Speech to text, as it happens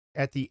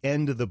at the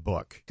end of the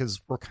book,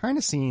 because we're kind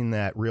of seeing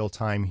that real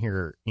time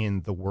here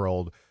in the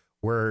world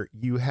where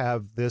you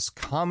have this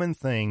common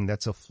thing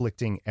that's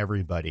afflicting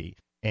everybody.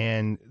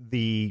 And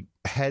the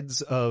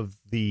heads of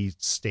the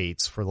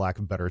states, for lack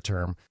of a better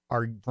term,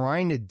 are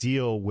trying to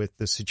deal with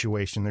the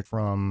situation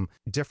from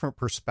different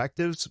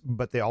perspectives,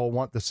 but they all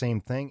want the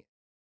same thing.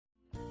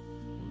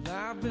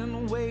 I've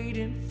been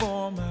waiting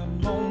for my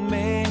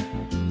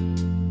moment,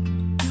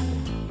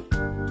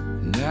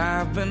 and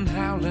I've been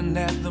howling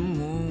at the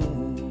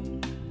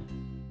moon.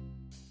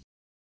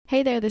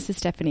 Hey there, this is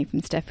Stephanie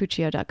from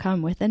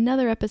StephFuccio.com with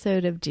another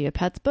episode of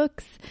Geopat's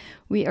Books.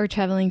 We are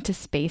traveling to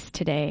space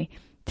today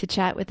to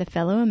chat with a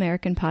fellow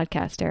American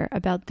podcaster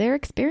about their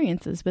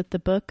experiences with the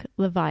book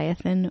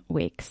Leviathan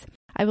Wakes.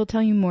 I will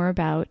tell you more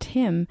about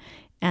him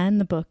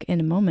and the book in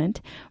a moment,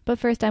 but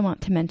first I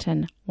want to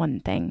mention one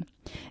thing.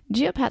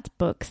 Geopat's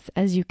Books,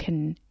 as you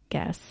can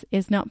guess,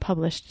 is not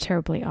published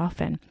terribly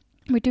often.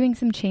 We're doing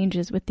some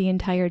changes with the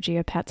entire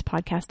Geopat's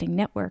podcasting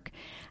network,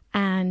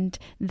 and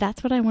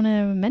that's what I want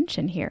to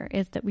mention here,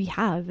 is that we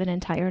have an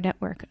entire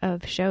network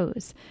of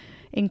shows,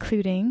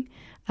 including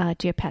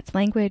Geopat's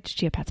Language,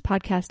 Geopat's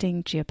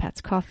Podcasting,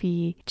 Geopat's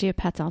Coffee,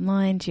 Geopat's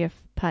Online,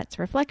 Geopat's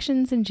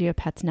Reflections, and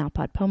Geopat's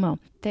Nowpod Pomo.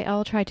 They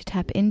all try to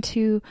tap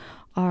into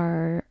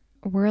our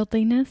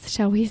worldliness,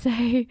 shall we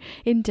say,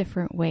 in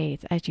different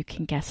ways, as you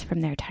can guess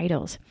from their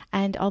titles.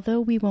 And although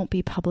we won't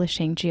be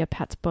publishing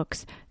Geopat's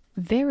Books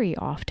very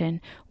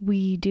often,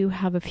 we do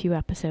have a few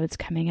episodes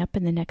coming up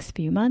in the next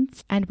few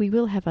months, and we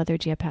will have other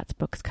Geopat's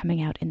Books coming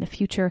out in the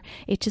future.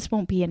 It just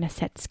won't be in a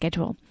set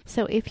schedule.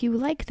 So if you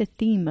like the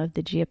theme of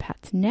the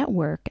Geopat's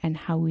network and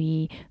how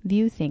we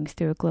view things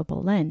through a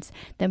global lens,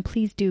 then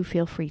please do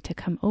feel free to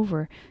come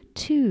over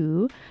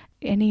to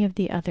any of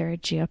the other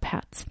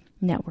Geopat's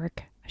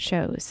network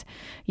shows.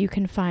 You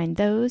can find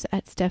those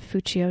at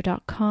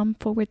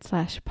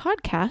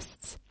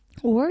stephfuccio.com/podcasts.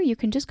 Or you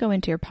can just go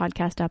into your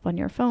podcast app on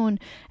your phone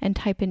and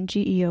type in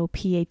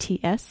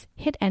GEOPATS,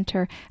 hit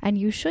enter, and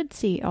you should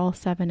see all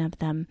 7 of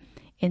them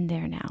in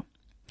there now.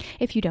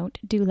 If you don't,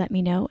 do let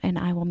me know, and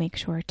I will make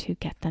sure to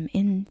get them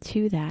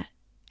into that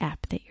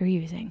app that you're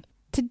using.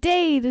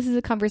 Today, this is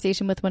a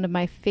conversation with one of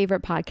my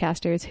favorite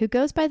podcasters who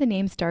goes by the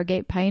name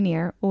Stargate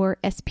Pioneer, or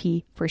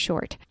SP for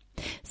short.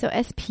 So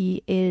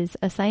SP is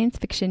a science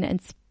fiction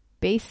and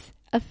space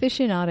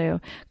aficionado,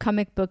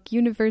 comic book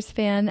universe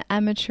fan,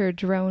 amateur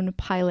drone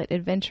pilot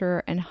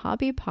adventurer, and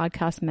hobby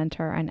podcast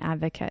mentor and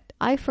advocate.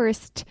 I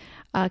first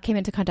came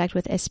into contact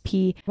with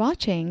SP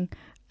watching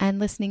and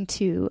listening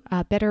to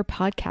Better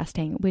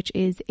Podcasting, which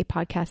is a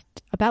podcast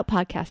about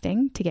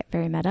podcasting, to get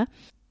very meta,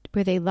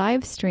 where they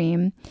live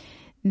stream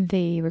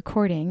the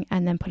recording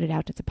and then put it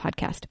out as a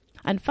podcast.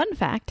 And fun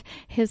fact,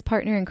 his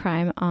partner in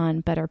crime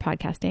on Better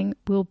Podcasting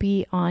will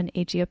be on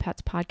a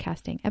Geopat's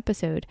Podcasting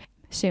episode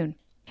soon.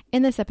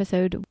 In this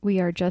episode,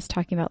 we are just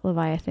talking about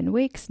Leviathan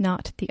Wakes,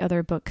 not the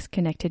other books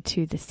connected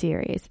to the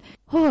series.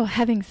 Oh,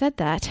 having said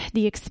that,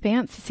 The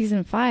Expanse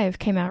Season 5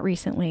 came out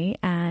recently,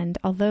 and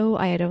although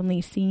I had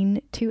only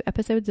seen 2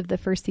 episodes of the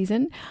first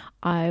season,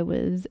 I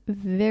was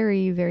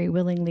very, very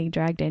willingly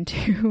dragged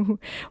into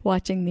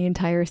watching the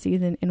entire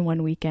season in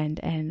one weekend,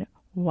 and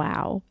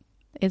wow,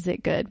 is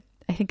it good.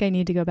 I think I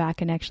need to go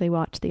back and actually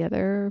watch the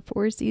other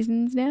 4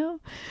 seasons now.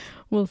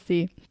 We'll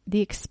see. The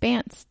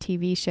Expanse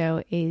TV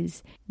show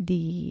is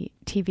the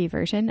TV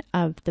version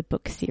of the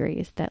book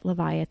series that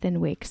Leviathan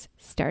Wakes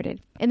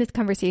started. In this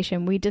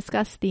conversation, we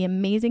discuss the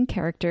amazing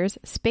characters,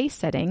 space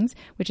settings,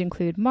 which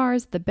include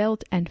Mars, the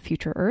Belt, and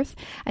future Earth,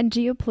 and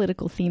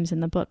geopolitical themes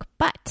in the book.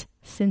 But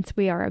since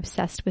we are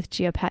obsessed with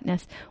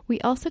geopatness, we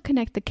also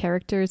connect the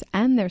characters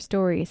and their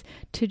stories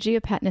to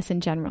geopatness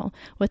in general.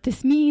 What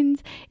this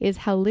means is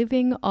how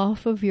living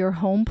off of your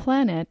home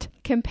planet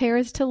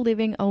compares to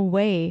living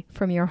away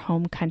from your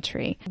home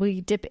country.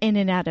 We dip in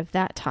and out of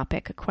that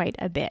topic quite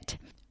a bit.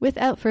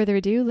 Without further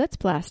ado, let's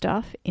blast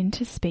off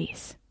into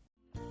space.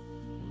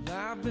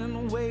 I've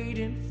been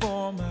waiting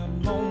for my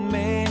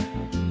moment,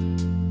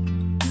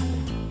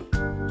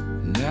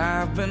 and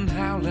I've been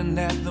howling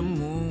at the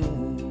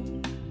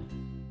moon.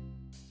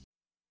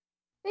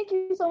 Thank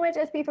you so much,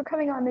 SP, for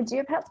coming on the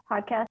Geopat's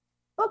Podcast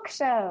Book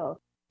Show.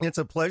 It's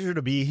a pleasure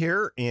to be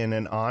here and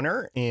an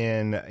honor,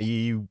 and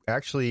you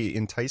actually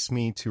enticed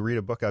me to read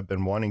a book I've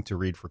been wanting to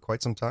read for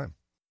quite some time.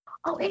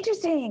 Oh,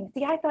 interesting.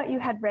 See, I thought you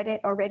had read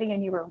it already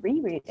and you were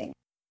rereading.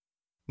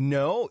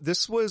 No,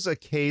 this was a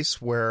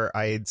case where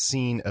I had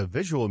seen a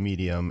visual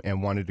medium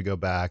and wanted to go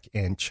back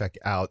and check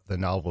out the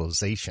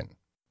novelization.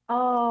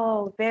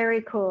 Oh,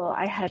 very cool.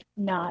 I had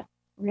not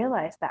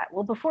realized that.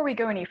 Well, before we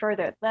go any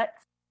further, let's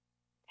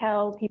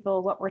tell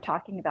people what we're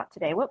talking about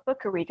today. What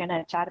book are we going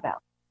to chat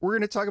about? We're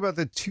going to talk about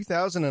the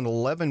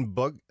 2011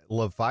 book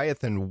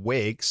Leviathan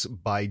Wakes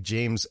by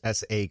James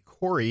S.A.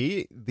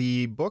 Corey.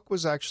 The book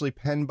was actually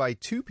penned by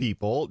 2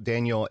 people,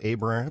 Daniel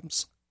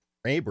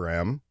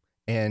Abraham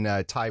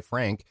and Ty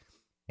Frank,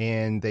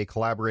 and they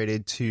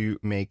collaborated to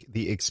make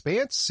the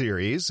Expanse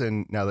series.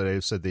 And now that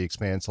I've said the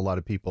Expanse, a lot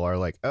of people are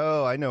like,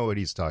 oh, I know what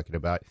he's talking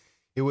about.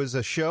 It was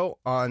a show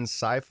on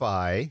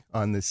Sci-Fi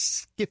on the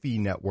Skiffy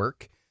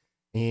network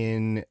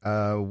in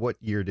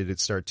what year did it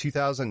start?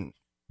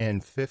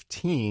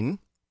 2015,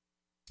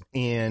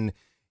 and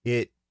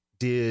it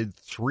did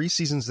 3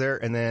 seasons there,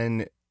 and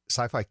then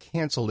Sci-Fi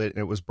canceled it,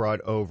 and it was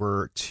brought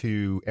over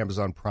to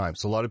Amazon Prime.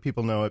 So a lot of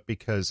people know it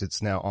because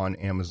it's now on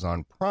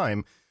Amazon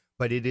Prime,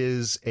 but it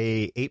is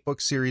a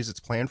 8-book series.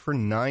 It's planned for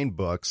 9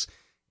 books,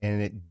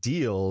 and it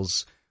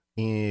deals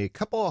a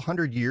couple of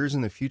 100 years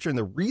in the future. And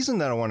the reason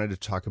that I wanted to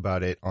talk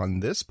about it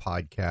on this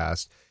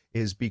podcast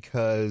is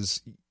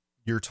because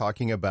you're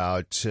talking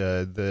about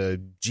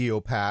the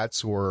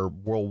geopats or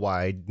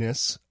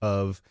worldwideness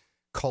of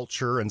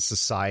culture and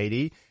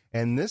society.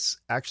 And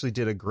this actually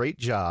did a great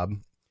job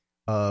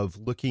of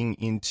looking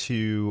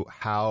into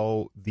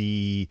how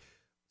the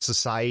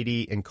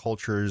society and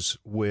cultures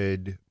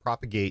would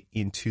propagate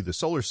into the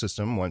solar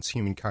system once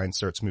humankind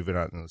starts moving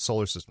out in the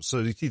solar system. So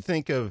if you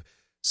think of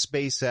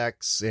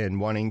SpaceX and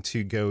wanting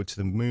to go to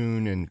the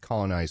moon and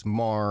colonize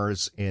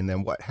Mars, and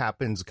then what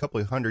happens a couple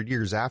of 100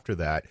 years after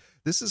that,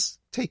 this is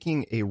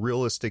taking a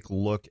realistic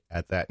look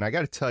at that. And I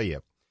got to tell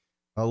you,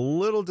 a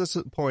little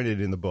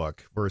disappointed in the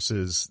book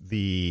versus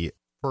the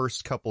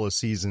first couple of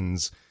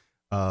seasons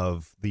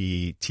of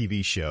the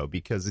TV show,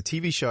 because the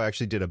TV show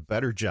actually did a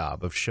better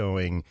job of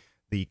showing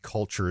the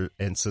culture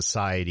and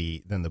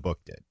society than the book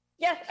did.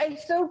 Yes, I'm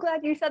so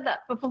glad you said that.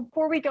 But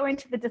before we go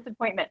into the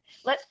disappointment,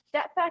 let's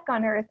step back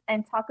on Earth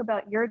and talk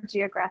about your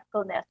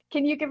geographicalness.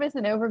 Can you give us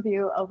an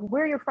overview of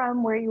where you're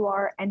from, where you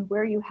are, and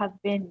where you have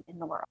been in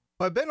the world?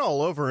 Well, I've been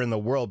all over in the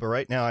world, but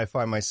right now I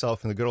find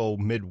myself in the good old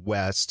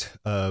Midwest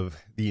of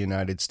the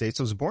United States.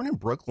 I was born in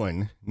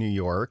Brooklyn, New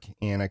York,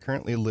 and I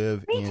currently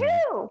live Me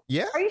too.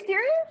 Yeah. Are you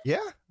serious?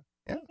 Yeah.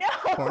 No.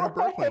 Born in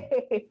Brooklyn.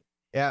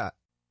 Yeah.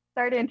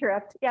 Sorry to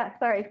interrupt. Yeah,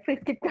 sorry. Please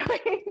keep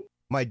going.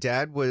 My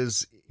dad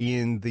was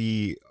in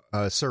the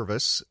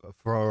service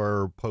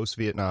for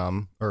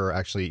post-Vietnam, or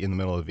actually in the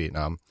middle of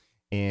Vietnam.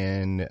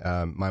 And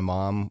my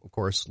mom, of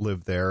course,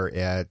 lived there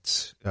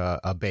at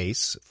a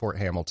base, Fort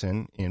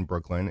Hamilton in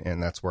Brooklyn,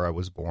 and that's where I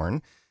was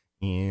born.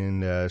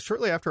 And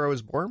shortly after I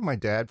was born, my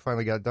dad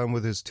finally got done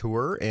with his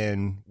tour,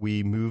 and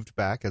we moved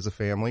back as a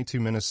family to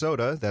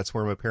Minnesota. That's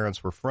where my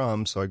parents were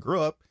from, so I grew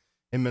up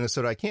in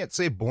Minnesota. I can't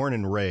say born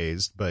and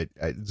raised, but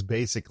it's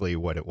basically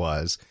what it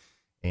was.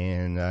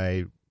 And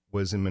I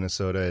was in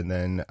Minnesota, and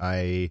then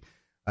I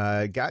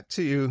got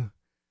to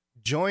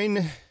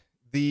join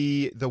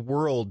the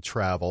world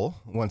travel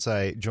once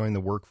I joined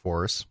the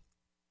workforce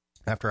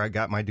after I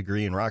got my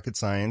degree in rocket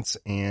science,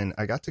 and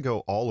I got to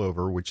go all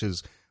over, which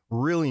is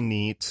really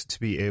neat to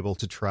be able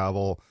to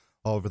travel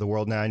all over the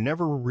world. Now, I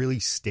never really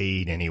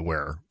stayed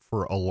anywhere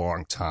for a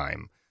long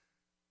time,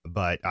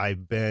 but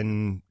I've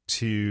been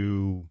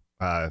to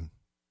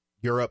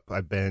Europe,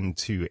 I've been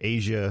to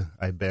Asia,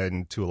 I've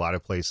been to a lot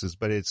of places,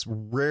 but it's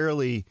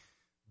rarely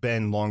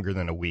been longer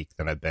than a week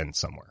that I've been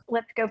somewhere.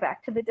 Let's go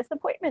back to the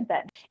disappointment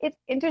then. It's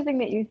interesting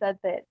that you said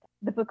that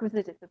the book was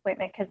a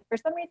disappointment, because for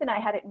some reason I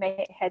had it in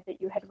my head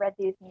that you had read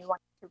these and you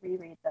wanted to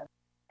reread them.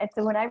 And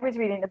so when I was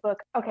reading the book,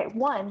 okay,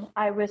 one,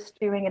 I was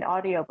doing an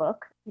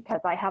audiobook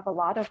because I have a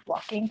lot of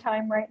walking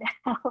time right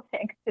now,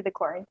 thanks to the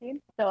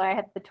quarantine. So I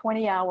had the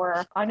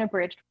 20-hour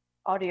unabridged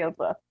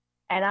audiobook,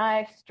 and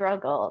I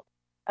struggled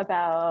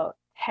about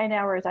 10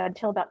 hours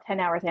until about 10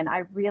 hours in.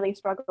 I really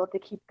struggled to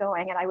keep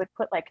going, and I would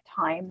put like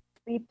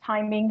sleep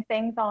timing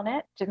things on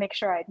it to make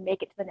sure I'd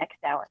make it to the next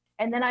hour.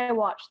 And then I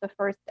watched the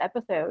first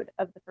episode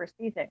of the first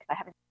season because I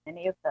haven't seen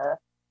any of the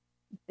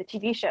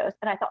TV shows,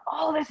 and I thought,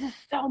 oh, this is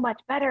so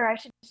much better. I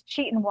should just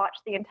cheat and watch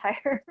the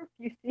entire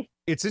few seasons.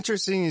 It's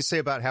interesting you say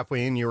about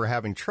halfway in you were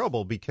having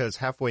trouble, because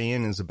halfway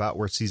in is about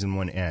where season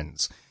 1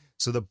 ends.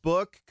 So the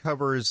book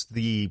covers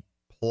the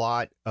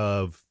plot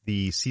of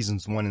the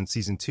seasons 1 and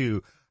season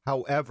 2.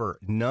 However,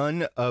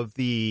 none of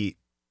the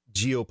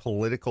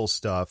geopolitical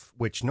stuff,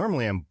 which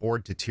normally I'm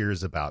bored to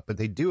tears about, but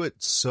they do it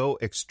so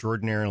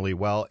extraordinarily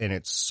well, and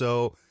it's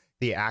so,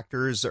 the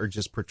actors are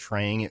just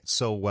portraying it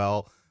so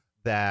well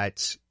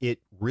that it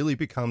really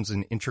becomes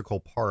an integral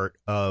part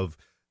of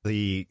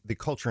the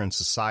culture and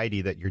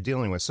society that you're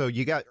dealing with. So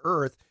you got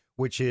Earth,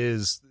 which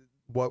is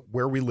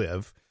where we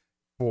live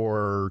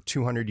for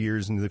 200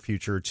 years into the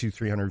future,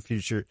 200-300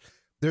 future.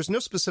 There's no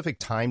specific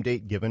time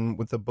date given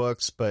with the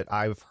books, but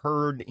I've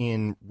heard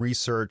in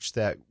research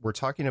that we're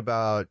talking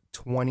about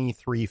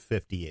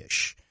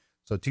 2350-ish.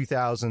 So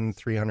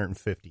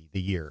 2350,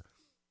 the year.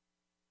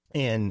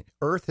 And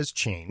Earth has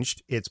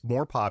changed. It's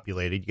more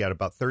populated. You got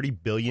about 30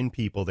 billion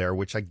people there,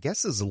 which I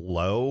guess is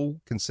low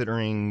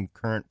considering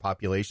current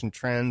population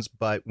trends.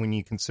 But when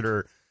you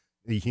consider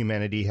the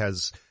humanity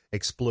has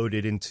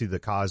exploded into the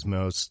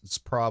cosmos, it's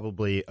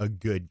probably a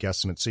good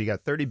guesstimate. So you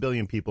got 30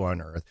 billion people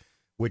on Earth,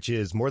 which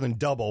is more than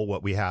double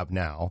what we have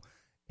now.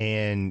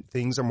 And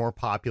things are more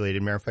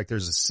populated. Matter of fact,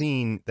 there's a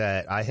scene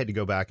that I had to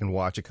go back and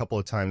watch a couple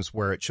of times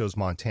where it shows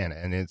Montana,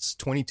 and it's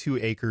 22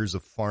 acres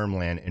of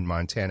farmland in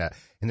Montana.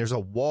 And there's a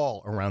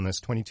wall around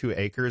this 22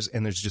 acres,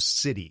 and there's just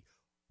city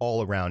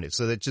all around it.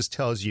 So that just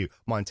tells you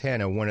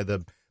Montana, one of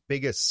the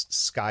biggest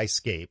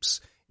skyscapes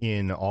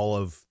in all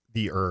of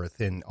the earth.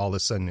 And all of a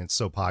sudden it's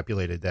so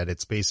populated that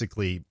it's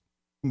basically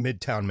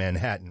Midtown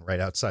Manhattan, right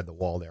outside the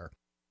wall there.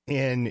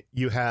 And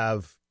you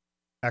have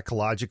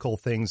ecological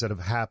things that have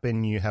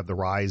happened. You have the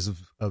rise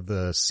of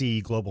the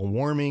sea. Global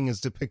warming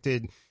is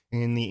depicted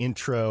in the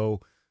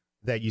intro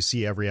that you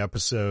see every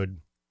episode.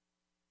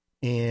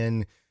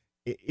 And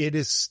it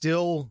is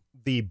still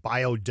the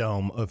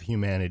biodome of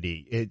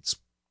humanity. It's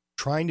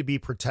trying to be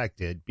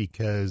protected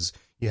because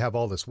you have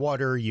all this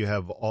water, you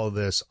have all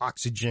this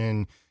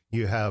oxygen,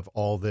 you have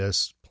all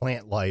this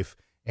plant life,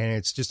 and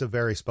it's just a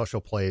very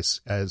special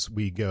place as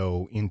we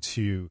go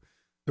into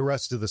the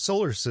rest of the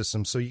solar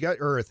system. So you got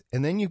Earth,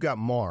 and then you got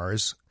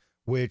Mars,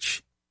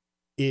 which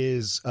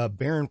is a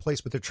barren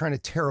place, but they're trying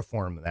to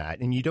terraform that.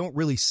 And you don't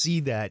really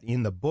see that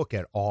in the book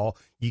at all.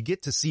 You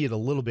get to see it a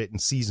little bit in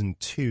season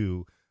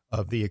 2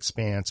 of The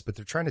Expanse, but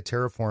they're trying to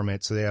terraform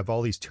it. So they have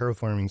all these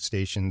terraforming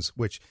stations,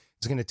 which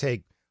is going to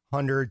take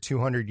 100,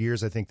 200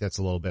 years. I think that's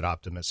a little bit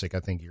optimistic. I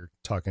think you're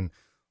talking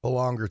a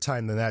longer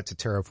time than that to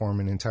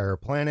terraform an entire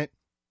planet.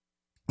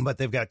 But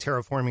they've got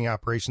terraforming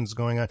operations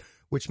going on,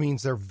 which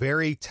means they're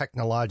very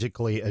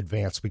technologically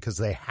advanced because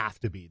they have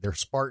to be. They're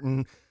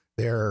Spartan,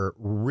 they're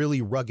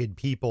really rugged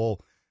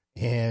people,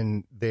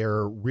 and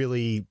they're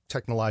really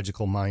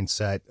technological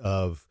mindset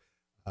of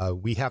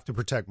we have to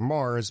protect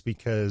Mars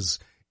because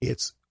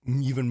it's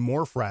even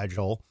more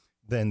fragile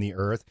than the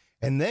Earth.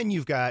 And then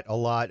you've got a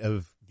lot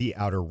of the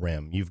outer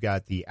rim. You've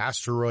got the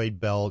asteroid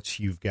belt,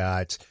 you've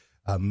got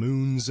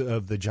moons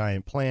of the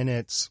giant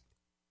planets,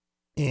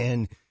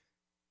 and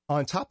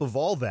on top of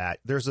all that,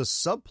 there's a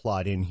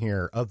subplot in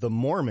here of the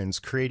Mormons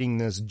creating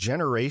this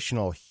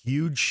generational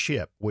huge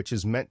ship, which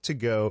is meant to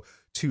go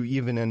to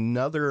even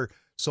another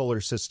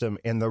solar system.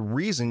 And the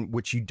reason,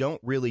 which you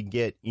don't really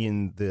get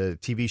in the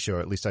TV show, or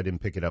at least I didn't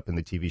pick it up in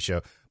the TV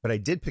show, but I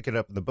did pick it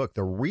up in the book.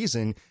 The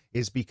reason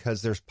is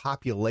because there's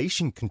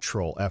population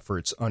control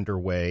efforts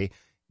underway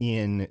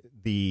in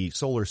the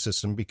solar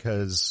system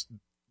because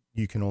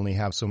you can only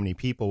have so many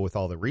people with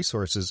all the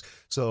resources.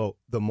 So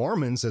the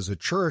Mormons as a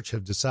church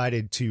have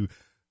decided to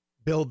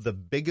build the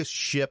biggest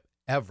ship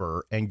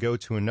ever and go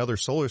to another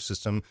solar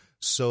system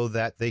so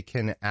that they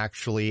can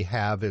actually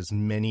have as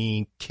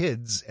many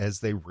kids as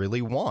they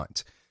really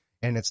want.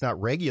 And it's not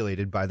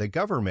regulated by the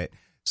government.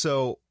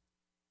 So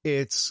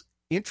it's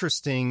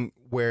interesting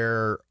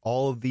where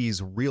all of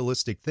these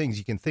realistic things,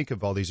 you can think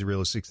of all these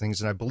realistic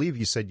things. And I believe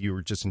you said you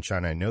were just in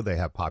China. I know they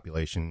have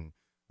population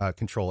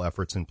control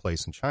efforts in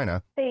place in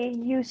China. They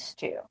used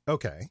to.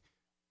 Okay.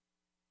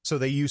 So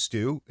they used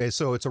to.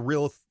 So it's a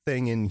real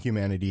thing in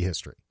humanity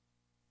history.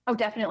 Oh,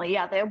 definitely.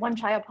 Yeah. The one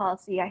child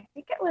policy, I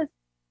think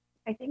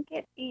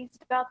it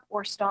eased up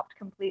or stopped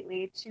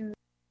completely 2 years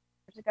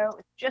ago. It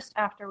was just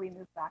after we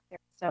moved back there.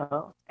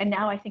 So, and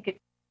now I think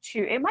it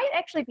might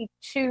actually be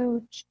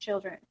 2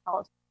 children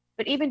policy.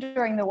 But even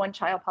during the one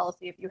child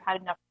policy, if you had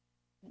enough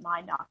in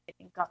mind not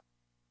picking up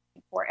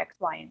for X,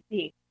 Y, and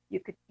Z, you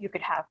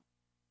could have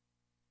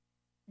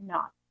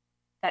not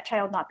that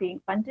child not being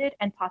funded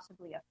and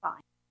possibly a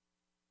fine.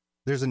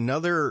 There's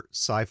another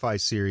sci-fi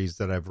series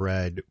that I've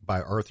read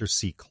by Arthur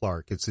C.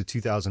 Clarke. It's the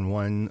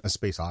 2001 A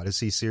Space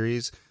Odyssey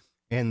series.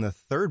 And the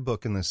third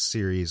book in this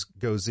series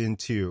goes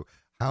into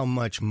how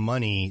much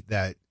money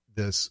that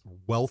this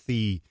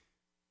wealthy,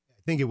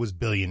 I think it was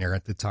billionaire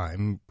at the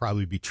time,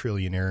 probably be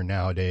trillionaire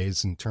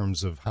nowadays in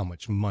terms of how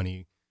much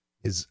money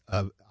is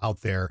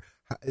out there.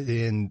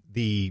 In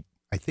the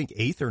I think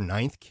 8th or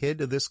 9th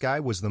kid of this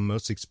guy was the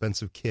most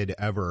expensive kid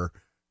ever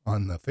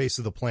on the face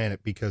of the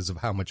planet because of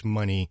how much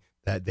money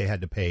that they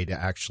had to pay to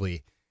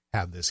actually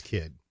have this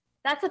kid.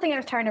 That's the thing I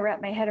was trying to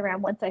wrap my head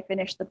around once I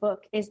finished the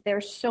book is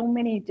there's so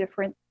many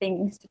different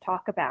things to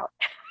talk about.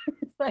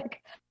 It's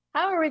like,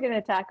 how are we going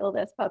to tackle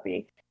this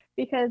puppy?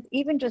 Because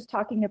even just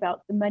talking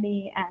about the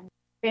money and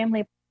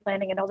family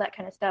planning and all that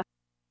kind of stuff,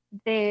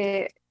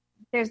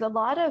 there's a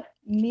lot of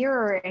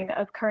mirroring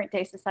of current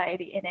day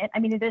society in it. I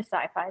mean, it is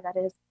sci-fi. That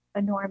is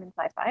a norm in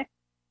sci-fi,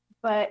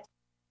 but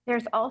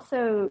there's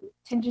also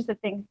tinges of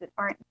things that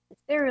aren't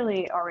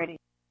necessarily already,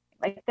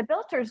 like the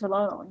Belters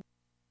alone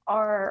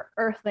are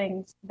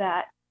Earthlings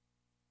that,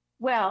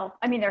 well,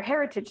 I mean, their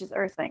heritage is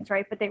Earthlings,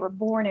 right? But they were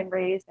born and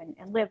raised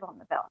and live on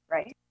the belt,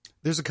 right?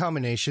 There's a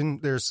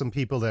combination. There's some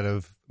people that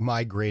have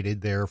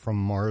migrated there from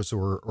Mars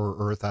or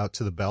Earth out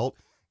to the belt,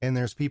 and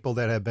there's people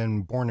that have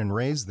been born and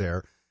raised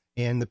there.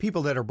 And the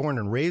people that are born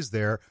and raised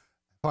there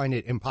find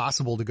it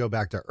impossible to go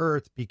back to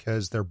Earth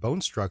because their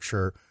bone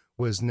structure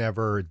was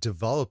never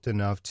developed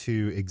enough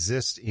to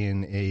exist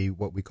in a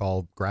what we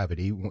call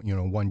gravity,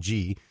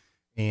 1G.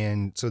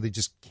 And so they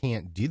just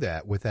can't do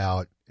that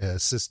without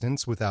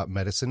assistance, without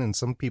medicine. And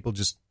some people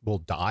just will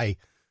die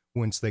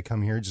once they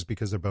come here just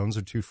because their bones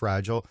are too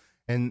fragile.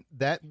 And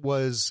that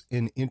was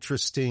an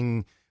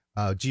interesting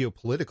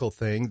geopolitical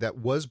thing that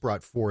was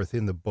brought forth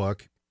in the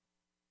book.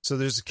 So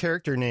there's a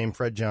character named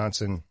Fred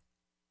Johnson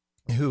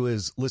who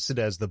is listed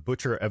as the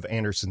Butcher of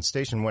Anderson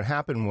Station. What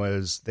happened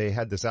was they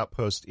had this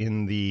outpost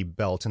in the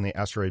belt, in the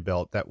asteroid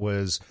belt, that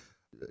was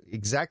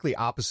exactly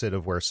opposite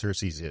of where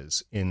Ceres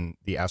is in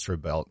the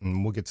asteroid belt.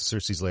 And we'll get to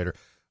Ceres later.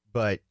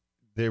 But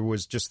there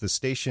was just the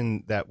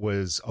station that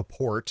was a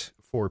port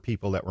for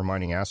people that were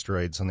mining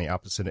asteroids on the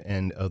opposite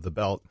end of the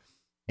belt.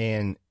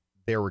 And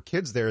there were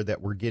kids there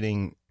that were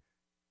getting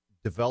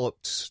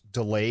developed,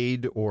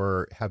 delayed,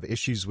 or have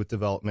issues with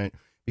development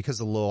because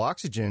of low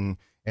oxygen.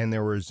 And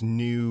there was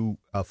new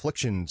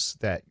afflictions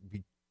that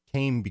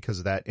came because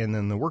of that. And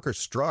then the workers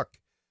struck.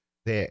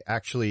 They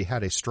actually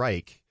had a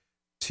strike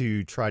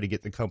to try to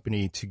get the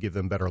company to give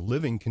them better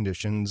living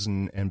conditions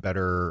and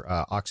better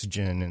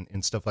oxygen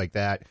and stuff like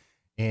that.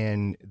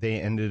 And they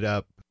ended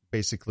up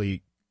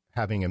basically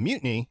having a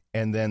mutiny.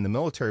 And then the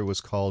military was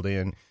called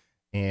in,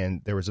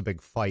 and there was a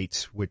big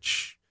fight,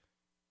 which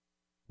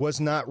was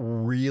not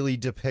really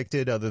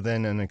depicted other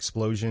than an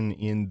explosion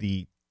in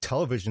the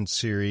television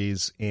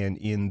series. And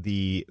in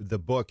the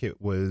book,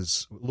 it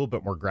was a little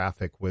bit more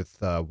graphic with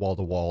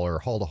wall-to-wall or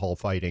hall-to-hall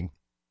fighting.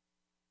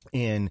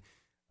 And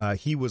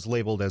he was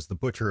labeled as the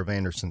Butcher of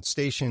Anderson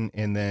Station,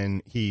 and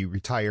then he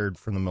retired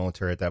from the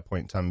military at that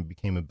point in time and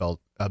became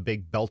a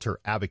big Belter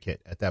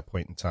advocate at that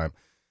point in time.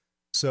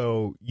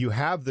 So you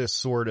have this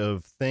sort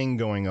of thing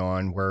going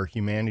on where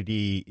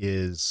humanity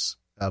is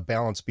a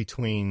balance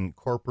between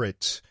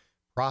corporate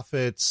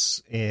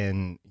profits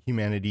and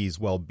humanity's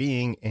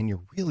well-being, and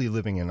you're really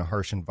living in a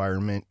harsh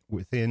environment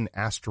within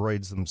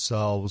asteroids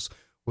themselves,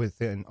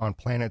 on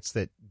planets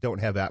that don't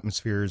have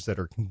atmospheres that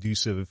are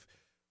conducive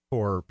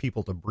for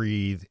people to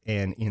breathe,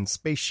 and in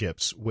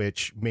spaceships,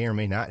 which may or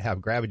may not have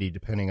gravity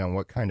depending on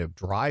what kind of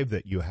drive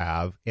that you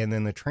have. And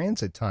then the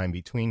transit time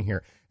between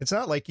here, it's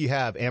not like you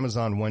have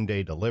Amazon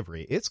one-day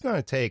delivery. It's going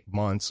to take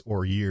months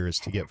or years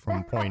to get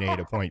from point A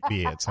to point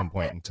B at some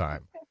point in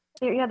time.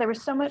 Yeah, there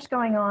was so much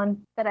going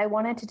on that I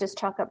wanted to just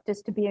chalk up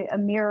just to be a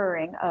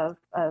mirroring of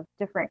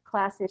different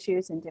class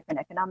issues and different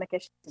economic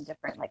issues and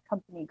different like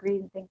company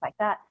greed and things like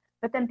that.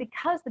 But then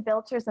because the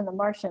Belchers and the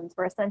Martians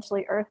were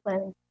essentially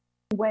Earthlings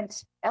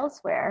went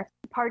elsewhere,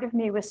 part of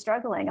me was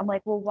struggling. I'm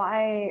like, well,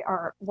 why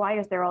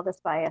is there all this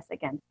bias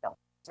against Belchers?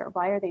 Or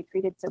why are they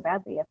treated so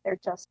badly if they're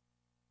just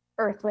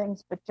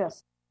Earthlings, but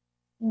just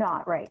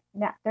not right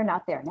now? They're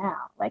not there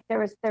now. Like there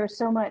was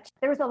so much.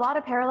 There was a lot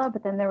of parallel,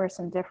 but then there were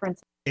some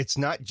differences. It's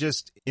not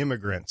just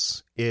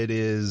immigrants. It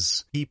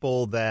is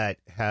people that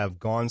have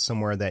gone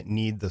somewhere that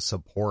need the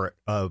support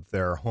of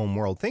their home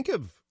world. Think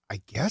of,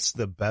 I guess,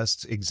 the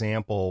best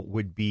example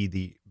would be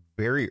the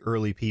very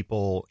early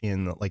people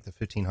in the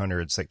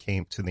 1500s that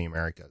came to the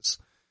Americas,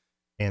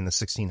 and the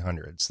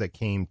 1600s that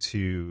came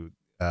to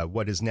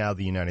what is now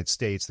the United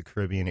States, the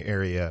Caribbean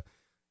area,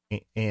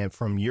 and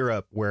from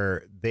Europe,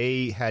 where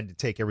they had to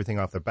take everything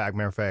off their back.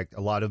 Matter of fact, a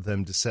lot of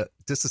them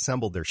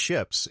disassembled their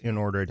ships in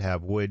order to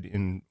have wood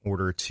in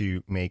order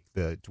to make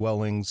the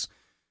dwellings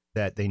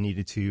that they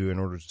needed to in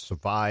order to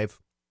survive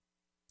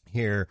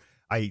here.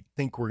 I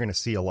think we're going to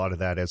see a lot of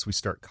that as we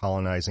start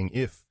colonizing,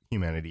 if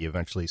humanity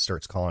eventually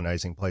starts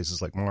colonizing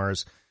places like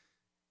Mars.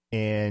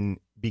 And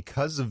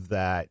because of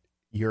that,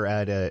 you're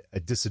at a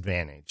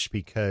disadvantage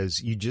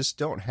because you just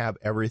don't have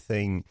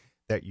everything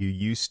that you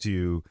used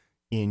to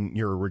in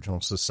your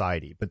original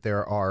society. But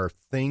there are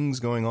things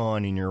going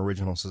on in your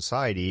original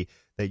society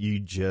that you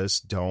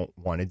just don't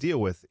want to deal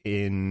with.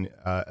 In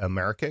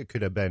America, it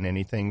could have been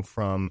anything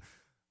from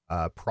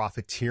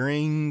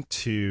profiteering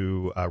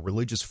to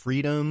religious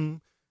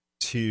freedom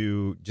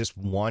to just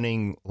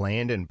wanting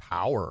land and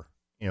power.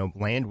 You know,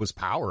 land was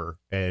power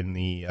in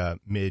the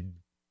mid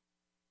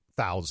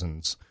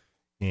thousands,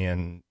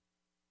 and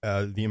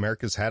the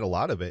Americas had a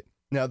lot of it.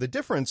 Now, the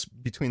difference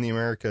between the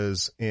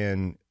Americas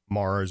and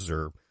Mars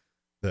or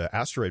the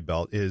asteroid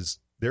belt is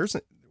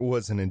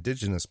was an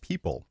indigenous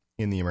people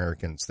in the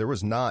Americans. There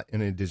was not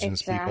an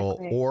indigenous people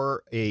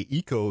or a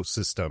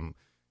ecosystem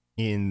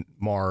in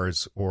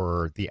Mars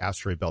or the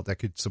asteroid belt that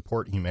could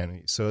support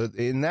humanity. So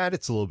in that,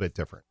 it's a little bit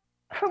different.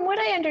 From what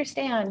I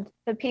understand,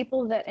 the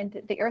people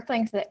the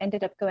Earthlings that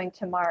ended up going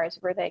to Mars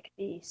were like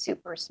the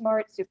super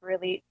smart, super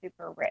elite,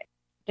 super rich.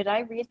 Did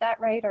I read that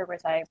right, or was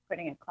I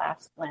putting a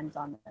class lens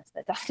on this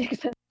that doesn't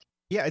exist?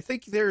 Yeah, I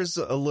think there's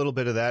a little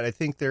bit of that. I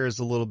think there's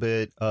a little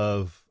bit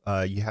of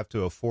you have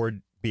to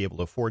be able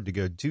to afford to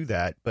go do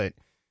that. But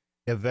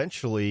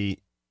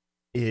eventually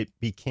it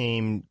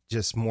became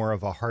just more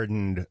of a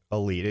hardened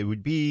elite. It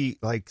would be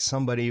like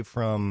somebody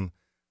from,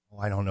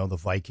 I don't know, the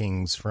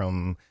Vikings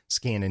from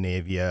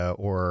Scandinavia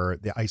or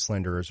the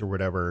Icelanders or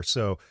whatever.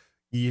 So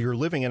you're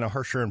living in a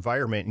harsher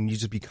environment and you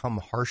just become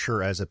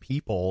harsher as a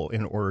people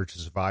in order to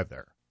survive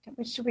there.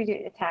 What should we do?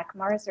 Attack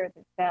Mars or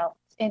the belt?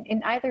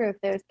 In either of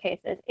those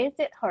cases, is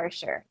it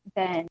harsher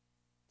than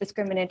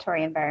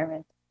discriminatory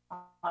environments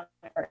on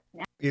Earth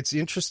now? It's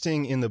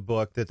interesting in the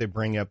book that they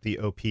bring up the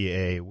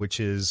OPA, which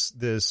is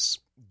this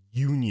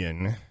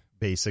union,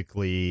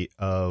 basically,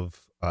 of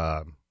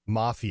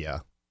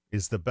mafia,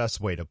 is the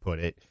best way to put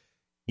it,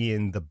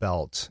 in the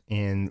belt.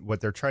 And what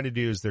they're trying to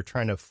do is they're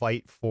trying to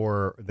fight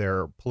for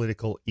their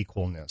political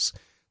equalness.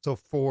 So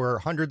for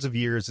hundreds of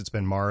years, it's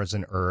been Mars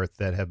and Earth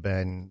that have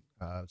been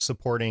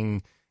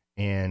supporting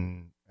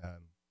and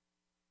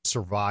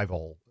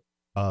survival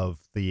of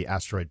the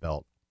asteroid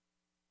belt.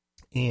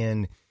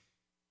 And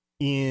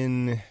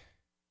in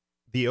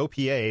the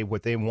OPA,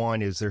 what they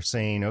want is they're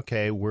saying,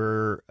 okay,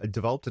 we're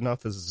developed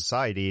enough as a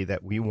society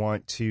that we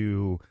want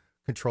to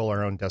control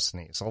our own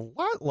destinies. A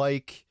lot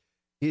like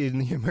in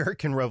the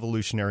American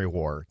Revolutionary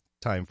War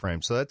time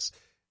frame. So that's,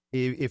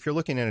 if you're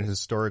looking at a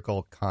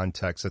historical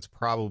context, that's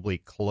probably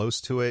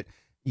close to it.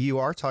 You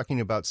are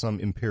talking about some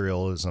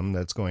imperialism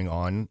that's going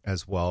on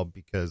as well,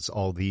 because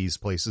all these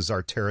places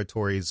are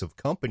territories of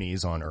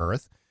companies on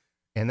Earth.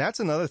 And that's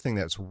another thing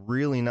that's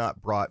really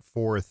not brought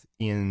forth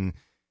in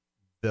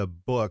the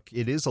book.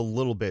 It is a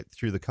little bit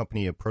through the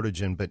company of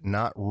Protogen, but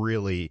not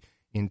really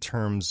in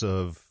terms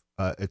of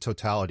a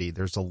totality.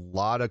 There's a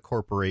lot of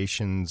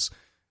corporations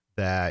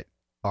that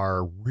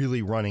are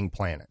really running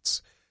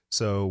planets.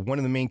 So one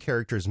of the main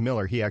characters,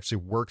 Miller, he actually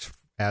works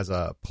as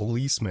a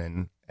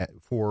policeman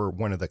for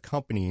one of the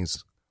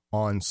companies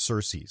on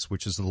Ceres,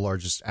 which is the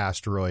largest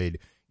asteroid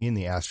in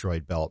the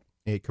asteroid belt.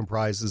 It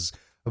comprises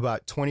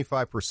about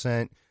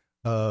 25%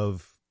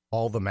 of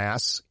all the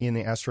mass in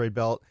the asteroid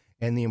belt.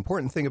 And the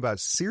important thing about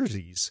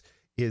Ceres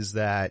is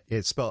that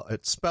it's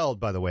spelled,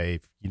 by the way,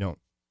 if you don't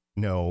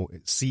know,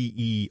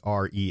 Ceres,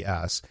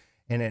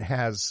 and it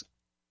has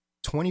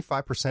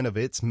 25% of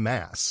its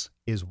mass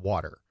is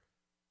water,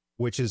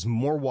 which is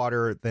more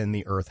water than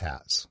the Earth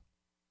has.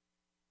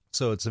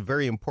 So it's a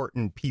very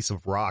important piece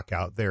of rock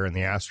out there in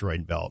the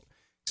asteroid belt,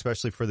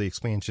 especially for the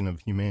expansion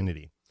of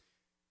humanity.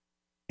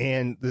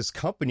 And this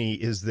company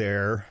is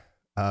there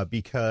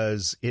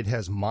because it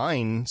has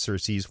mined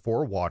Ceres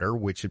for water,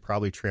 which it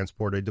probably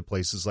transported to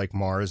places like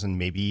Mars and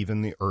maybe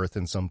even the Earth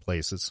in some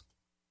places.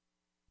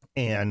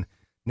 And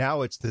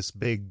now it's this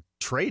big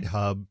trade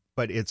hub,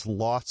 but it's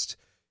lost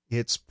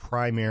its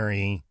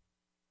primary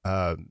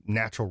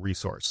natural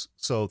resource.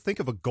 So think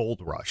of a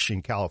gold rush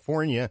in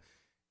California,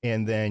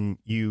 and then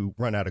you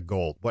run out of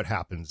gold. What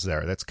happens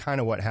there? That's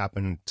kind of what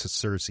happened to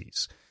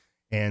Ceres.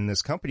 And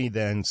this company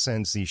then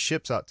sends these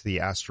ships out to the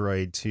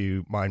asteroid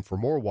to mine for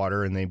more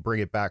water, and they bring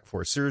it back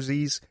for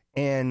Ceres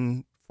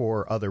and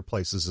for other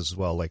places as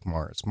well, like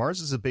Mars.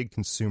 Mars is a big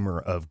consumer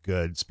of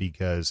goods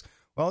because,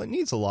 well, it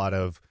needs a lot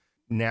of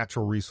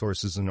natural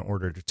resources in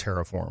order to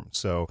terraform.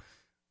 So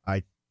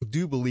I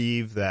do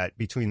believe that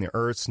between the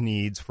Earth's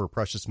needs for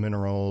precious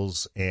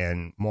minerals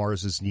and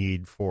Mars's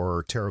need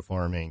for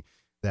terraforming,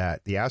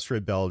 that the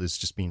asteroid belt is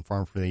just being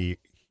farmed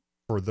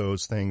for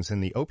those things.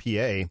 And the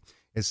OPA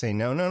is saying,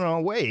 no,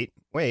 wait,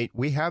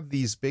 we have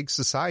these big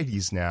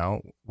societies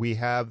now. We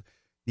have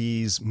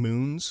these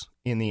moons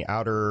in the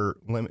outer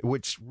limit,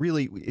 which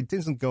really, it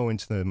doesn't go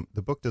into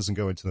the book doesn't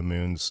go into the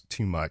moons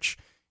too much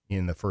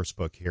in the first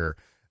book here.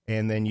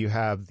 And then you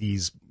have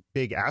these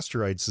big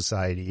asteroid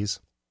societies,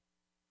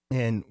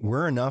 and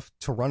we're enough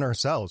to run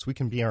ourselves. We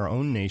can be our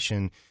own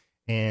nation.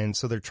 And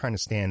so they're trying to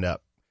stand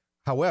up.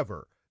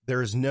 However,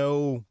 there is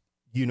no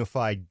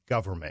unified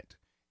government.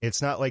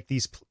 It's not like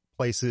these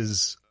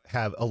places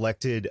have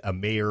elected a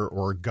mayor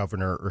or a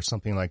governor or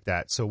something like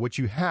that. So what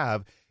you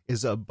have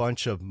is a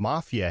bunch of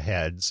mafia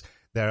heads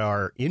that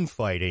are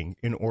infighting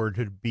in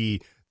order to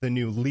be the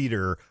new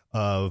leader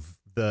of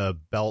the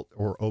belt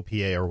or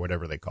OPA or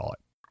whatever they call it.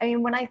 I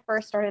mean, when I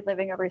first started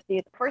living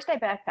overseas, first I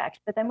backpacked,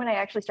 but then when I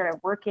actually started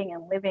working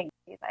and living,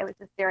 I was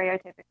a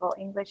stereotypical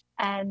English.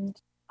 And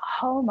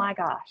oh my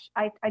gosh,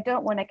 I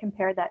don't want to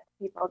compare that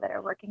to people that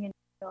are working in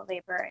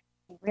labor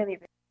and really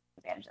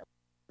advantage of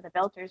the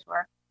belters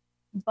were.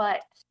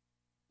 But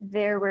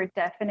there were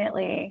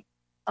definitely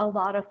a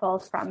lot of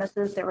false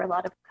promises. There were a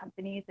lot of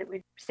companies that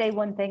would say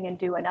one thing and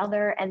do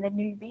another, and then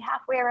you'd be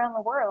halfway around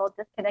the world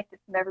disconnected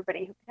from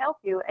everybody who could help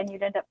you, and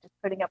you'd end up just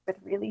putting up with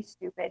really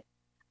stupid,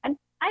 and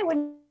I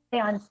wouldn't say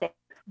unsafe,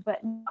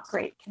 but not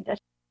great conditions.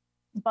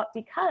 But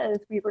because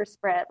we were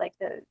spread, like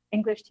the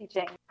English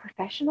teaching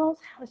professionals,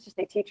 let's just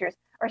say teachers,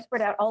 are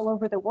spread out all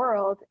over the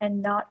world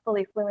and not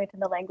fully fluent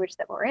in the language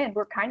that we're in,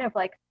 we're kind of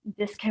like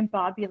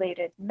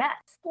discombobulated mess,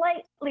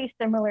 slightly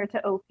similar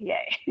to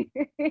OPA.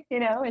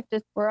 It's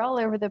just, we're all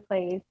over the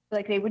place.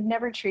 Like they would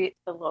never treat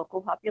the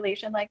local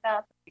population like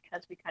that, but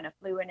because we kind of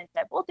flew in and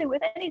said, we'll do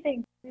with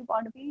anything we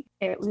want to be.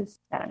 It was,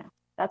 I don't know.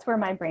 That's where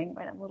my brain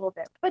went a little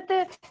bit. But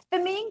the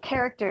main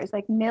characters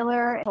like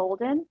Miller and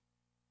Holden,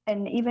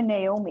 and even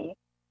Naomi.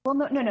 Well,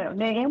 no.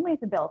 Naomi's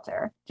a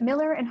belter.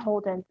 Miller and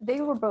Holden,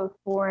 they were both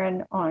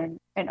born on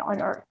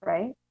Earth,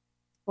 right?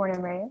 Born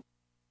and raised.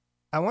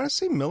 I want to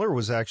say Miller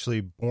was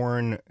actually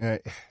born.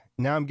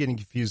 Now I'm getting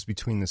confused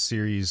between the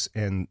series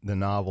and the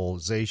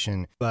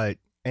novelization.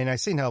 And I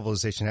say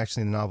novelization.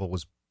 Actually, the novel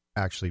was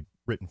actually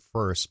written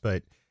first.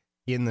 But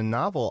in the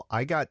novel,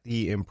 I got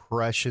the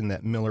impression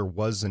that Miller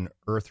was an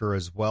Earther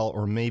as well,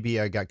 or maybe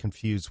I got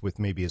confused with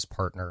maybe his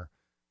partner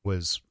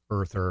was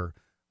Earther.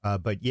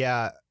 But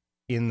yeah,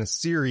 in the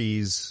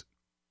series,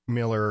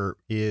 Miller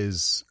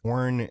is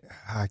born,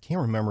 I can't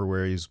remember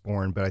where he was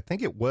born, but I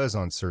think it was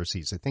on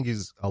Ceres. I think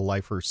he's a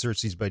lifer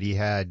Ceres, but he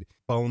had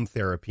bone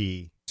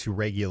therapy to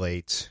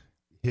regulate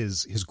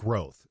his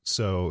growth.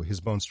 So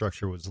his bone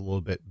structure was a little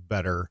bit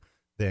better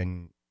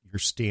than your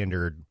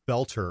standard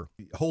belter.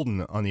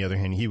 Holden, on the other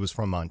hand, he was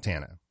from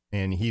Montana,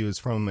 and he was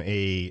from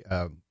a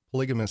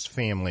polygamous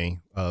family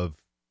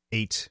of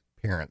 8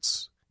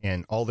 parents.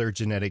 and all their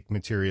genetic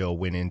material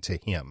went into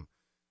him.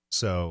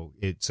 So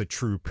it's a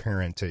true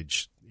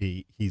parentage.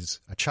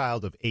 He's a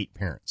child of 8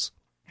 parents.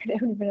 I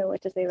don't even know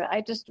what to say about it.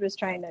 I just was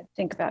trying to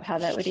think about how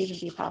that would even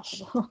be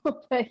possible.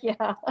 But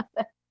yeah.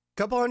 A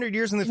couple hundred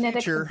years in the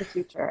Genetics future. Is the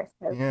future, I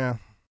suppose. Yeah.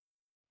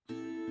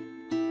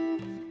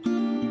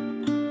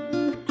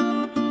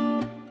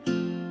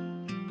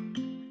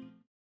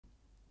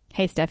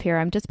 Hey, Steph here.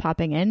 I'm just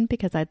popping in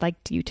because I'd like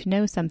you to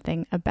know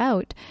something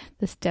about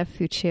the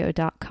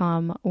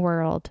StephFuccio.com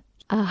world.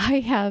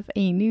 I have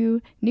a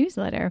new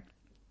newsletter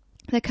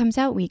that comes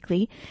out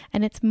weekly,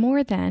 and it's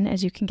more than,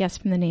 as you can guess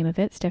from the name of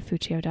it,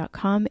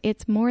 StephFuccio.com,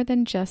 it's more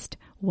than just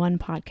one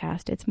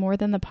podcast. It's more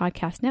than the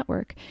podcast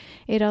network.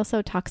 It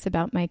also talks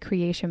about my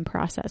creation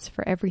process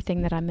for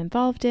everything that I'm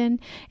involved in.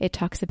 It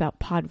talks about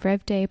Pod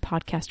Rev Day,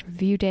 Podcast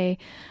Review Day,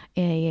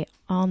 a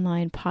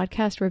online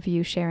podcast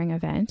review sharing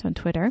event on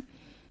Twitter,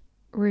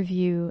 a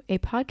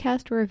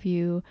podcast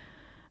review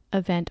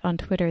event on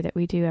Twitter that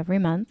we do every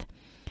month.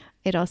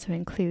 It also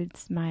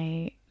includes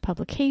my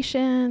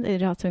publications.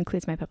 It also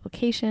includes my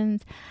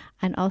publications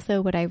and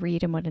also what I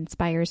read and what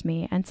inspires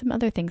me and some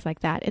other things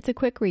like that. It's a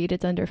quick read.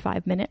 It's under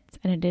 5 minutes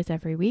and it is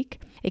every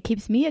week. It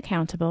keeps me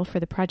accountable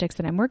for the projects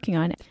that I'm working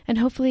on, and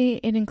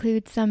hopefully it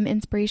includes some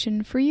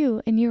inspiration for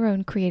you in your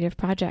own creative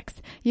projects.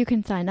 You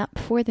can sign up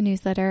for the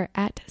newsletter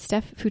at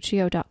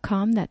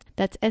StephFuccio.com. That's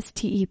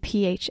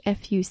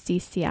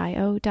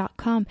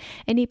StephFuccio.com.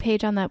 Any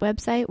page on that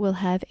website will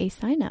have a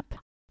sign up.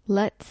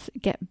 Let's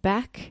get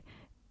back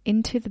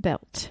into the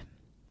belt.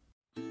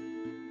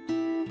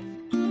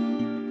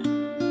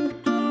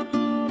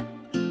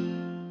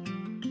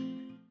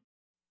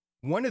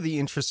 One of the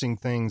interesting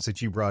things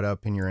that you brought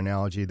up in your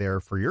analogy there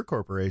for your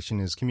corporation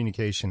is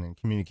communication and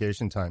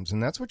communication times.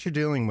 And that's what you're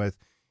dealing with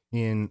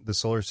in the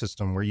solar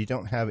system, where you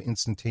don't have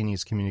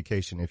instantaneous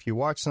communication. If you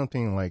watch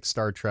something like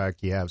Star Trek,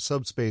 you have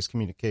subspace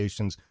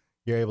communications,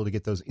 you're able to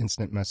get those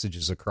instant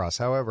messages across.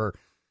 However,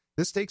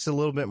 this takes a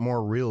little bit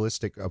more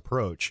realistic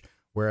approach,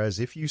 whereas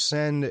if you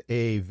send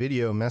a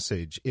video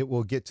message, it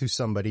will get to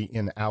somebody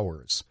in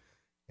hours,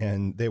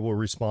 and they will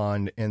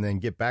respond and then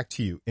get back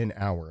to you in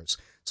hours.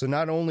 So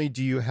not only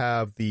do you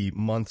have the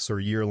months or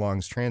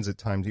year-long transit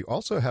times, you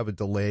also have a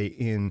delay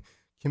in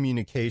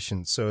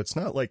communication. So it's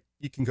not like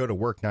you can go to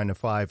work 9 to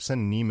 5,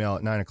 send an email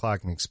at 9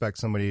 o'clock and expect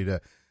somebody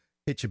to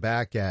hit you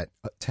back at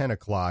 10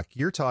 o'clock.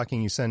 You're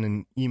talking, you send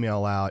an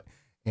email out,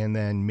 and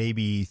then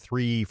maybe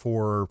 3,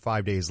 4,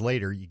 5 days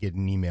later, you get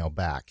an email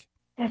back.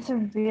 That's a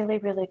really,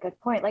 really good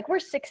point. Like, we're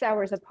 6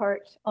 hours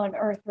apart on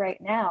Earth right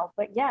now,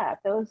 but yeah,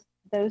 those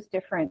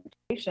different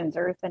stations,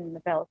 Earth and the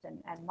Belt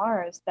and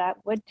Mars, that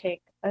would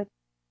take a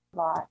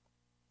lot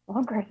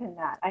longer than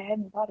that. I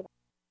hadn't thought about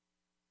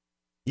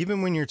it.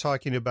 Even when you're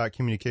talking about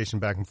communication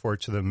back and forth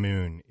to the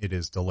moon, it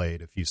is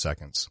delayed a few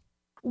seconds.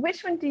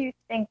 Which one do you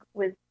think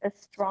was a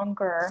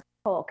stronger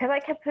pull? Because I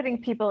kept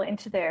putting people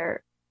into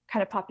their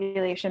kind of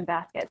population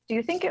baskets. Do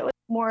you think it was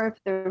more of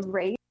the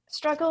race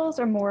struggles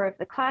or more of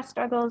the class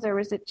struggles, or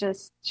was it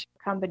just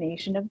a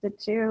combination of the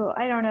two?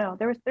 I don't know.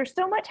 There's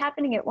so much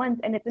happening at once,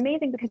 and it's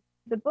amazing because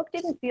the book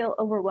didn't feel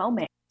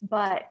overwhelming,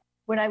 but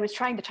when I was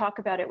trying to talk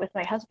about it with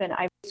my husband,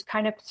 I was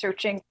kind of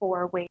searching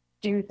for ways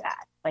to do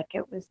that. Like,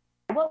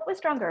 what was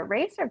stronger,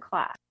 race or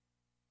class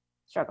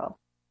struggle?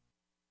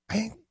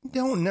 I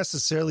don't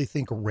necessarily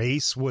think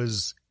race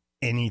was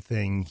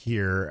anything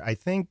here. I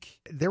think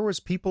there was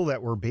people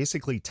that were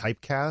basically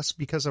typecast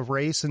because of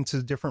race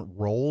into different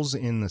roles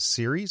in the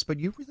series, but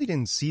you really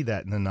didn't see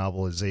that in the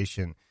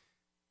novelization.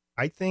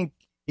 I think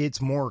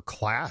it's more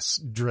class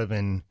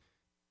driven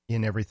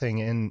in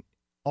everything. And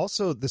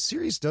also, the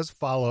series does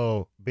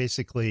follow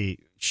basically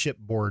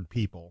shipboard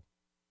people,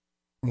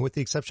 with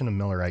the exception of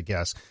Miller, I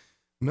guess.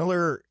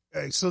 Miller,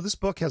 so this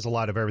book has a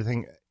lot of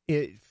everything.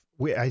 I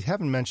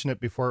haven't mentioned it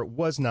before. It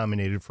was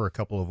nominated for a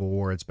couple of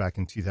awards back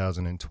in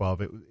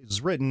 2012. It was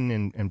written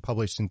and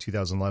published in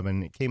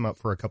 2011. It came up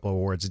for a couple of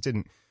awards. It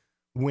didn't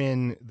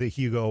win the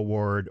Hugo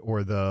Award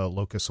or the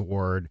Locus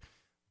Award,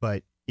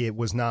 but it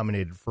was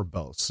nominated for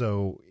both.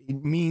 So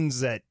it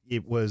means that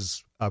it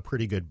was a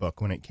pretty good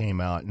book when it came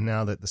out. And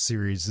now that the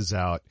series is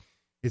out,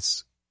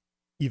 it's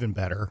even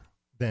better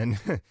than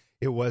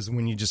it was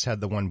when you just had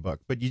the one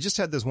book. But you just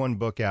had this one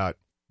book out,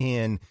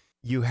 and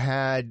you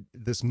had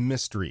this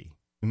mystery.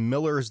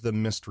 Miller's the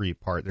mystery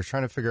part. They're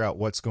trying to figure out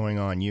what's going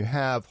on. You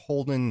have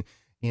Holden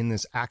in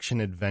this action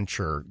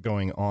adventure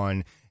going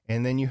on,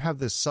 and then you have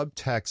this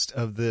subtext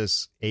of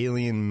this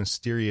alien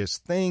mysterious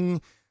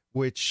thing,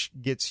 which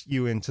gets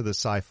you into the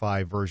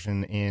sci-fi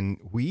version, and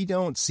we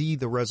don't see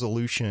the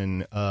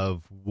resolution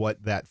of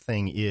what that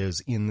thing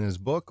is in this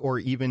book or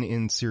even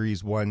in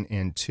series 1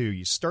 and 2.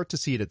 You start to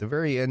see it at the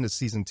very end of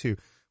season 2,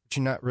 but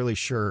you're not really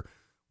sure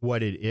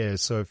what it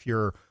is. So if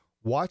you're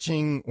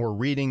watching or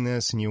reading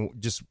this and you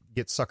just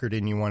get suckered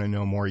in, you want to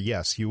know more,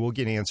 yes, you will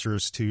get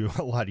answers to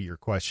a lot of your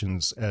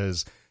questions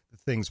as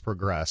things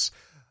progress.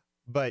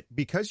 But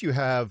because you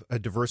have a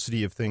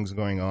diversity of things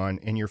going on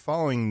and you're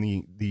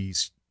following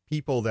these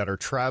people that are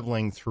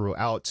traveling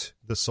throughout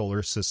the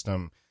solar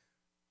system,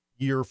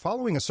 you're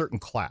following a certain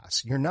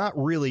class. You're not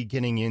really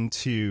getting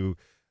into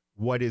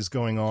what is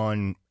going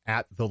on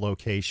at the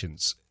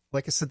locations.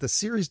 Like I said, the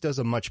series does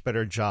a much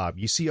better job.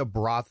 You see a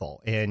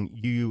brothel, and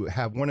you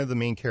have one of the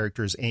main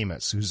characters,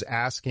 Amos, who's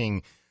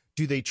asking,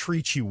 do they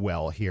treat you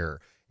well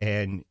here?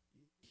 And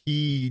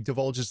he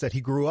divulges that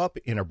he grew up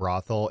in a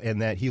brothel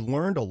and that he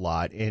learned a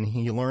lot, and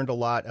he learned a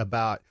lot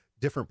about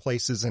different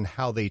places and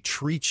how they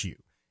treat you.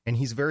 And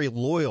he's very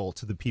loyal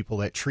to the people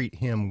that treat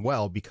him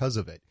well because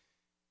of it.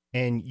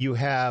 And you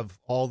have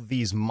all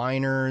these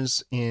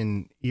miners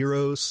in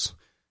Eros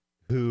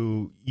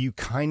who you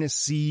kind of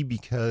see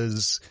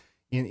because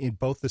in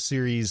both the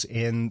series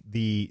and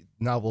the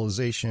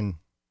novelization,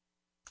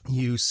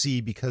 you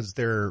see because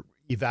they're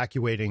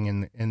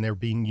evacuating and they're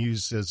being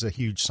used as a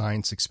huge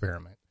science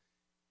experiment.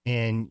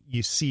 And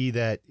you see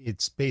that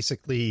it's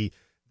basically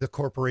the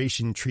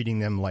corporation treating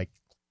them like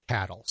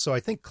cattle. So I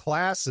think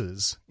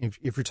classes,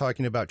 if you're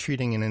talking about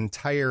treating an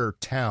entire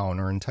town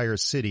or entire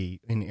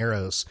city in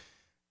Eros,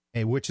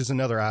 which is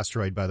another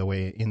asteroid, by the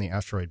way, in the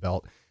asteroid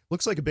belt,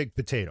 looks like a big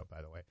potato,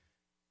 by the way.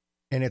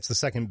 And it's the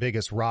second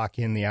biggest rock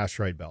in the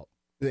asteroid belt.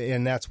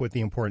 And that's what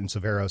the importance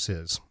of Eros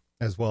is,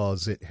 as well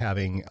as it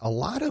having a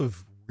lot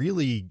of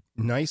really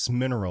nice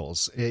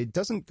minerals. It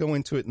doesn't go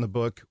into it in the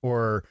book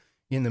or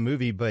in the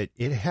movie, but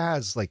it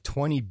has like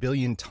 20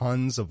 billion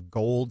tons of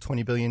gold,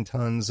 20 billion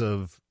tons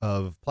of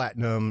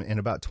platinum, and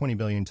about 20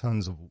 billion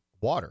tons of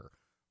water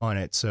on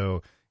it.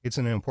 So it's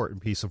an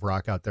important piece of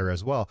rock out there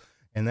as well.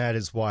 And that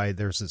is why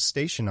there's a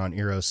station on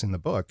Eros in the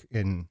book.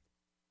 And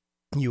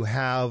you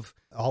have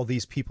all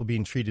these people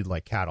being treated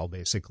like cattle,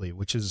 basically,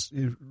 which is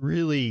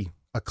really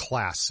a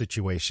class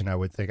situation, I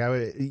would think.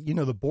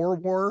 The Boer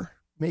War,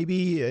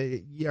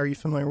 maybe. Are you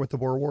familiar with the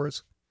Boer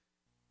Wars?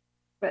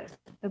 But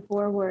the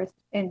Boer Wars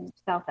in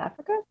South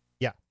Africa?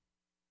 Yeah.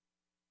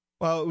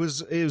 Well, it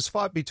was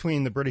fought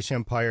between the British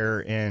Empire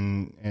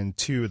and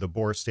two of the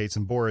Boer states,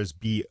 and Boer is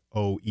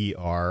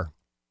Boer.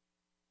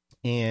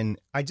 And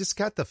I just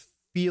got the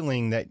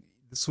feeling that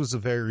this was a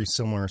very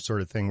similar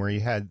sort of thing where you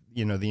had,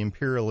 the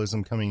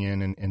imperialism coming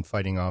in and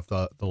fighting off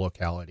the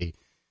locality.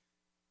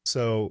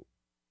 So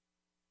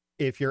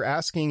if you're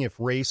asking if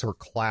race or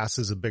class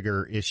is a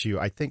bigger issue,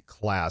 I think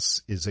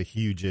class is a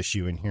huge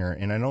issue in here.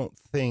 And I don't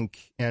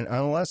think, and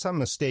unless I'm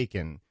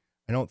mistaken,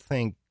 I don't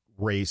think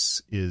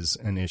race is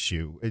an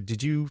issue.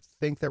 Did you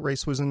think that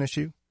race was an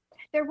issue?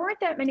 There weren't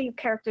that many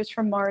characters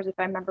from Mars, if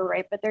I remember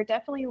right, but there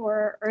definitely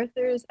were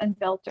Earthers and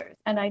Belters.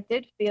 And I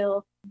did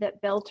feel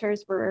that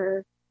Belters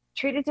were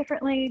treated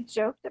differently,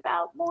 joked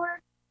about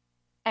more,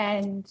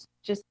 and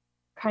just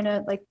kind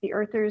of like the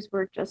Earthers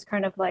were just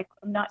kind of like,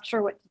 I'm not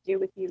sure what to do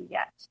with you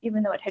yet,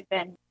 even though it had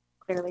been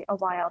clearly a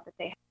while that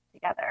they had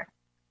together.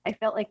 I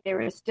felt like there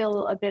was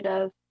still a bit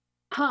of,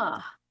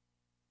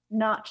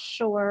 not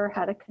sure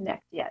how to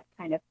connect yet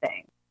kind of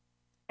thing.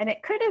 And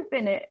it could have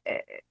been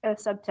a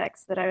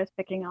subtext that I was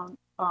picking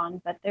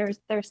on, but there's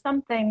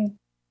something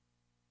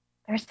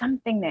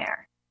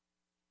there.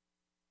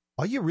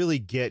 All you really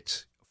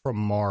get from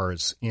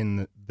Mars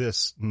in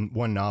this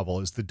one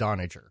novel is the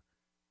Donager.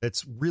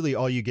 That's really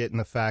all you get in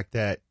the fact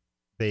that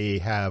they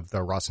have the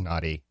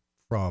Rocinante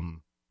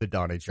from the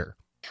Donager.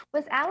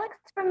 Was Alex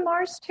from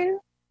Mars too?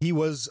 He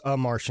was a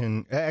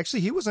Martian. Actually,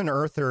 he was an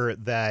Earther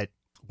that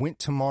went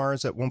to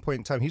Mars at one point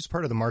in time. He was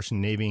part of the Martian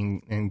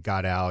Navy and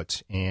got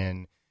out,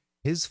 and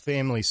his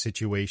family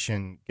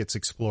situation gets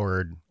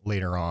explored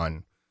later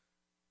on.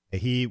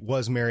 He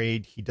was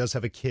married. He does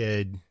have a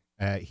kid.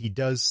 He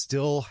does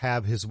still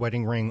have his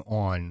wedding ring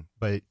on,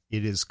 but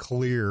it is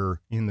clear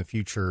in the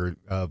future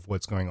of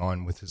what's going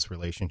on with his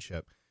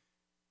relationship.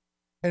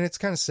 And it's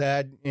kind of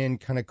sad and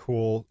kind of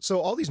cool.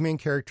 So all these main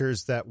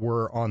characters that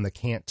were on the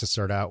Cant to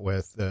start out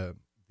with,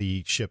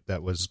 the ship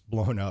that was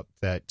blown up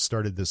that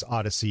started this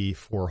odyssey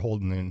for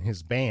Holden and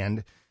his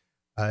band,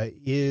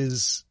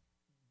 is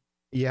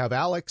you have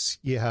Alex,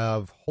 you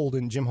have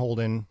Holden, Jim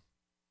Holden,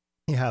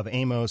 you have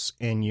Amos,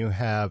 and you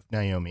have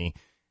Naomi.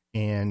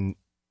 And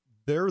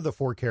they're the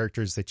four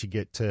characters that you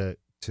get to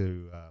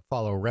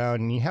follow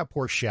around. And you have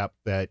poor Shep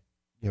that,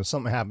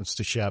 something happens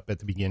to Shep at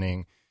the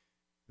beginning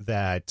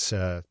that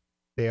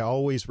they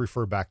always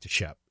refer back to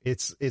Shep.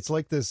 It's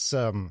like this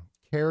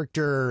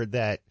character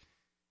that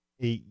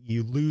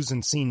you lose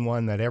in scene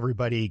one that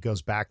everybody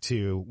goes back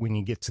to when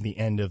you get to the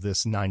end of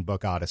this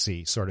 9-book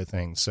Odyssey sort of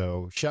thing.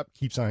 So Shep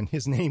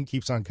his name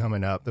keeps on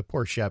coming up. The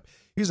poor Shep.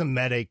 He was a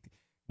medic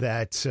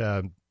that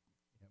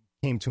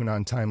came to an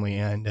untimely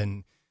end,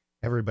 and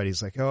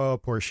everybody's like, oh,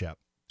 poor Shep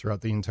throughout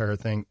the entire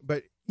thing.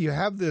 But you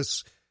have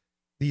these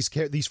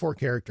four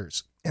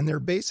characters, and they're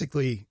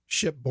basically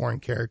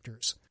shipborne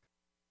characters.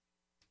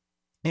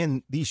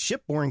 And these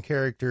shipborne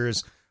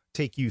characters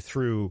take you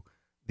through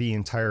the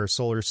entire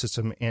solar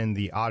system and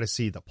the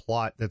Odyssey, the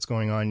plot that's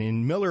going on.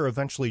 And Miller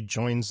eventually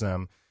joins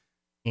them,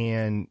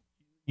 and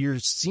you're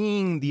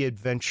seeing the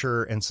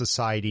adventure and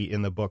society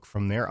in the book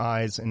from their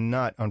eyes, and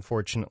not,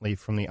 unfortunately,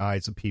 from the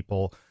eyes of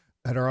people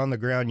that are on the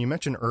ground. You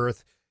mentioned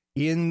Earth.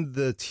 In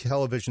the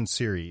television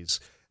series,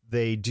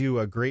 they do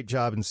a great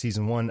job in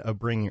season 1 of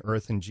bringing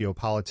Earth and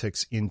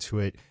geopolitics into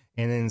it.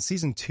 And then in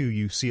season 2,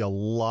 you see a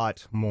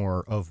lot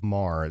more of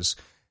Mars.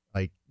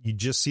 Like, you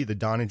just see the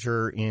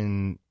Doniger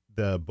in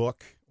the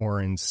book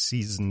or in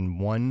season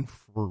 1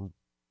 for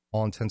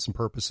all intents and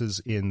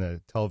purposes in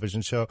the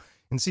television show.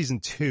 In season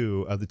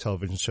 2 of the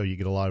television show, you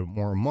get a lot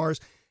more of Mars.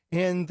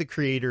 And the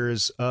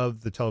creators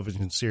of the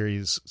television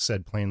series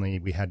said plainly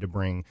we had to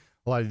bring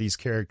a lot of these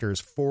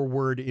characters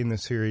forward in the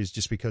series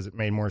just because it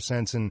made more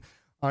sense. And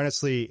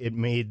honestly, it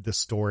made the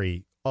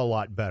story a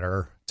lot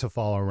better to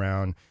follow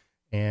around.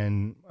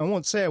 And I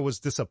won't say I was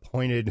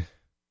disappointed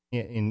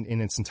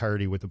in its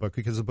entirety with the book,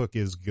 because the book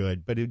is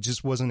good, but it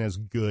just wasn't as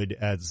good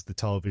as the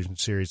television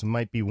series. It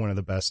might be one of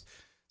the best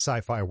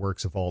sci-fi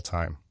works of all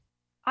time.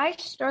 I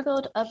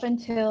struggled up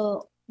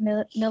until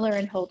Miller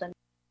and Holden,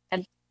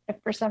 and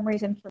for some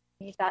reason for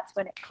me, that's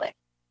when it clicked.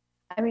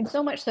 I mean,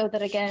 so much so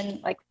that,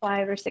 again, like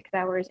 5 or 6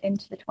 hours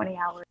into the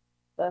 20-hour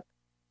book,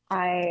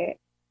 I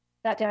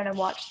sat down and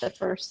watched the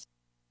first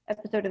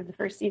episode of the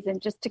first season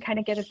just to kind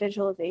of get a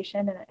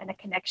visualization and a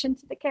connection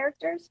to the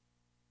characters,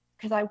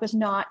 because I was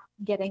not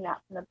getting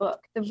that from the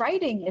book. The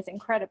writing is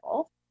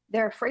incredible.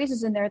 There are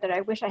phrases in there that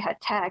I wish I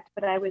had tagged,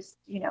 but I was,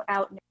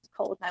 out and it was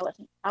cold and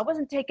I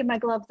wasn't taking my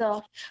gloves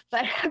off,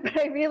 but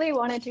I really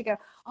wanted to go,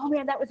 oh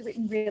man, that was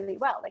written really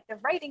well. Like, the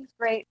writing's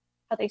great,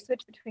 how they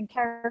switch between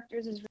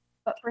characters is,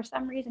 but for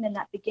some reason in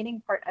that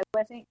beginning part, I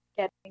wasn't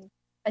getting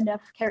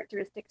enough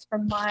characteristics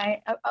from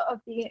of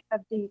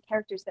the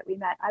characters that we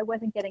met. I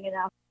wasn't getting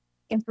enough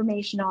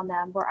information on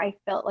them where I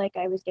felt like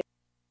I was getting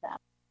them.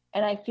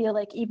 And I feel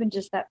like even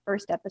just that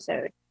first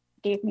episode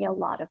gave me a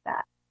lot of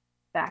that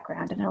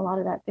background and a lot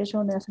of that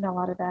visualness and a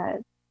lot of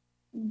that,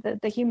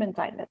 the human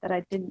side of it that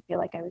I didn't feel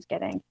like I was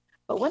getting.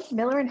 But once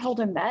Miller and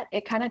Holden met,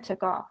 it kind of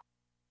took off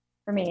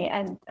for me.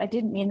 And I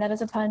didn't mean that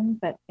as a pun,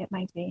 but it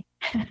might be.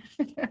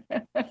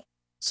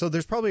 So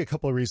there's probably a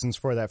couple of reasons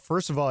for that.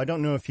 First of all, I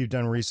don't know if you've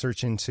done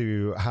research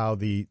into how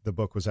the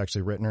book was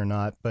actually written or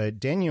not, but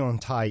Daniel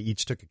and Ty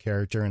each took a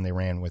character and they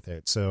ran with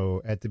it.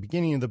 So at the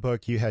beginning of the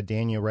book, you had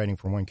Daniel writing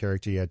for one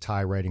character, you had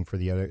Ty writing for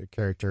the other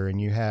character, and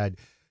you had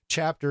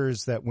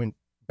chapters that went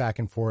back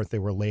and forth. They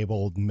were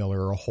labeled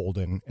Miller or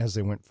Holden as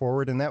they went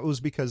forward, and that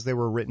was because they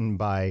were written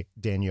by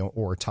Daniel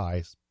or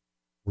Ty,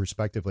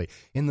 respectively.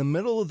 In the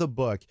middle of the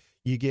book,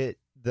 you get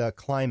the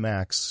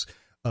climax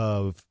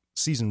of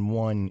season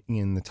 1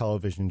 in the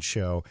television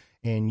show,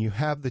 and you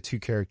have the two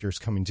characters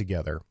coming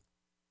together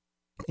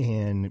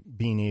and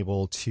being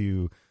able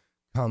to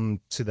come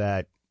to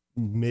that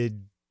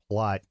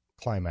mid-plot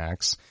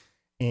climax,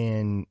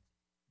 and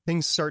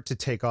things start to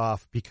take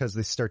off because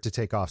they start to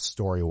take off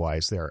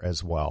story-wise there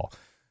as well.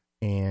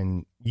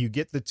 And you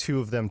get the two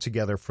of them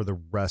together for the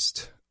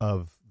rest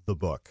of the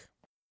book.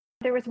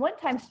 There was one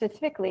time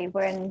specifically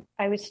when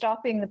I was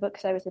stopping the book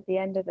because I was at the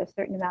end of a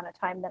certain amount of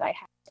time that I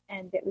had,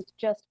 and it was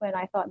just when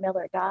I thought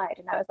Miller died,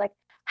 and I was like,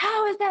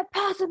 how is that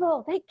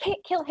possible? They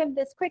can't kill him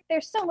this quick.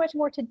 There's so much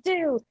more to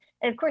do.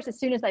 And of course, as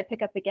soon as I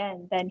pick up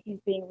again, then he's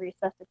being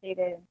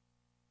resuscitated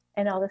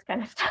and all this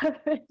kind of stuff.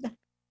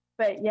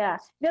 But yeah,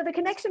 the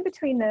connection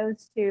between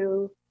those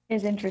two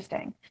is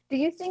interesting. Do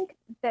you think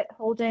that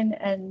Holden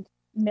and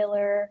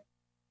Miller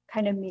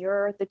kind of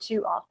mirror the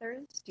two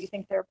authors? Do you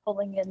think they're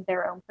pulling in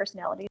their own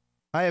personalities?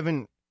 I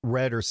haven't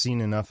read or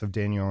seen enough of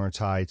Daniel or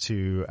Ty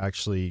to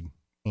actually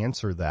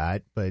answer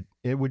that, but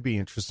it would be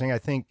interesting. I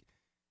think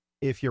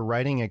if you're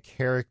writing a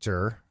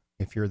character,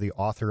 if you're the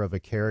author of a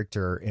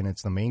character and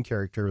it's the main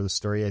character of the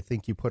story, I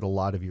think you put a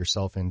lot of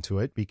yourself into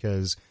it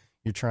because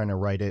you're trying to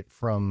write it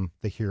from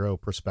the hero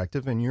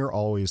perspective, and you're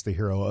always the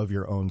hero of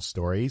your own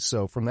story.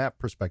 So from that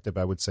perspective,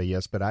 I would say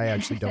yes, but I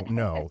actually don't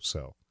know.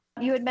 So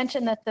you had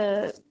mentioned that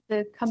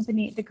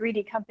the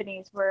greedy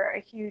companies were a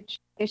huge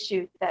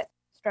issue that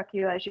struck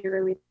you as you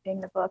were reading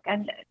the book,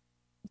 and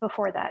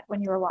before that,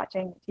 when you were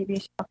watching the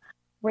TV show.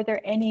 Were there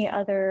any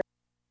other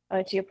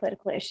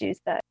geopolitical issues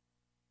that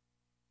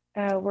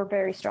were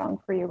very strong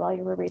for you while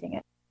you were reading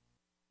it?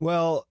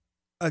 Well,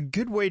 a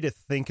good way to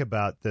think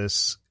about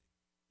this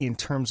in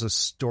terms of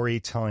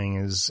storytelling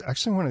is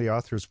actually one of the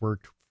authors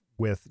worked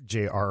with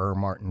J.R.R.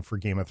 Martin for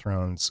Game of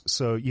Thrones.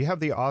 So you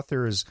have the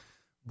authors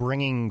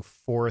bringing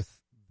forth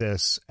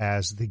this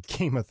as the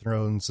Game of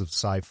Thrones of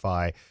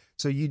sci-fi.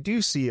 So you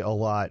do see a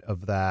lot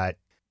of that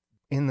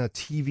in the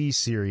TV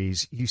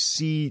series. You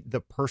see the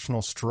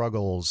personal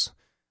struggles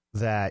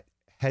that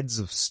heads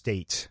of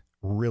state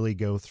really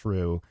go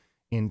through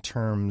in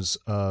terms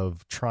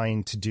of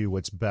trying to do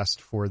what's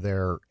best for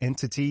their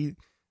entity,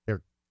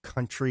 their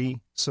country,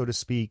 so to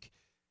speak.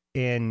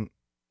 And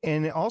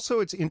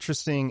also it's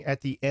interesting at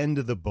the end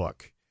of the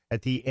book,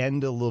 at the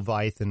end of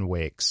Leviathan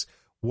Wakes,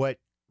 what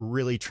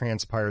really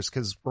transpires,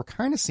 because we're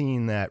kind of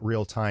seeing that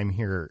real time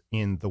here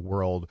in the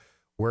world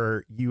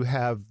where you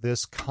have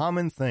this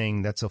common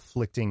thing that's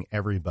afflicting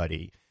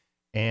everybody,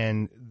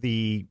 and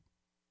the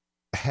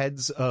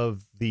heads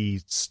of the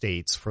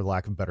states, for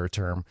lack of a better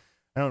term,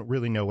 I don't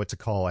really know what to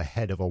call a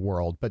head of a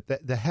world, but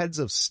the heads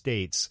of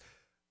states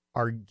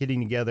are getting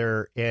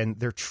together and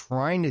they're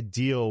trying to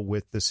deal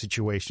with the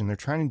situation. They're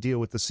trying to deal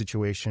with the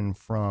situation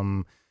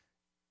from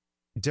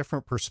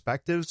different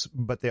perspectives,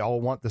 but they all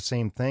want the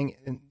same thing.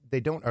 And they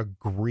don't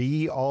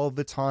agree all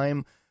the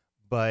time,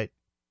 but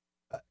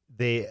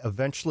they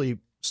eventually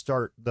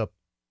start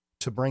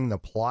to bring the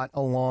plot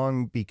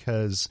along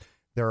because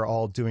they're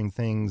all doing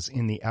things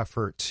in the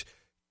effort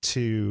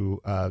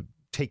to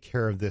take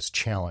care of this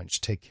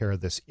challenge, take care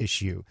of this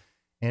issue.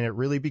 And it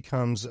really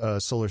becomes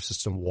a solar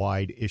system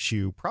wide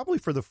issue, probably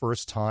for the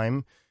first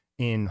time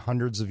in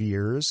hundreds of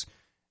years.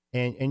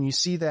 And you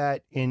see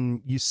that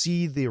you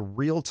see the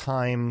real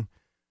time,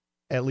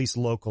 at least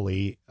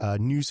locally,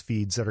 news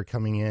feeds that are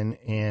coming in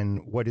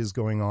and what is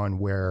going on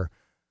where.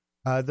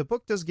 The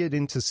book does get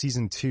into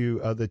season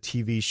 2 of the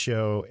TV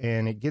show,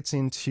 and it gets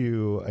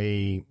into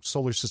a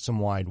solar system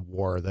wide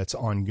war that's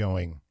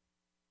ongoing.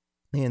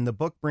 And the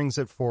book brings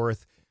it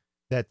forth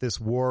that this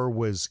war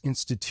was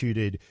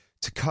instituted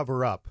to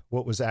cover up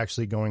what was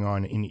actually going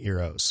on in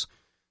Eros.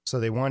 So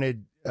they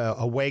wanted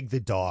a wag the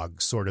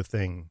dog sort of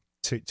thing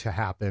to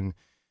happen.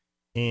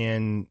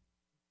 And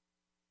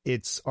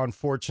it's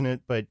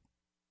unfortunate, but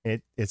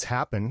it's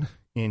happened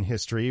in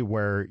history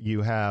where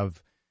you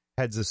have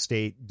heads of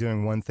state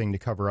doing one thing to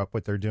cover up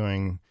what they're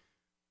doing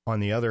on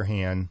the other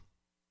hand.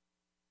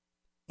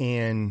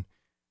 And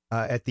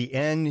at the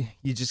end,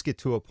 you just get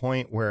to a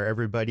point where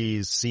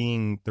everybody's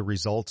seeing the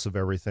results of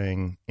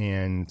everything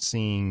and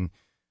seeing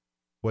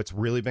what's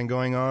really been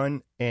going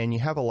on. And you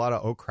have a lot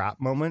of oh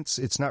crap moments.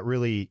 It's not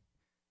really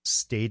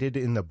stated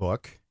in the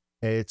book.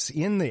 It's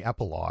in the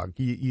epilogue.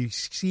 You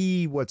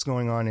see what's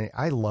going on. And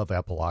I love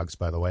epilogues,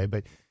 by the way,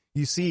 but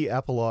you see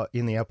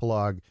in the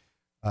epilogue,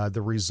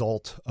 the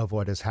result of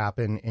what has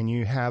happened, and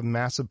you have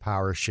massive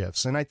power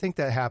shifts. And I think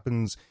that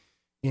happens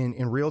in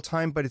real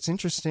time, but it's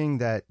interesting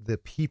that the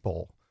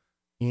people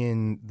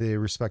in the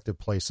respective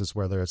places,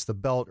 whether it's the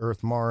belt,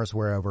 Earth, Mars,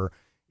 wherever,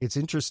 it's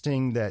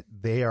interesting that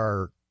they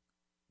are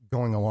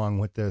going along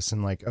with this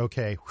and like,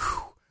 okay,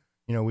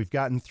 whew, we've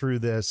gotten through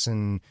this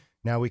and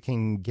now we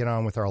can get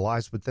on with our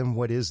lives. But then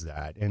what is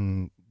that?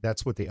 And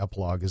that's what the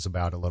epilogue is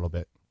about a little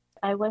bit.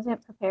 I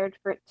wasn't prepared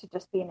for it to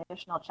just be an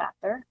additional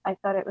chapter. I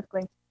thought it was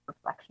going to be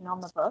reflection on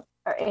the book.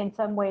 Or in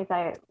some ways,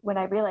 when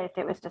I realized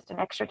it was just an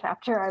extra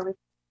chapter, I was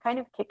kind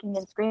of kicking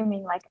and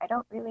screaming like, I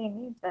don't really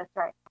need this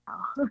right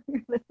now.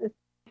 It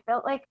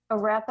felt like a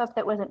wrap-up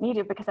that wasn't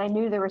needed because I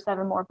knew there were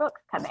 7 more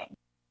books coming.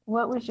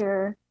 What was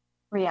your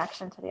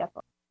reaction to the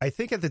epilogue? I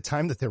think at the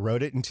time that they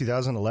wrote it in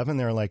 2011,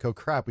 they were like, oh,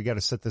 crap, we got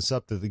to set this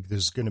up.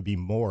 There's going to be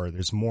more.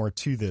 There's more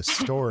to this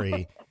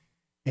story.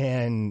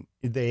 And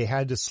they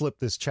had to slip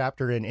this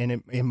chapter in,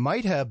 and it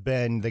might have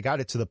been, they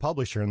got it to the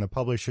publisher, and the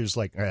publisher's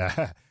like,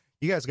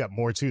 you guys got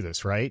more to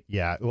this, right?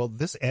 Yeah, well,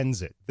 this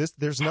ends it.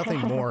 There's nothing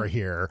more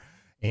here,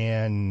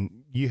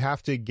 and you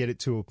have to get it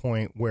to a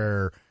point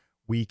where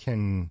we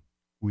can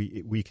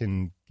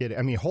get it.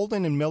 I mean,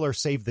 Holden and Miller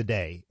save the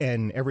day,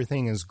 and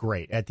everything is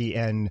great at the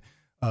end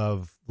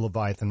of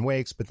Leviathan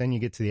Wakes, but then you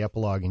get to the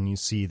epilogue, and you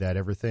see that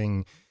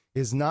everything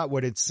is not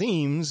what it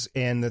seems,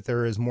 and that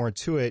there is more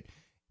to it.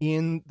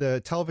 In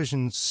the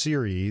television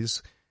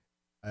series,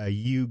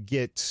 you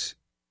get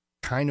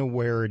kind of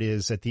where it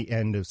is at the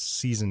end of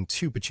season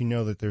 2, but you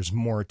know that there's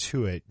more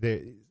to it.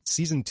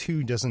 Season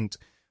 2 doesn't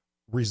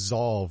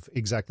resolve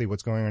exactly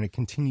what's going on. It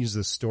continues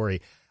the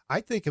story.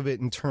 I think of it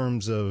in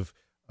terms of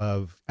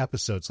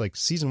episodes. Like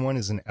season 1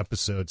 is an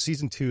episode.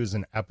 Season 2 is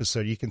an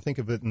episode. You can think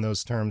of it in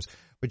those terms,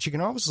 but you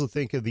can also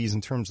think of these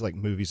in terms of like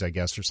movies, I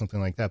guess, or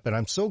something like that. But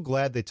I'm so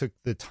glad they took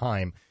the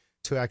time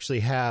to actually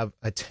have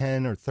a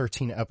 10 or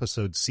 13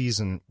 episode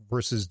season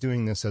versus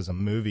doing this as a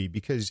movie,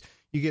 because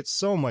you get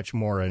so much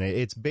more in it.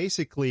 It's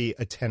basically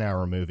a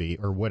 10-hour movie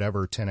or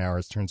whatever 10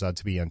 hours turns out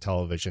to be on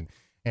television.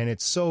 And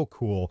it's so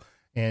cool.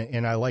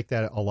 And I like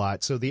that a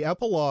lot. So the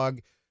epilogue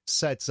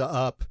sets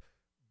up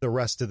the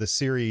rest of the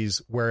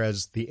series,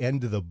 whereas the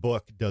end of the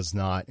book does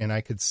not. And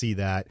I could see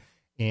that.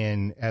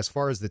 And as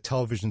far as the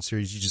television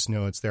series, you just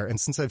know it's there.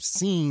 And since I've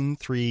seen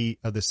 3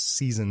 of the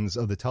seasons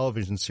of the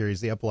television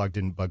series, the epilogue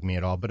didn't bug me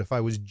at all. But if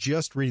I was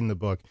just reading the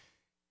book,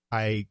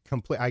 I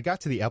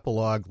got to the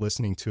epilogue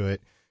listening to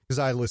it, because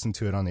I listened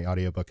to it on the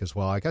audiobook as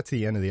well. I got to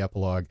the end of the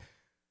epilogue.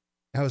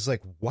 I was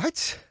like,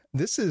 what?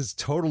 This is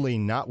totally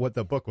not what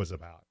the book was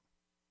about.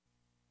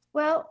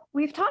 Well,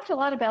 we've talked a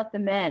lot about the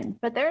men,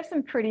 but there are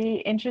some pretty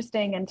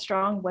interesting and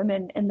strong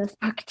women in this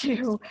book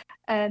too.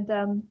 And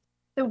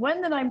the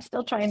one that I'm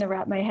still trying to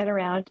wrap my head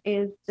around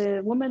is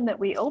the woman that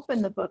we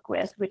open the book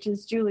with, which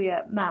is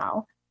Julia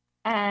Mao.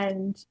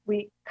 And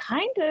we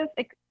kind of,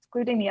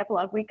 excluding the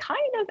epilogue, we kind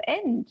of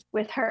end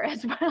with her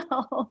as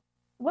well.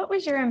 What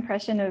was your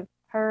impression of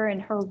her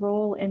and her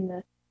role in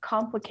the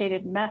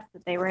complicated mess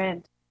that they were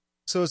in?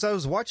 So as I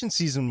was watching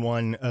season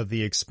 1 of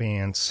The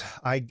Expanse,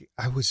 I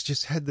was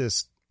just had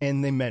this,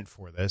 and they meant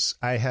for this.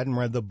 I hadn't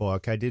read the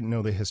book. I didn't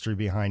know the history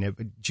behind it.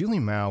 But Julie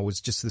Mao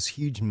was just this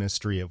huge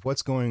mystery of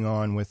what's going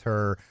on with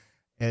her.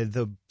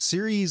 The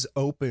series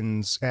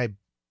opens,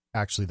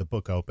 actually the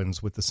book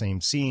opens with the same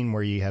scene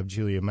where you have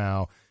Julia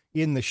Mao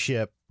in the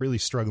ship, really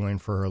struggling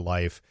for her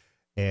life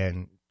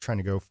and trying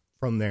to go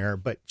from there.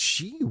 But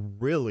she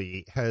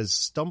really has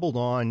stumbled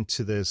on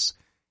to this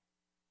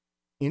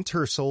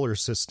intersolar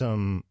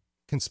system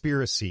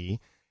conspiracy.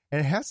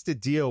 and it has to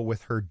deal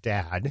with her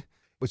dad.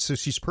 So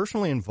she's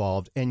personally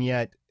involved, and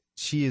yet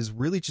she is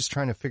really just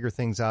trying to figure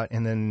things out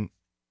and then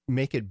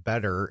make it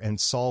better and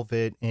solve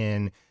it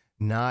and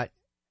not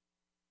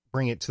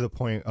bring it to the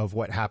point of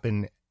what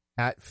happened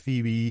at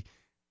Phoebe.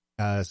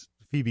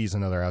 Phoebe's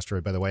another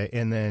asteroid, by the way.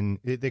 And then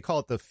they call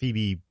it the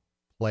Phoebe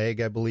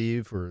plague, I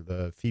believe, or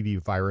the Phoebe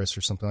virus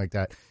or something like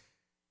that.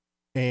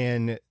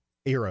 And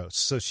Eros.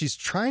 So she's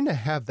trying to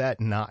have that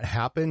not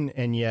happen,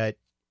 and yet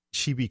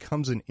she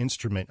becomes an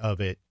instrument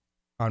of it,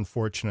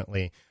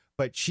 unfortunately.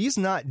 But she's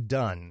not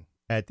done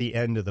at the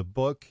end of the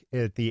book,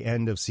 at the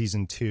end of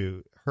season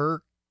 2.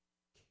 Her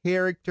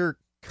character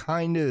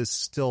kind of is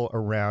still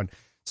around.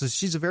 So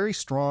she's a very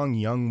strong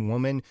young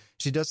woman.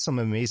 She does some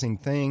amazing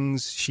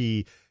things.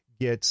 She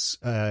gets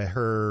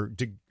her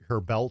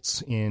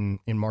belts in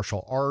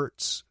martial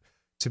arts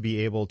to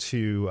be able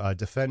to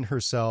defend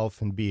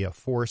herself and be a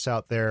force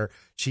out there.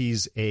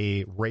 She's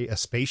a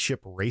spaceship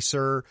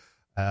racer.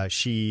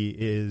 She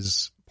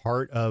is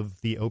part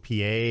of the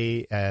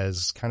OPA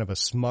as kind of a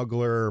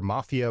smuggler,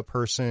 mafia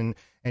person.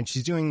 And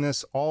she's doing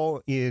this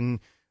all in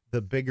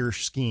the bigger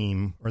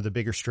scheme or the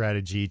bigger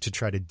strategy to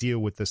try to deal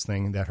with this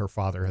thing that her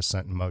father has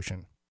set in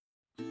motion.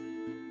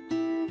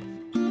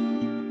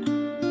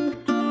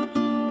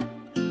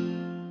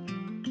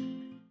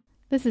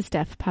 This is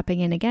Steph popping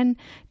in again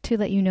to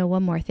let you know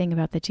one more thing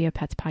about the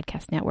Geopets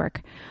Podcast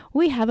Network.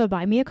 We have a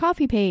Buy Me a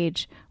Coffee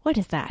page. What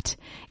is that?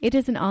 It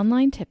is an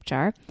online tip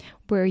jar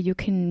where you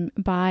can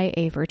buy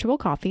a virtual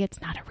coffee.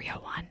 It's not a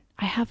real one.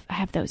 I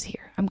have those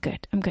here. I'm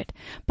good.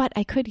 But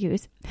I could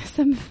use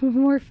some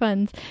more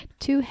funds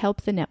to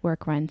help the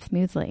network run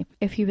smoothly.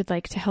 If you would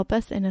like to help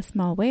us in a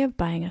small way of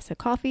buying us a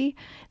coffee,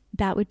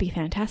 that would be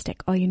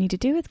fantastic. All you need to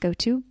do is go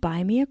to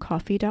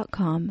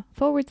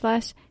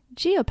buymeacoffee.com/Geopats,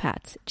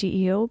 Geopats.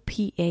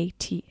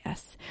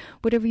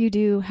 Whatever you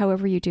do,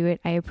 however you do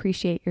it, I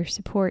appreciate your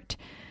support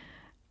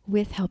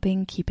with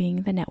helping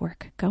keeping the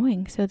network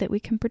going so that we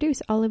can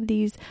produce all of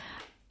these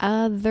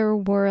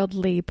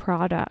otherworldly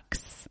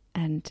products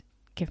and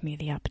give me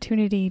the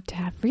opportunity to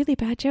have really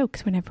bad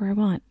jokes whenever I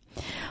want.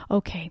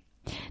 Okay,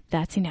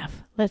 that's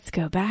enough. Let's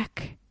go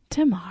back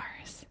to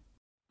Mars.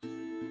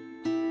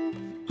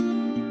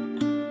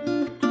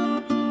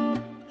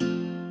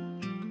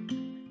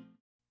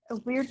 A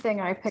weird thing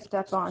I picked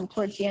up on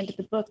towards the end of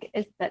the book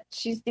is that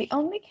she's the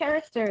only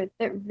character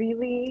that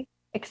really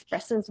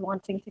expresses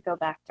wanting to go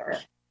back to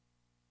Earth.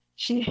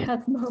 She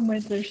has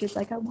moments where she's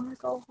like, I want to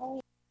go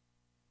home.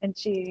 And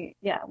she,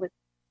 was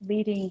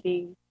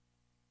leading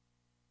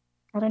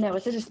I don't know,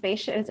 was it a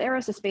spaceship? Is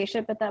Eros a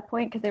spaceship at that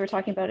point? Because they were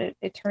talking about it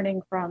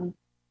turning from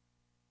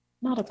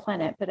not a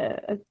planet, but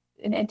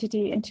an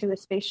entity into a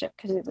spaceship,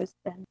 because it was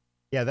then.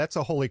 Yeah, that's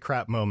a holy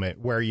crap moment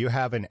where you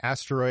have an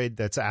asteroid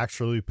that's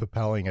actually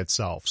propelling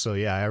itself. So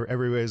yeah,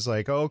 everybody's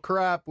like, "Oh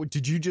crap!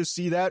 Did you just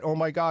see that? Oh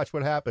my gosh,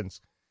 what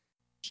happens?"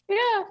 Yeah,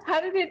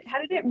 how did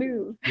it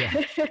move?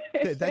 Yeah,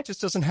 that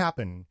just doesn't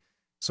happen,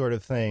 sort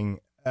of thing.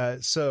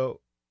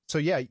 So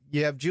yeah,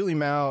 you have Julie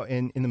Mao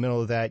in the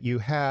middle of that. You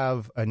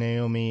have a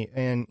Naomi,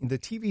 and the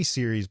TV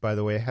series, by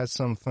the way, has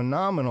some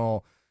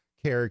phenomenal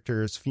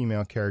characters,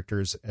 female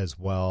characters as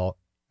well.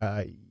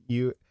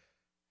 You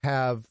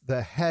have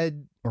the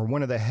head or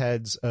one of the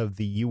heads of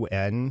the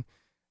UN,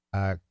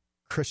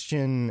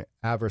 Christian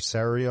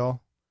Adversarial,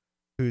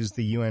 who's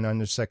the UN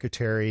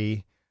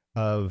Undersecretary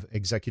of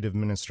Executive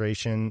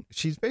Administration.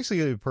 She's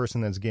basically the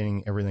person that's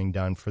getting everything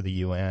done for the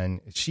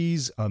UN.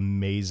 She's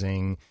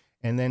amazing.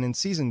 And then in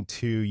season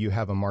 2, you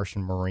have a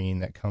Martian Marine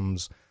that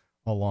comes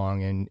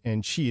along,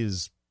 and she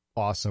is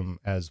awesome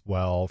as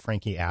well.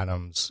 Frankie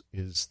Adams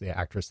is the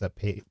actress that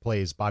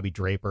plays Bobby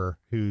Draper,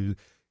 who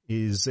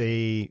is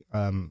a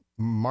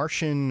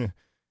Martian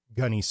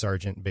gunny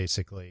sergeant,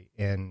 basically.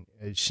 And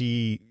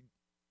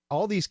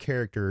all these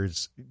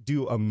characters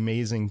do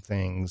amazing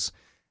things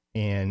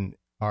and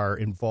are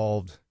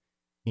involved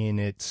in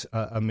it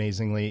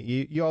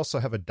amazingly. You also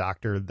have a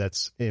doctor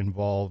that's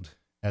involved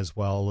as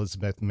well.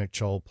 Elizabeth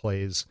Mitchell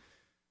plays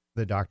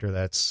the doctor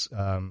that's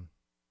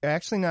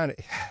actually not.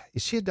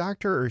 Is she a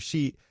doctor or is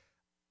she?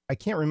 I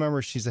can't remember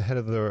if she's the head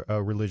of the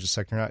religious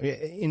sector or not.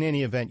 In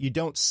any event, you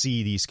don't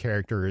see these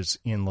characters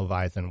in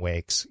Leviathan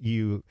Wakes.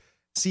 You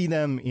see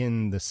them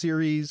in the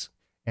series,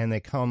 and they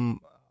come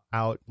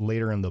out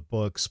later in the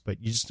books,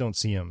 but you just don't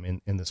see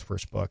them in this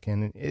first book.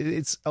 And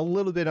it's a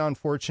little bit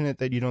unfortunate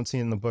that you don't see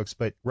it in the books,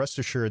 but rest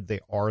assured they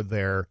are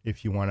there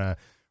if you want to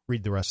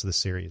read the rest of the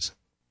series.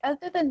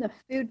 Other than the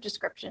food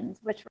descriptions,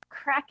 which were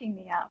cracking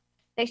me up,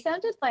 they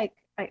sounded like,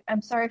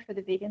 I'm sorry for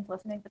the vegans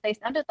listening, but they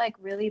sounded like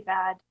really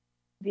bad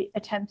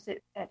attempts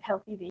at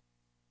healthy vegan.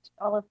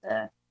 All of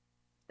the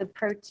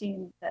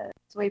protein, the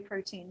soy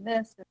protein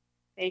this, and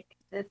fake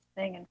this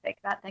thing and fake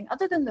that thing.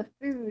 Other than the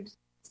food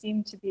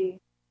seemed to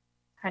be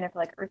kind of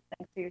like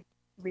earthling food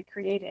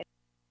recreated.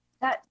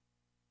 That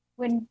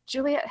when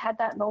Juliet had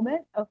that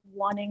moment of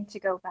wanting to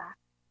go back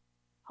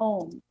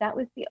home, that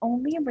was the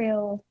only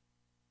real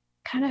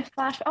kind of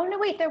flash. Oh no,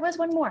 wait, there was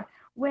one more.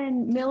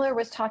 when Miller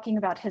was talking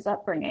about his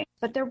upbringing,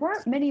 but there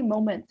weren't many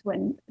moments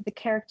when the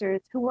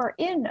characters who were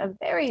in a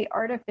very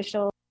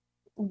artificial,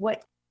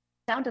 what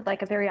sounded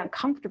like a very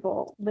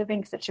uncomfortable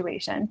living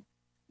situation,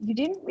 you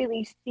didn't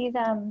really see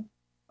them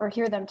or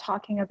hear them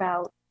talking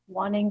about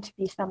wanting to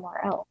be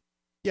somewhere else.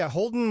 Yeah,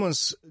 Holden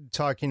was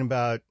talking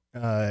about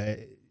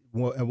at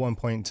one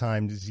point in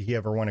time, does he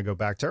ever want to go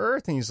back to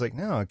Earth? And he's like,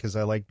 no, because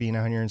I like being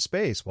out here in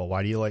space. Well,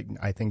 why do you like,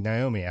 I think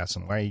Naomi asked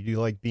him, why do you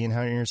like being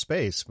out here in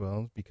space?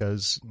 Well,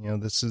 because,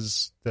 this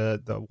is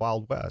the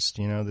Wild West.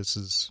 This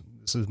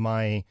is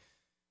my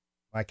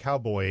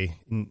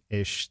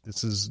cowboy-ish.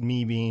 This is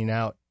me being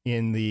out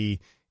in the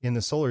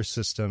solar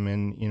system,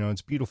 and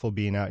it's beautiful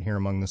being out here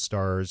among the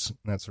stars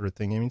and that sort of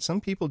thing. I mean,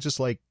 some people just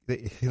they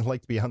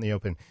like to be out in the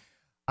open.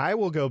 I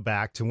will go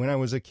back to when I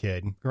was a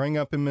kid growing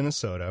up in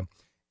Minnesota,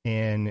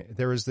 and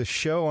there was this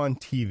show on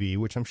TV,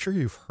 which I'm sure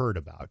you've heard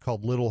about,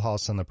 called Little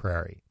House on the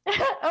Prairie.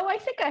 Oh, I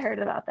think I heard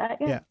about that.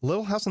 Yeah.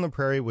 Little House on the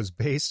Prairie was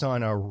based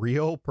on a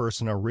real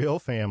person, a real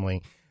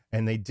family.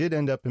 And they did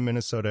end up in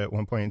Minnesota at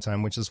one point in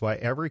time, which is why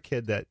every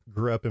kid that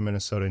grew up in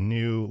Minnesota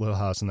knew Little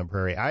House on the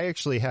Prairie. I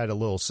actually had a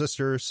little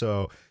sister,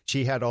 so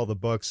she had all the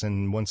books.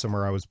 And one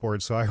summer I was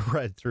bored, so I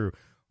read through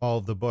all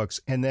of the books.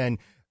 And then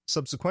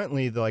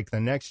subsequently, the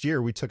next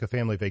year, we took a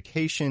family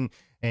vacation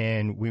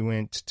and we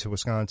went to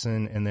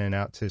Wisconsin and then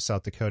out to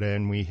South Dakota,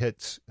 and we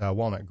hit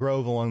Walnut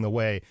Grove along the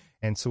way.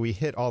 And so we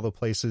hit all the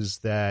places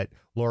that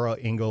Laura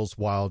Ingalls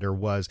Wilder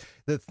was.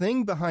 The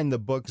thing behind the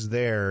books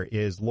there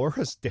is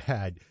Laura's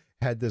dad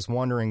had this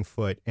wandering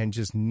foot and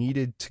just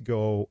needed to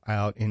go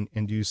out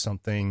and do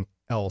something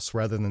else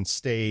rather than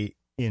stay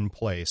in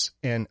place.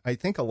 And I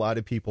think a lot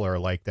of people are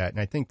like that.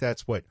 And I think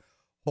that's what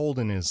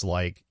Holden is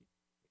like.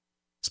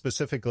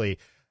 Specifically,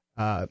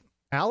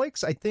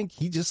 Alex, I think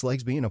he just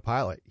likes being a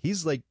pilot.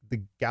 He's like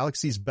the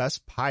galaxy's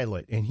best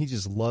pilot, and he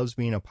just loves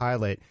being a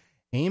pilot.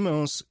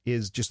 Amos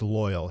is just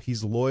loyal.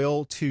 He's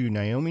loyal to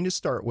Naomi to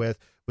start with,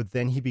 but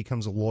then he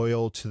becomes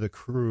loyal to the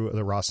crew of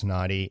the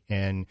Rocinante,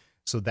 and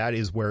so that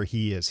is where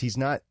he is. He's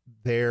not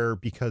there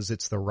because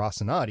it's the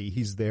Rocinante.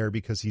 He's there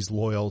because he's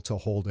loyal to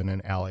Holden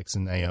and Alex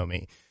and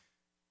Naomi.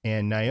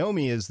 And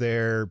Naomi is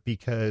there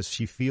because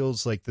she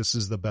feels like this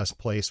is the best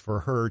place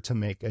for her to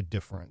make a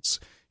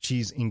difference.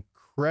 She's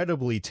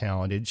incredibly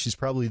talented. She's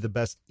probably the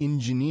best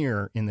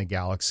engineer in the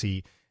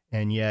galaxy.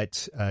 And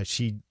yet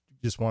she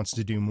just wants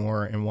to do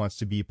more and wants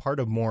to be part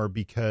of more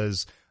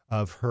because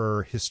of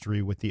her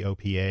history with the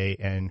OPA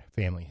and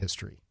family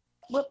history.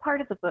 What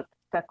part of the book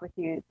stuck with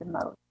you the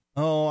most?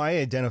 Oh, I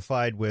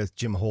identified with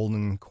Jim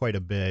Holden quite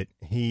a bit.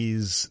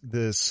 He's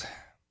this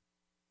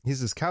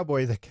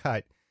cowboy that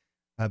got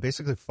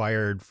basically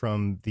fired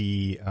from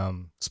the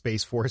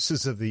space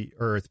forces of the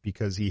Earth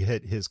because he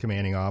hit his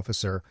commanding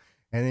officer.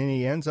 And then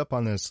he ends up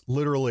on this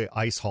literally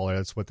ice hauler.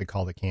 That's what they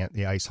call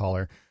the ice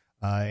hauler.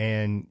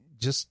 And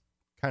just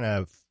kind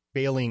of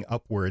failing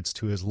upwards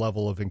to his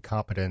level of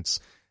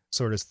incompetence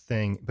sort of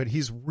thing. But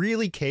he's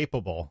really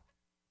capable.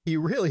 He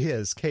really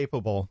is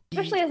capable.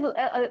 Especially as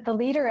the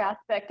leader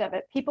aspect of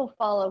it. People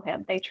follow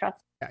him. They trust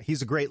him. Yeah,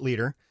 he's a great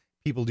leader.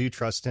 People do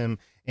trust him.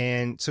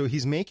 And so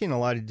he's making a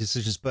lot of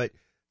decisions, but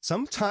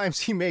sometimes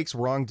he makes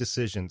wrong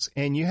decisions.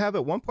 And you have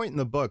at one point in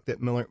the book that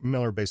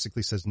Miller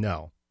basically says,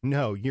 no,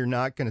 you're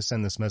not going to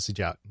send this message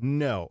out.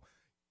 No.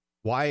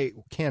 Why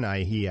can't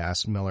I? He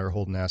asked Miller.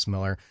 Holden asked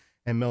Miller.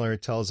 And Miller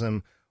tells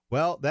him,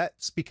 well,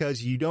 that's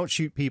because you don't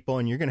shoot people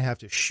and you're going to have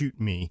to shoot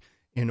me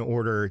in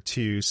order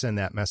to send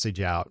that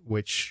message out,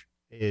 which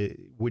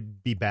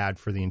would be bad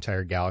for the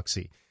entire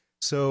galaxy.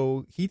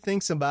 So he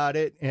thinks about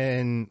it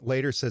and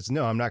later says,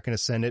 no, I'm not going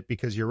to send it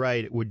because you're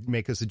right. It would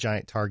make us a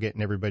giant target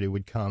and everybody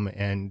would come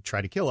and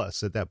try to kill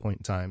us at that point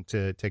in time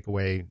to take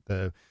away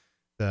the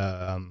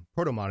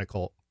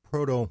proto-molecule,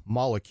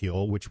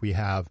 which we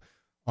have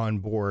on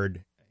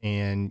board.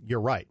 And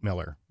you're right,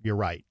 Miller, you're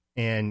right.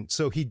 And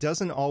so he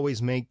doesn't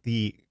always make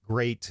the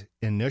great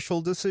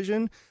initial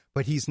decision,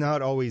 but he's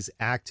not always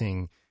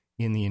acting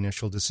in the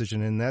initial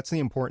decision. And that's the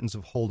importance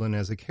of Holden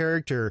as a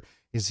character,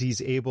 is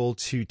he's able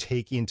to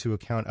take into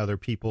account other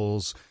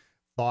people's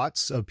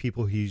thoughts of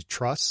people he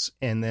trusts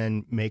and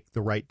then make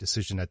the right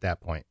decision at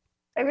that point.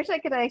 I wish I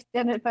could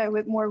identify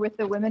more with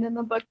the women in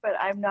the book, but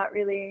I'm not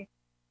really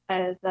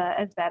as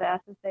badass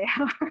as they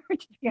are,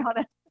 to be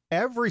honest.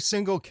 Every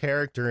single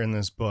character in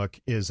this book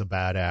is a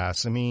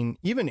badass. I mean,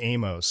 even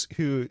Amos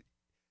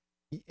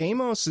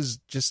is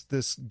just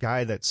this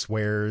guy that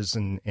swears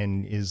and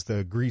is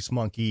the grease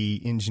monkey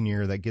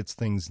engineer that gets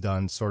things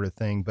done sort of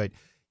thing. But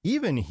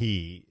even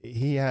he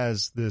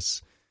has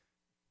this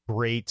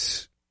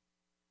great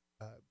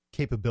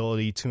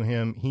capability to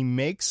him. He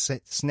makes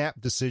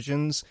snap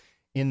decisions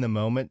in the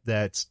moment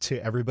that's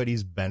to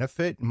everybody's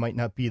benefit. It might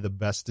not be the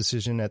best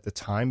decision at the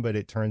time, but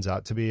it turns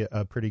out to be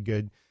a pretty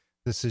good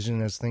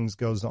decision as things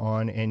goes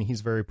on. And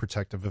he's very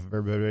protective of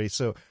everybody.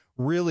 So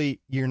really,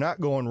 you're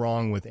not going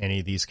wrong with any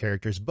of these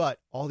characters, but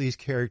all these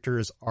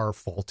characters are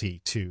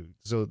faulty too.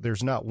 So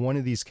there's not one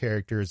of these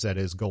characters that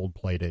is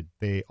gold-plated.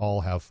 They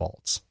all have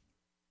faults.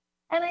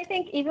 And I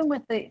think even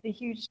with the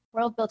huge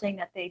world building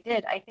that they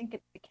did, I think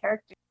it's the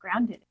character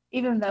grounded.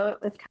 Even though it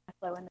was kind of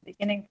slow in the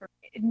beginning, for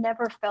me, it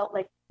never felt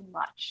like too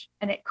much.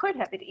 And it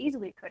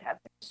easily could have.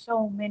 There's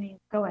so many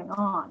going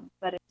on,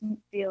 but it didn't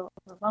feel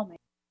overwhelming.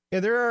 Yeah,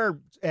 there are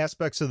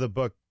aspects of the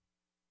book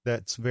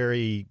that's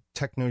very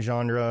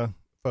techno-genre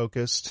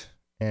focused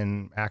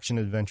and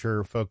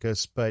action-adventure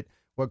focused, but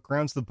what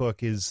grounds the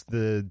book is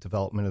the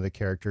development of the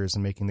characters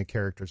and making the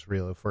characters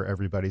real for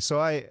everybody. So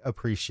I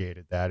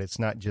appreciated that. It's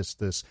not just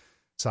this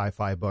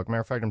sci-fi book.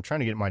 Matter of fact, I'm trying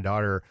to get my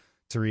daughter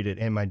to read it,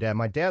 and my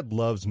dad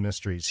loves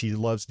mysteries. He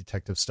loves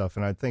detective stuff,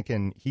 and I'm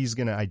thinking he's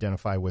going to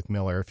identify with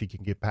Miller if he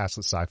can get past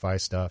the sci-fi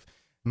stuff.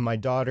 My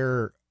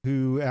daughter,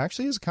 who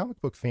actually is a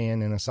comic book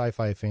fan and a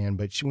sci-fi fan,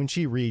 but when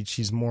she reads,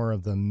 she's more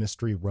of the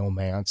mystery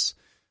romance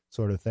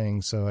sort of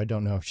thing. So I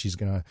don't know if she's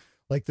going to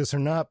like this or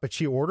not, but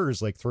she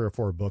orders like 3 or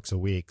 4 books a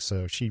week.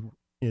 So she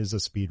is a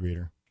speed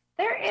reader.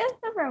 There is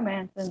the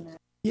romance in there.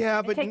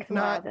 Yeah, but it takes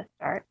not a while to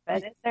start,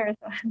 but there's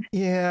one.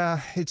 Yeah,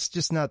 it's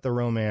just not the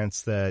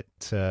romance that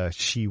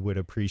she would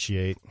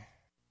appreciate.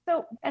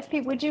 So,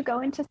 SP, would you go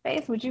into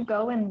space? Would you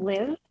go and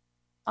live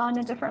on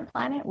a different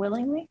planet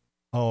willingly?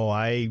 Oh,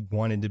 I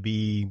wanted to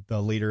be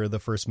the leader of the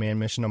first manned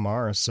mission to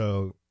Mars.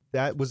 So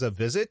that was a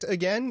visit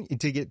again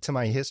to get to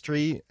my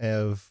history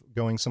of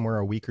going somewhere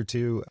a week or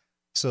two.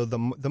 So the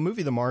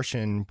movie The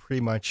Martian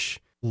pretty much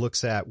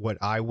looks at what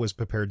I was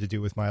prepared to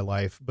do with my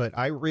life. But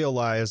I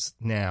realize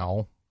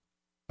now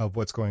of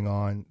what's going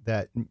on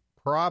that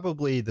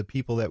probably the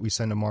people that we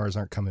send to Mars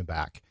aren't coming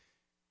back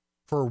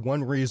for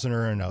one reason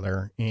or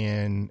another.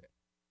 And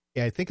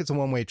I think it's a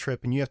one-way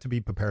trip, and you have to be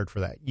prepared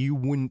for that. You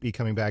wouldn't be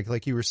coming back.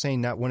 Like you were saying,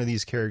 not one of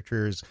these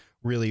characters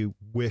really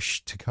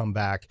wished to come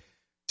back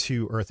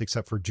to Earth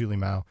except for Julie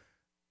Mao.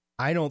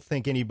 I don't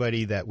think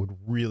anybody that would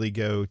really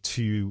go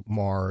to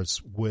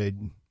Mars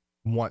would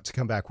want to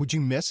come back. Would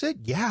you miss it?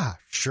 Yeah,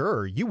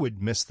 sure. You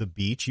would miss the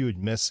beach. You would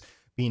miss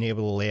being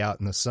able to lay out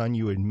in the sun.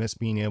 You would miss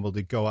being able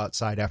to go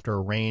outside after a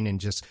rain and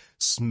just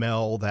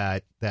smell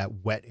that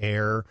wet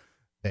air,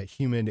 that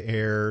humid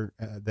air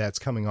that's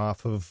coming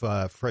off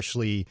of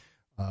freshly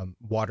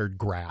watered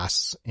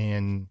grass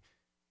and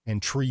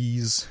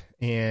trees,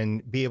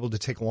 and be able to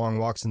take long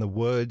walks in the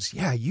woods.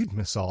 Yeah, you'd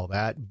miss all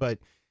that, but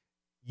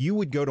you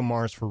would go to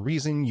Mars for a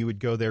reason. You would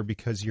go there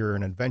because you're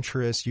an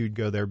adventurous. You'd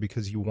go there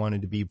because you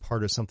wanted to be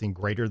part of something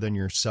greater than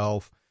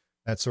yourself,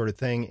 that sort of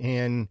thing.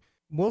 And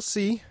we'll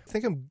see. I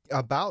think I'm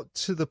about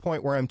to the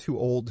point where I'm too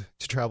old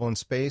to travel in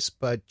space,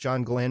 but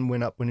John Glenn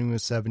went up when he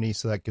was 70,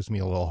 so that gives me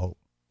a little hope.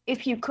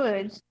 If you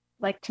could,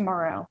 like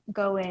tomorrow,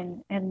 go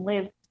in and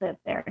live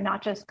there,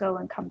 not just go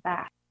and come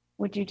back,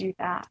 would you do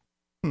that?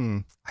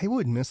 I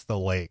would miss the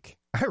lake.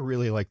 I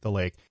really like the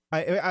lake.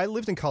 I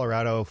lived in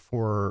Colorado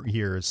for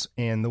years,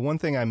 and the one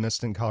thing I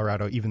missed in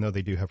Colorado, even though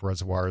they do have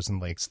reservoirs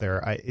and lakes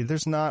there,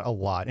 there's not a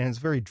lot, and it's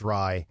very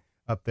dry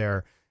up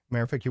there.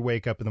 Matter of fact, you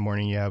wake up in the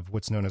morning, you have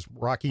what's known as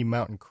Rocky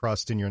Mountain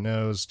crust in your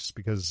nose, just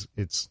because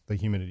the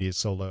humidity is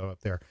so low up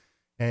there,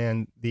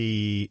 and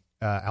the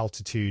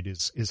altitude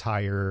is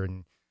higher,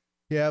 and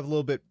you have a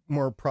little bit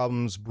more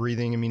problems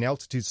breathing. I mean,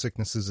 altitude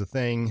sickness is a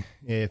thing.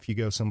 If you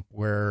go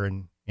somewhere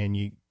and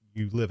you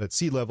live at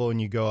sea level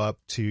and you go up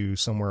to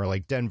somewhere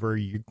like Denver,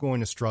 you're going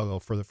to struggle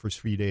for the first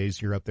few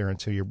days. You're up there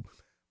until your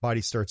body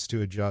starts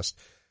to adjust.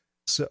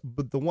 So,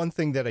 but the one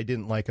thing that I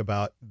didn't like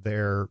about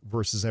there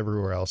versus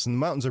everywhere else, and the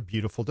mountains are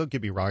beautiful, don't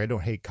get me wrong, I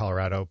don't hate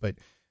Colorado, but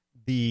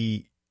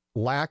the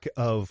lack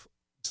of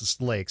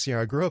just lakes.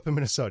 I grew up in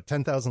Minnesota,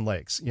 10,000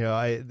 lakes.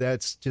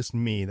 That's just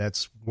me.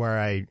 That's where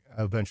I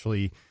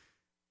eventually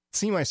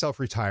see myself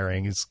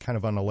retiring, is kind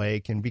of on a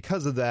lake. And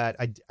because of that,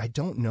 I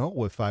don't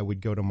know if I would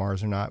go to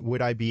Mars or not.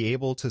 Would I be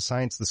able to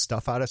science the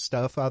stuff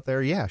out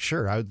there? Yeah,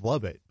 sure. I would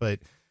love it. But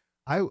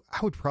I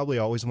would probably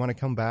always want to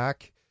come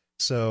back.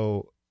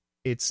 So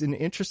it's an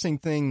interesting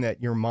thing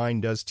that your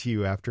mind does to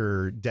you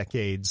after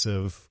decades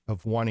of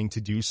wanting to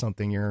do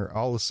something. You're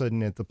all of a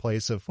sudden at the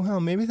place of,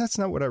 well, maybe that's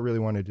not what I really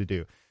wanted to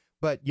do.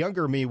 But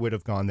younger me would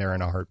have gone there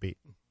in a heartbeat.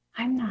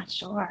 I'm not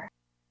sure.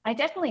 I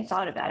definitely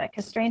thought about it,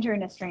 because Stranger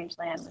in a Strange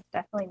Land was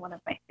definitely one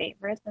of my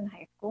favorites in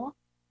high school.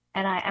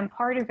 And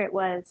part of it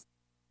was,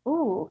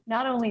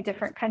 not only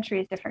different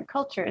countries, different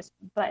cultures,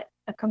 but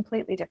a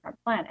completely different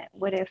planet.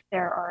 What if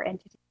there are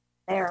entities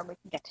there and we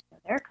can get to know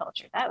their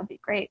culture? That would be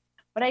great.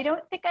 But I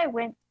don't think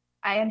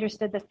I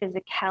understood the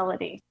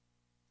physicality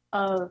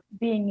of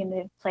being in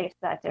a place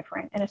that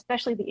different, and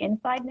especially the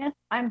insideness.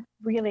 I'm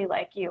really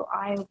like you.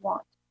 I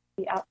want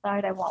to be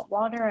outside. I want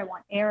water. I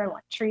want air. I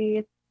want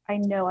trees. I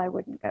know I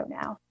wouldn't go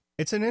now.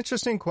 It's an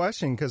interesting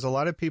question, because a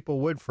lot of people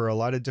would for a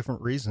lot of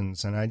different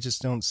reasons. And I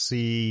just don't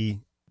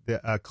see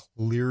a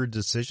clear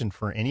decision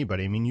for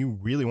anybody. I mean, you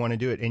really want to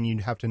do it, and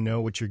you'd have to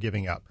know what you're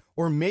giving up.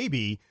 Or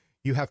maybe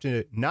you have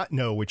to not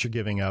know what you're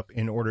giving up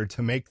in order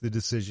to make the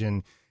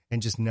decision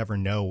and just never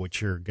know what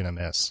you're going to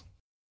miss.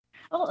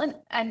 Well,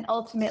 and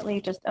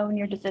ultimately just own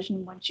your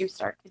decision once you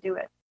start to do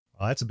it.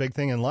 Well, that's a big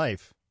thing in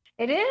life.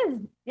 It is.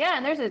 Yeah.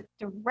 And there's a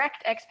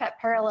direct expat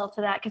parallel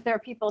to that, because there are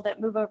people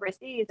that move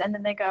overseas and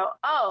then they go,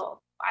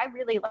 I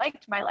really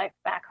liked my life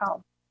back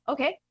home.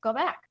 okay, go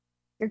back.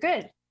 You're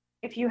good.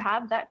 If you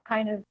have that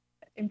kind of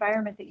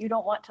environment that you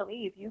don't want to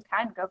leave, you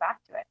can go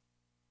back to it.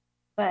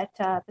 But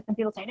some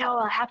people say, no,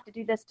 I have to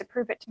do this to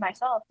prove it to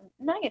myself.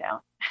 No, you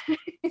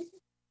don't.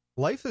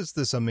 Life is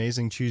this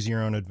amazing choose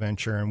your own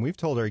adventure. And we've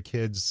told our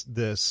kids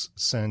this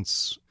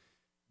since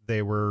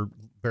they were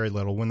very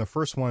little. When the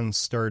first one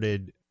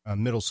started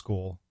middle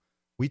school,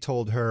 we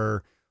told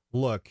her,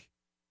 look,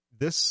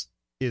 this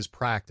is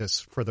practice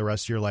for the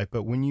rest of your life.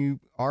 But when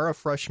you are a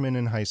freshman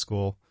in high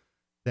school,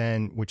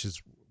 then, which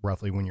is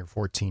roughly when you're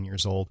 14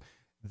 years old,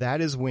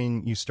 that is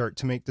when you start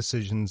to make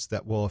decisions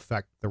that will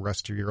affect the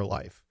rest of your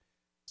life.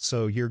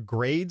 So your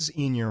grades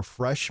in your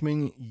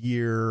freshman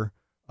year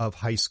of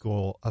high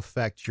school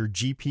affect your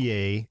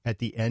GPA at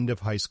the end of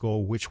high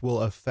school, which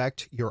will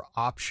affect your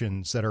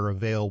options that are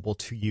available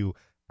to you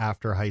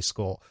after high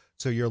school.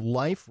 So your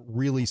life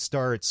really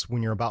starts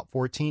when you're about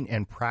 14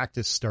 and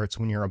practice starts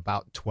when you're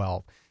about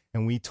 12.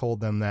 And we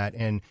told them that.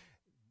 And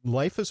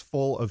life is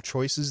full of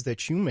choices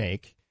that you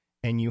make,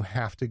 and you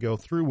have to go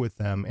through with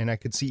them. And I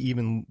could see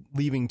even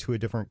leaving to a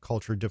different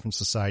culture, different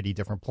society,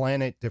 different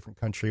planet, different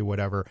country,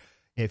 whatever.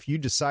 If you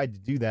decide to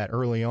do that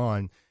early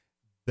on,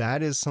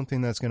 that is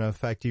something that's going to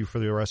affect you for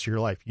the rest of your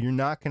life. You're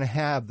not going to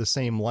have the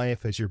same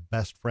life as your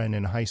best friend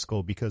in high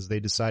school because they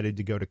decided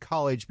to go to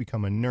college,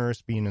 become a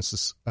nurse, be in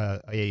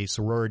a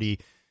sorority,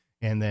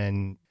 and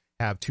then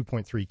have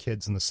 2.3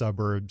 kids in the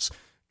suburbs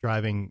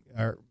driving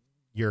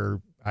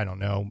your, I don't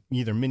know,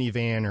 either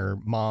minivan or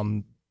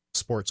mom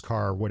sports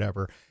car or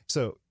whatever.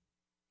 So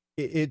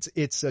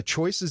it's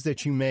choices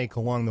that you make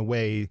along the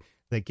way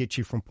that get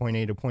you from point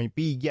A to point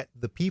B. Yet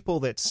the people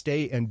that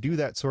stay and do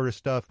that sort of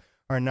stuff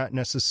are not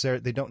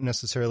they don't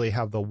necessarily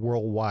have the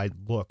worldwide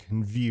look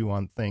and view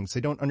on things.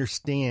 They don't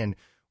understand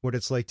what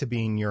it's like to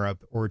be in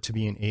Europe or to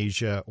be in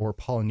Asia or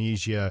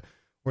Polynesia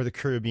or the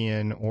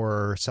Caribbean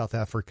or South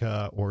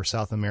Africa or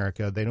South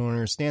America. They don't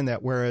understand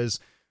that. Whereas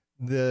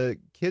the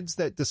kids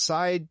that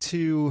decide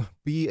to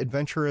be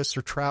adventurous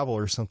or travel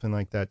or something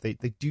like that, they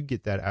do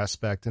get that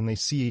aspect, and they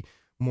see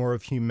more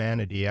of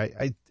humanity.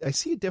 I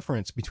see a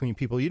difference between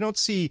people. You don't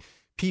see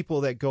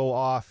people that go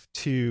off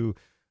to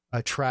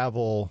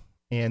travel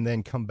and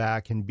then come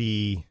back and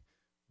be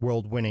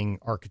world-winning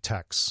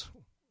architects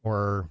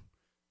or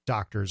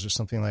doctors or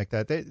something like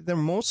that. They're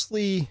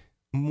mostly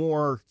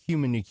more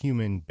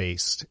human-to-human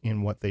based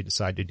in what they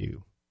decide to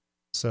do.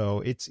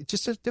 So it's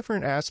just a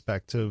different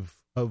aspect of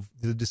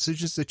the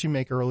decisions that you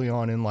make early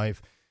on in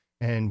life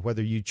and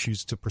whether you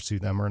choose to pursue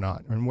them or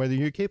not, and whether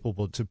you're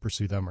capable to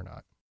pursue them or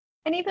not.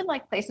 And even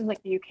like places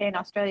like the UK and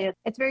Australia,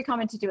 it's very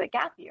common to do a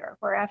gap year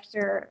where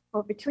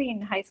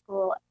between high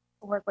school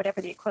or whatever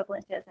the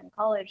equivalent is in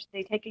college,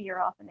 they take a year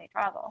off and they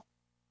travel.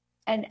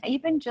 And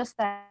even just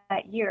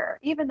that year,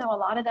 even though a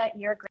lot of that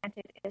year,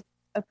 granted, is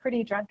a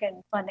pretty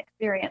drunken, fun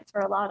experience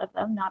for a lot of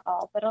them, not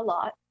all, but a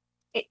lot,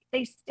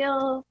 they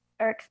still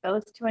are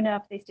exposed to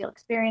enough, they still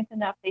experience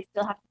enough, they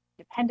still have to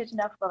be dependent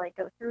enough while they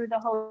go through the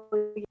whole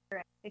year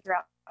and figure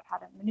out how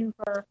to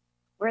maneuver,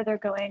 where they're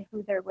going,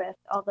 who they're with,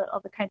 all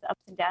the kinds of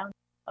ups and downs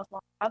of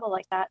long travel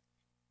like that,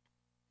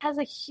 has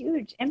a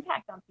huge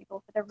impact on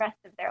people for the rest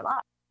of their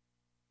lives.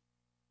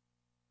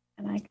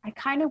 And I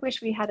kind of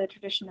wish we had a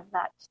tradition of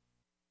that.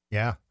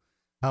 Yeah.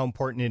 How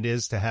important it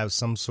is to have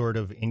some sort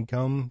of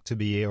income to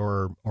be,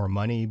 or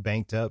money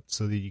banked up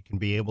so that you can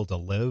be able to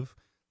live,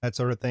 that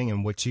sort of thing,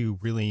 and what you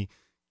really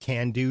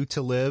can do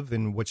to live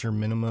and what's your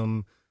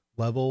minimum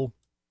level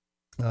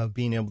of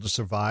being able to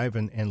survive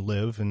and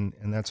live and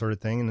that sort of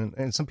thing.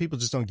 And some people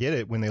just don't get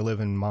it when they live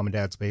in mom and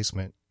dad's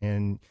basement,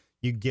 and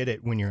you get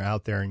it when you're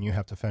out there and you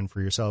have to fend for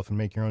yourself and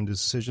make your own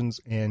decisions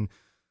and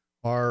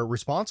are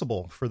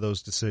responsible for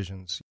those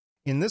decisions.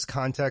 In this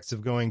context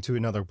of going to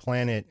another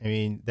planet, I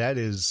mean, that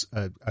is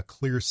a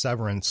clear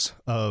severance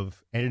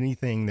of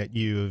anything that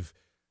you've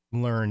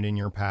learned in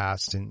your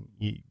past, and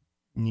you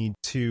need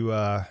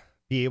to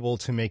be able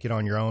to make it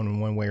on your own in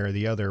one way or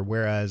the other.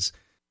 Whereas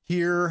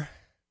here,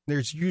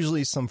 there's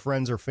usually some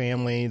friends or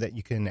family that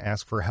you can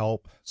ask for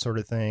help, sort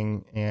of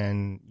thing,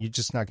 and you're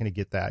just not going to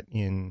get that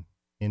in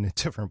a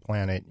different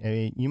planet. I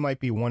mean, you might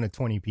be one of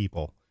 20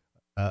 people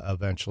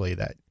eventually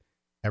that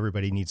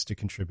everybody needs to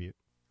contribute.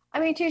 I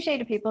mean, touche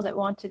to people that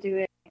want to do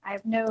it. I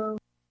have no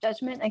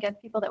judgment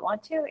against people that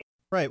want to.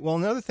 Right. Well,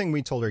 another thing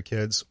we told our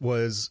kids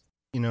was,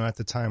 at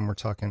the time, we're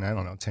talking,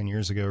 10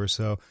 years ago or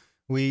so,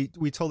 we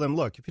told them,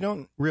 look, if you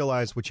don't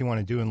realize what you want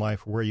to do in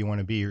life or where you want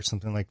to be or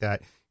something like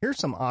that, here's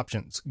some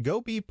options. Go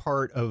be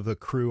part of the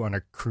crew on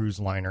a cruise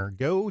liner.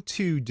 Go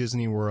to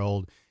Disney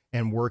World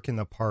and work in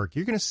the park.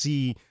 You're going to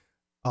see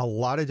a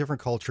lot of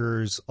different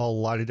cultures, a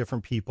lot of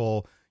different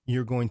people.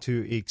 You're going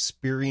to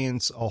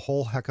experience a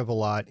whole heck of a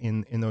lot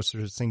in those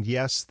sorts of things.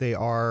 Yes, they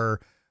are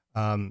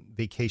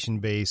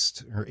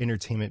vacation-based or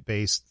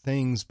entertainment-based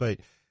things, but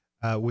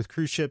with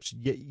cruise ships,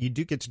 you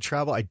do get to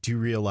travel. I do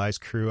realize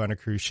crew on a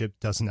cruise ship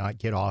does not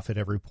get off at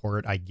every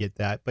port. I get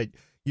that. But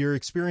you're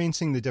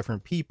experiencing the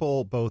different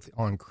people, both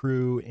on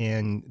crew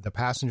and the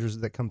passengers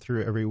that come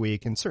through every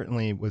week. And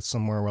certainly with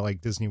somewhere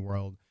like Disney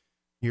World,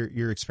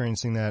 you're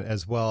experiencing that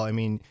as well. I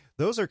mean,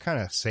 those are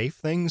kind of safe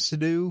things to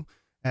do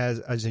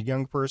as a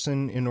young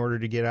person in order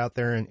to get out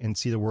there and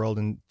see the world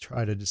and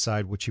try to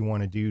decide what you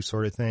want to do,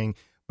 sort of thing.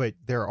 But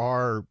there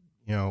are,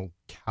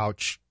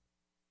 couch,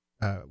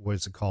 what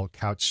is it called?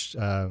 Couch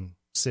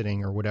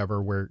sitting or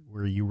whatever, where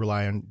you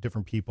rely on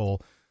different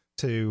people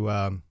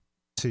to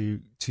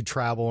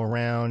travel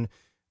around.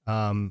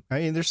 I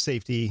mean, there's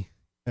safety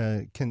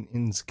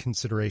in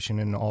consideration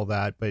and all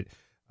that, but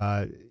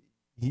the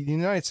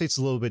United States is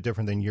a little bit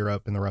different than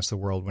Europe and the rest of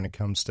the world when it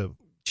comes to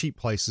cheap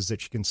places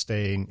that you can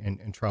stay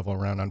and travel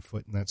around on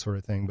foot and that sort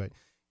of thing. But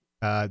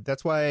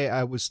that's why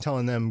I was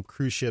telling them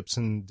cruise ships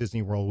and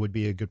Disney World would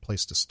be a good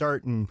place to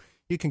start, and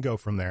you can go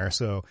from there.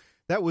 So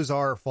that was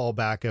our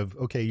fallback of,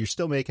 okay, you're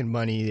still making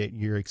money,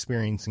 you're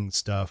experiencing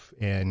stuff,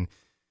 and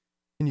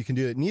you can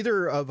do it.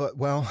 Neither of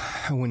well,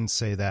 I wouldn't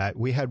say that.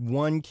 We had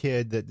one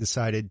kid that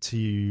decided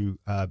to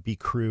be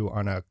crew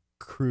on a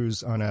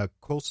cruise on a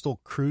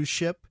coastal cruise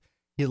ship.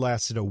 He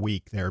lasted a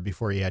week there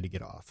before he had to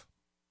get off.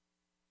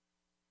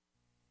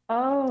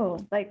 Oh,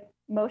 like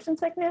motion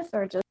sickness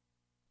or just?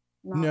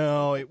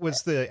 No, it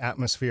was the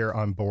atmosphere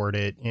on board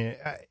it.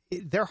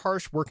 They're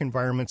harsh work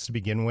environments to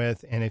begin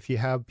with. And if you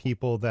have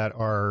people that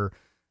are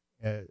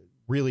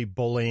really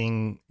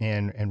bullying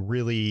and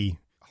really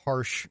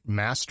harsh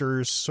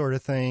masters sort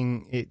of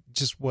thing, it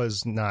just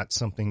was not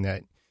something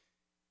that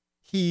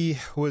he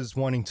was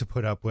wanting to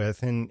put up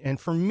with. And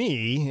for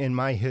me, in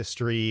my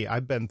history,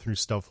 I've been through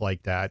stuff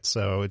like that.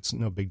 So it's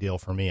no big deal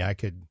for me. I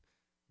could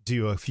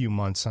do a few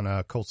months on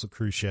a coastal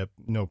cruise ship,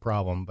 no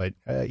problem. But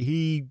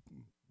he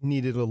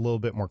needed a little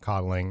bit more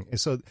coddling.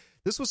 So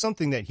this was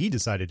something that he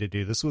decided to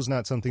do. This was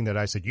not something that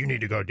I said, you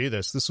need to go do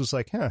this. This was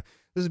like, this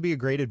would be a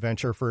great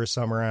adventure for a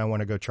summer. I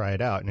want to go try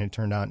it out. And it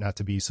turned out not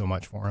to be so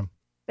much for him.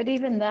 But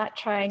even that,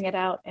 trying it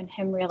out and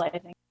him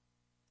realizing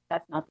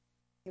that's not what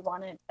he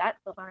wanted, that's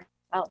the learning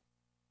itself.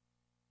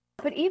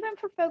 But even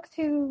for folks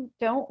who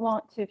don't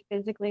want to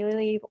physically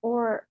leave,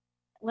 or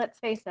let's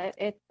face it,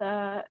 it's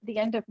the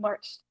end of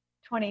March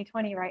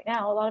 2020 right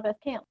now. A lot of us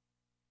can't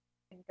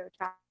go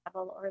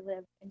travel or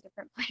live in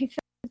different places.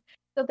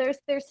 So there's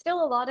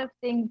still a lot of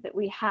things that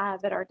we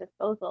have at our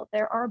disposal.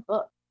 There are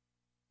books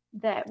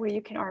where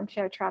you can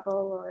armchair travel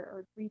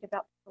or read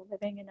about people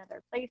living in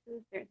other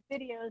places. There's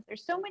videos.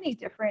 There's so many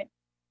different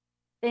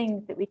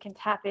things that we can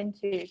tap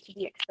into to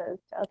be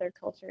exposed to other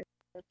cultures,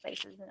 other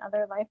places, and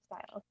other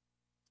lifestyles,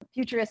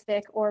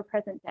 futuristic or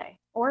present day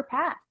or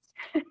past.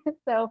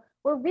 So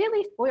we're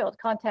really spoiled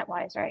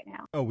content-wise right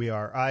now. Oh, we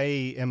are. I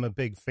am a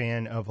big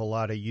fan of a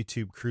lot of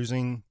YouTube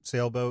cruising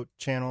sailboat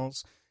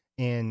channels.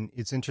 And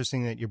it's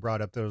interesting that you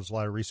brought up there's a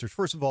lot of research.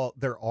 First of all,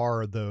 there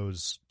are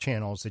those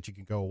channels that you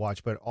can go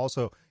watch, but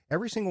also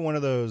every single one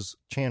of those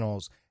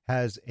channels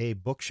has a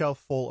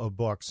bookshelf full of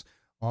books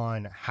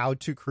on how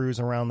to cruise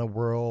around the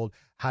world,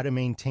 how to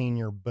maintain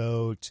your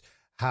boat,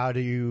 how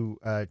to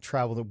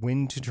travel,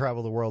 when to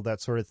travel the world,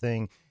 that sort of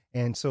thing.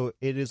 And so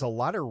it is a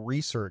lot of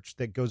research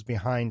that goes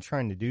behind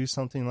trying to do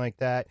something like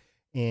that.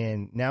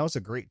 And now is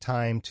a great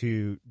time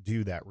to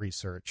do that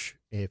research.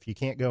 If you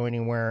can't go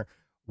anywhere,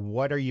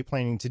 what are you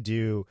planning to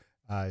do?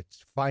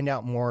 Find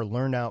out more,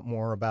 learn out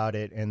more about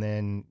it, and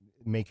then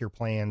make your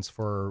plans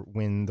for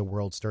when the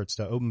world starts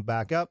to open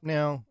back up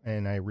now.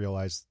 And I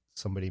realize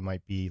somebody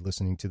might be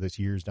listening to this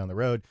years down the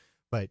road,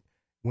 but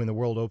when the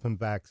world opens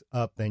back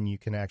up, then you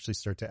can actually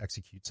start to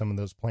execute some of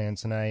those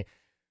plans. And I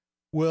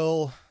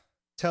will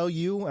tell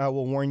you, I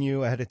will warn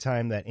you ahead of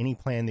time that any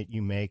plan that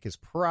you make is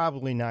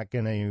probably not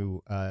going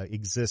to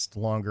exist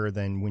longer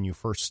than when you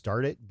first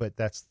start it. But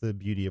that's the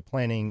beauty of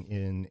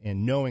planning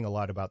and knowing a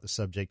lot about the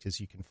subject, is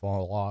you can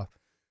fall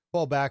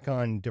back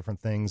on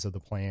different things of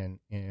the plan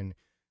and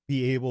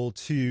be able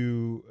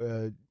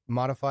to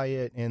modify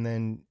it and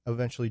then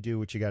eventually do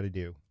what you got to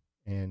do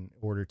in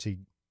order to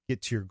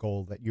get to your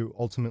goal that you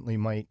ultimately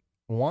might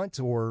want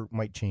or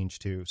might change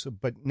to. So,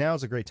 but now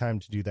is a great time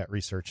to do that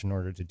research in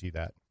order to do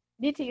that.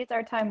 Need to use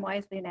our time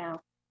wisely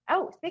now.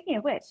 Oh, speaking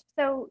of which,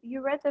 so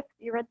you read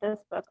this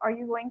book. Are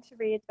you going to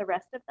read the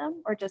rest of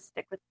them or just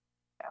stick with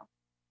the show?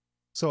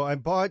 So I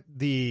bought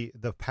the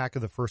pack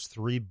of the first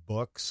 3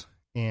 books,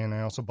 and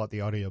I also bought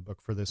the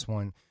audiobook for this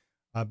one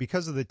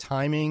because of the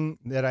timing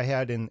that I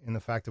had in the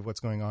fact of what's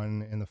going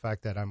on and the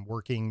fact that I'm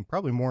working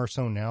probably more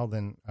so now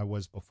than I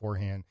was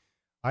beforehand.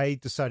 I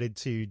decided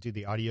to do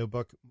the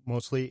audiobook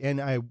mostly,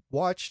 and I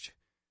watched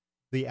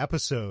the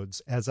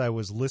episodes as I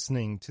was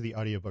listening to the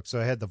audiobook. So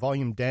I had the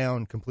volume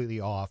down, completely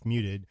off,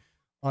 muted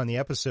on the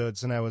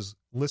episodes, and I was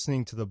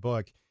listening to the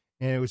book,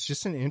 and it was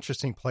just an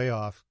interesting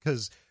playoff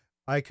because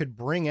I could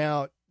bring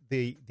out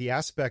the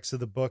aspects of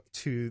the book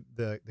to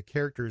the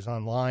characters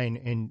online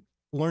and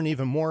learn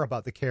even more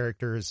about the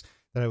characters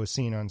that I was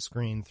seeing on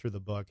screen through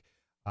the book.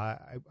 I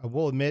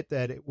will admit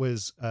that it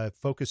was a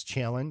focus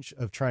challenge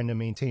of trying to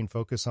maintain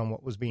focus on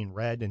what was being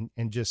read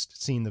and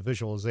just seeing the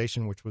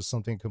visualization, which was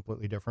something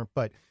completely different.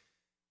 But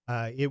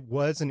it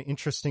was an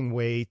interesting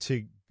way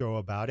to go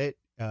about it.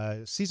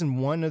 Season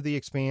 1 of The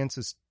Expanse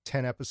is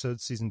 10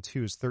 episodes. Season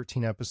 2 is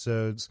 13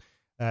 episodes.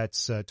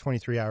 That's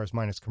 23 hours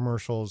minus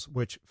commercials,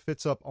 which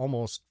fits up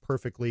almost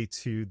perfectly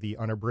to the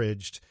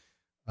unabridged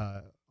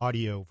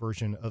audio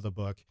version of the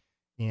book.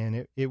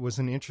 And it was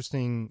an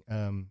interesting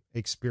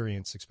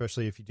experience,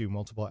 especially if you do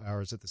multiple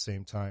hours at the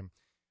same time.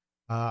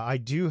 I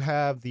do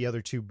have the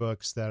other two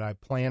books that I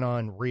plan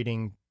on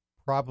reading,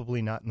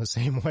 probably not in the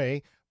same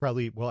way.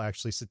 Probably will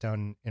actually sit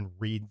down and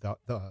read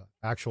the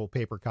actual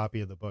paper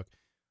copy of the book.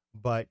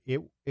 But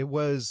this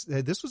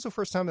was the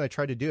first time that I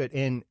tried to do it.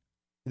 And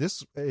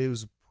it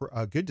was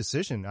a good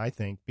decision, I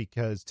think,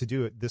 because to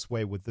do it this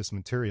way with this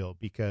material,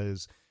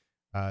 because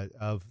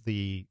of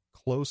the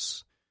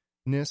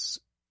closeness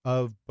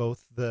of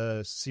both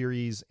the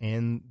series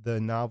and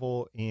the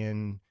novel,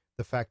 and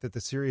the fact that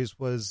the series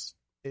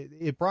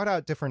it brought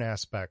out different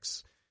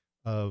aspects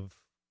of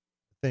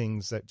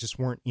things that just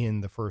weren't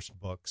in the first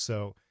book.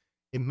 So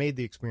it made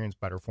the experience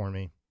better for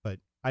me, but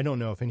I don't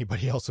know if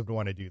anybody else would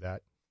want to do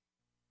that.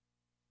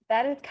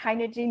 That is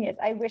kind of genius.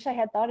 I wish I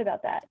had thought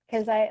about that,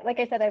 because I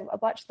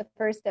watched the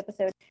first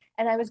episode,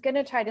 and I was going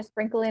to try to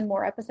sprinkle in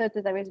more episodes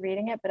as I was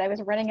reading it, but I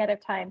was running out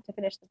of time to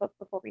finish the book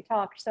before we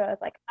talked. So I was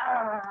like,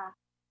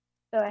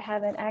 so I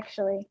haven't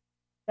actually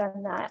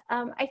done that.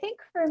 I think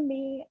for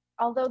me,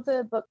 although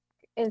the book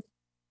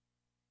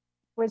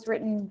was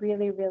written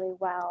really, really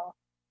well,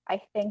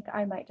 I think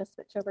I might just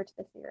switch over to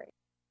the series,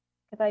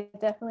 because I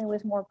definitely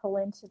was more pulled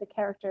into the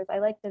characters. I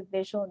like the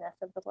visualness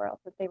of the world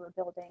that they were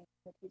building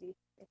in the TV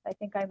series. I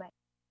think I might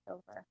switch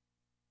over.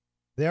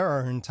 There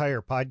are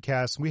entire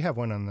podcasts. We have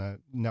one on the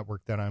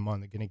network that I'm on,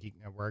 the Gonna Geek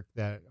Network,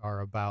 that are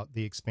about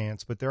The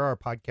Expanse, but there are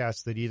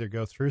podcasts that either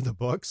go through the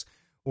books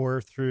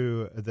or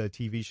through the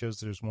TV shows.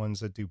 There's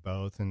ones that do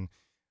both, and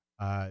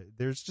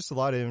there's just a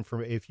lot of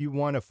information. If you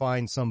want to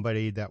find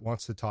somebody that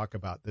wants to talk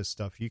about this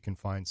stuff, you can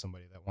find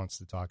somebody that wants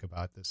to talk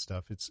about this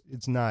stuff.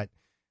 It's not,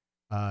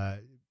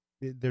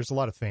 there's a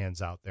lot of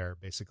fans out there,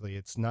 basically.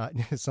 It's not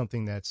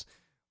something that's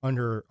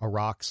under a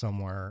rock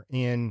somewhere.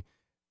 And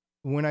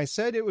when I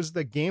said it was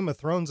the Game of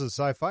Thrones of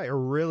sci-fi, it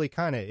really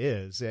kind of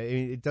is.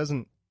 It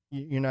doesn't,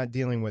 you're not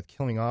dealing with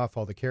killing off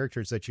all the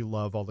characters that you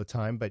love all the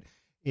time, but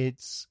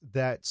it's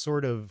that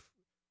sort of,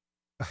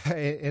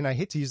 and I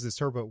hate to use this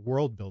term, but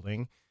world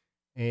building,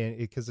 and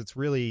because it's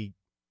really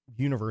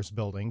universe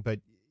building, but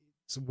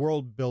it's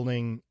world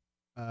building,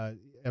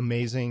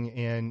 amazing.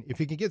 And if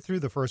you can get through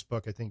the first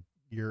book, I think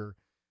you're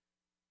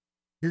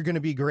going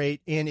to be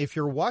great. And if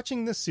you're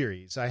watching this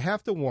series, I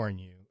have to warn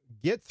you,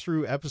 get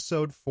through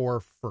episode 4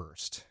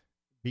 first,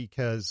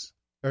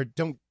 or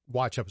don't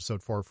watch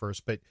episode 4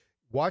 first, but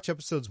watch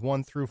episodes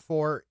 1 through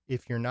 4.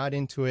 If you're not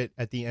into it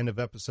at the end of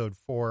episode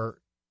 4,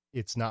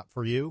 it's not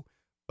for you.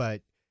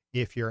 But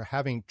if you're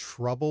having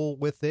trouble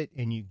with it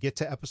and you get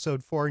to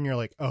episode 4 and you're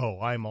like, oh,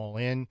 I'm all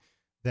in,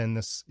 then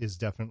this is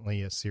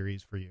definitely a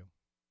series for you.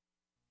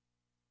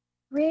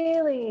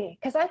 Really?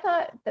 Because I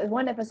thought the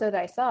one episode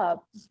I saw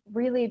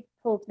really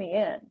pulled me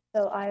in.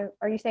 So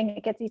are you saying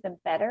it gets even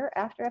better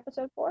after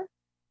episode 4?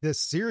 This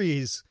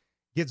series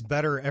gets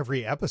better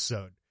every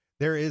episode.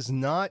 There is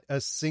not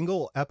a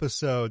single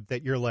episode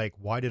that you're like,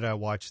 why did I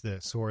watch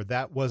this? Or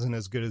that wasn't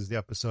as good as the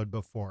episode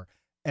before.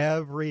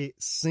 Every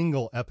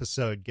single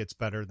episode gets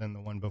better than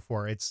the one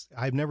before.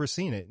 I've never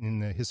seen it in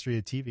the history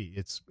of TV.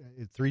 It's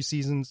 3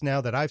 seasons now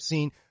that I've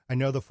seen. I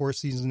know the 4th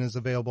season is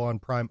available on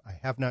Prime. I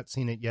have not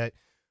seen it yet,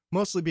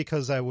 mostly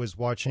because I was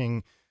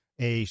watching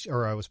I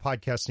was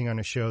podcasting on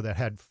a show that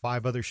had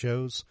 5 other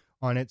shows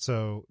on it.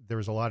 So there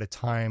was a lot of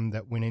time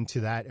that went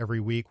into that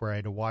every week, where I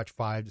had to watch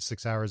 5 to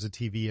 6 hours of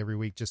TV every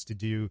week just to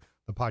do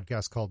the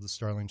podcast called the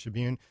Starling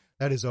Tribune.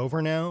 That is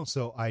over now.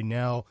 So I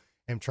now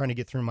am trying to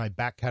get through my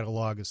back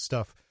catalog of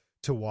stuff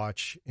to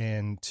watch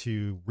and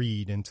to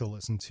read and to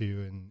listen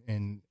to.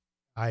 And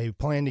I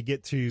plan to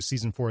get to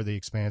season 4 of The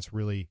Expanse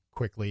really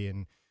quickly.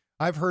 And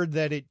I've heard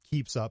that it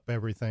keeps up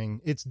everything.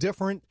 It's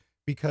different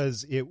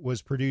because it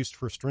was produced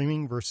for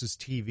streaming versus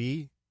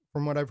TV,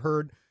 from what I've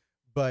heard,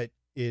 but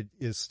it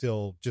is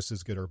still just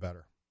as good or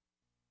better.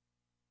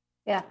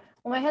 Yeah.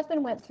 Well, my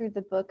husband went through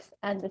the books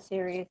and the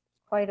series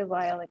quite a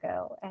while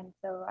ago, and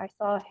so I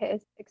saw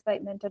his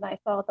excitement, and I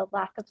saw the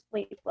lack of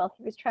sleep while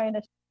he was trying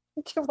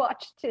to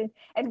watch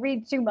and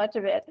read too much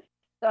of it.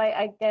 So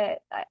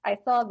I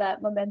saw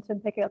that momentum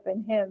pick up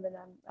in him, and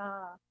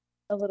I'm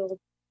a little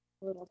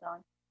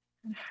done.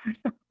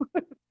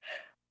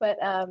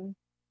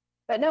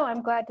 But no,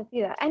 I'm glad to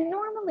see that. And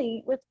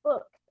normally with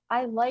books,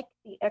 I like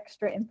the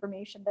extra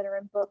information that are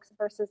in books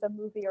versus a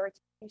movie or a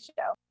TV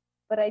show.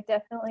 But I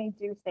definitely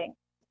do think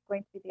it's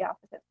going to be the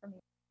opposite for me.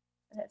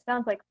 And it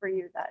sounds like for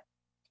you that's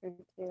true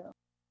too.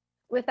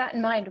 With that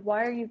in mind,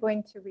 why are you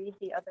going to read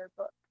the other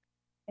book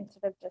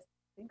instead of just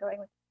going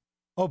with?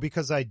 Oh,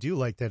 because I do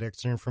like that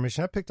extra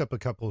information. I picked up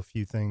a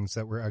few things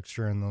that were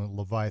extra in the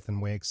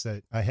Leviathan wakes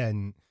that I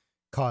hadn't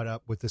caught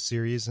up with the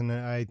series, and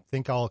I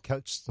think I'll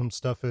catch some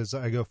stuff as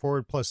I go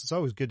forward. Plus, it's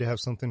always good to have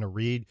something to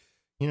read,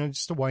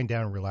 just to wind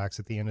down and relax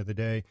at the end of the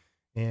day.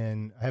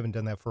 And I haven't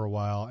done that for a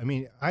while. I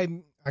mean,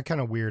 I'm kind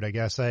of weird, I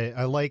guess.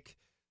 I like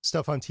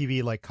stuff on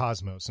TV like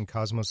Cosmos, and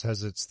Cosmos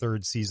has its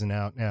 3rd season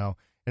out now,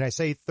 And I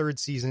say third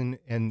season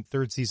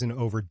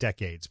over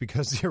decades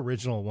because the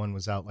original one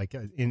was out like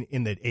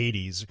in the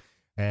 80s,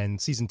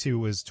 and season 2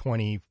 was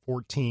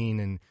 2014,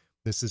 and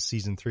this is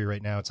season 3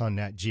 right now. It's on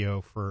Nat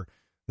Geo for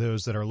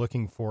those that are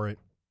looking for it.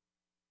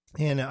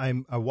 And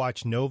I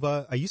watch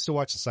Nova. I used to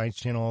watch the Science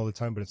Channel all the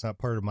time, but it's not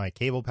part of my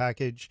cable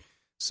package,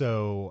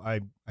 so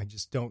I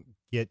just don't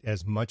get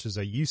as much as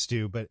I used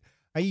to. But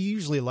I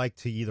usually like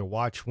to either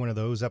watch one of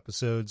those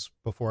episodes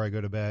before I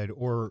go to bed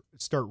or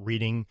start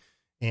reading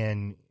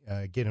and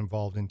get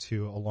involved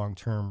into a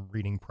long-term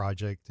reading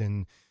project.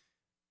 And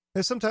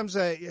sometimes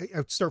I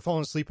start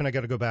falling asleep and I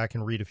got to go back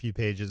and read a few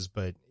pages,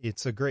 but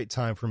it's a great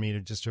time for me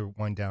to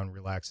wind down and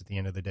relax at the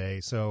end of the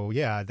day. So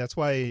yeah, that's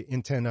why I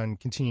intend on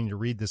continuing to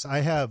read this. I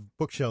have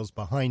bookshelves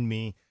behind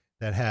me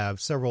that have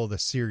several of the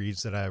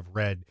series that I've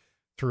read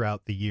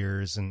throughout the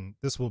years, and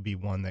this will be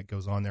one that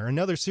goes on there.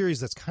 Another series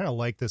that's kind of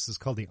like this is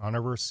called the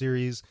Honorverse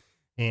series,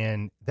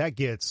 and that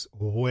gets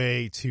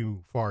way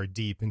too far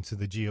deep into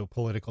the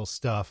geopolitical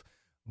stuff,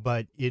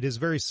 but it is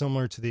very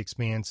similar to The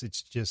Expanse.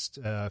 It's just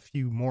a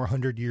few more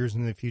 100 years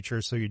in the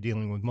future, so you're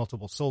dealing with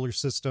multiple solar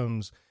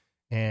systems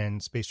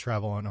and space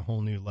travel on a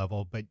whole new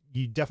level, but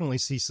you definitely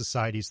see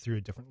societies through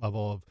a different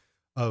level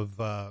of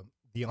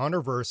the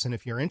Honorverse, and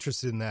if you're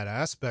interested in that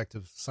aspect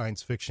of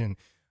science fiction,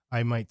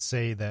 I might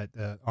say that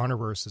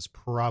Honorverse is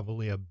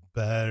probably a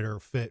better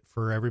fit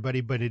for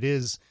everybody, but it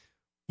is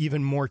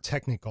even more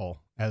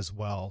technical as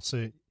well.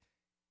 So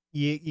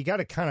you got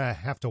to kind of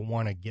have to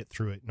want to get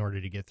through it in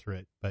order to get through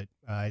it. But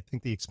I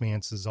think The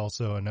Expanse is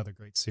also another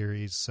great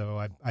series.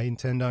 So I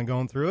intend on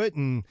going through it.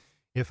 And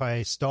if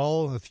I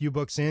stall a few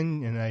books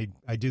in and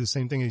I do the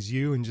same thing as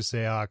you and just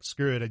say,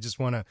 screw it, I just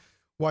want to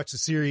watch the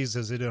series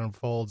as it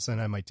unfolds,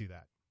 then I might do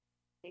that.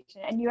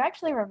 And you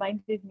actually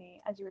reminded me,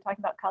 as you were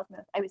talking about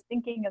Cosmos, I was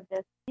thinking of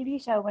this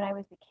TV show when I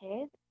was a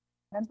kid.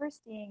 I remember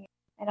seeing it,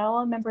 and all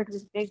I remembered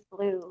was Big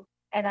Blue.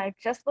 And I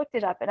just looked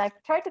it up, and I've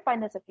tried to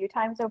find this a few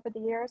times over the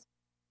years,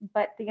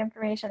 but the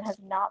information has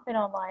not been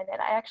online.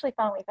 And I actually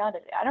finally found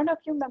it. I don't know if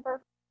you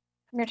remember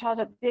from your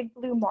childhood, Big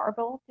Blue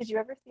Marble. Did you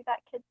ever see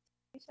that kids'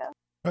 TV show?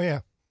 Oh, yeah.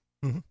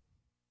 Mm-hmm.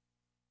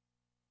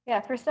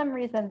 Yeah, for some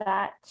reason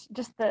that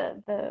just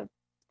the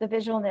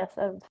visualness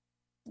of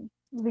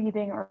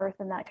leaving Earth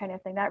and that kind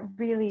of thing, that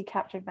really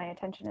captured my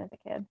attention as a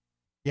kid.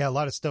 Yeah, a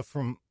lot of stuff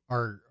from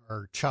our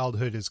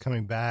childhood is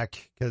coming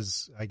back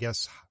because I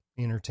guess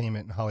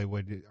entertainment and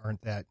Hollywood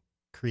aren't that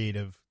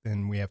creative,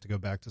 and we have to go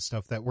back to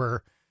stuff that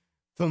we're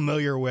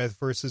familiar with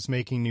versus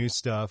making new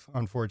stuff,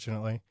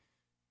 unfortunately.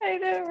 I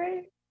know,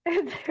 right?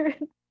 It's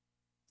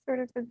sort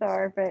of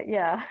bizarre, but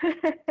yeah.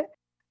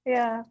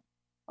 Yeah.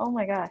 Oh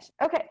my gosh.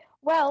 Okay,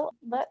 well,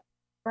 let's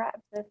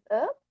wrap this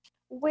up.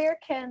 Where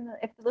can,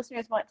 if the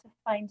listeners want to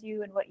find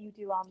you and what you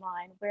do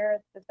online, where are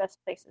the best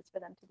places for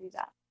them to do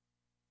that?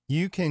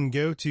 You can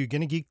go to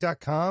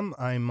GonnaGeek.com.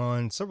 I'm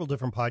on several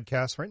different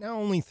podcasts. Right now,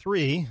 only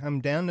 3. I'm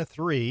down to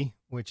 3,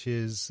 which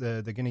is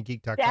the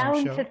GonnaGeek.com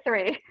show. Down to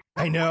 3.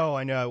 I know.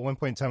 At one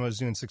point in time, I was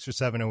doing 6 or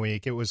 7 a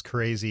week. It was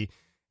crazy.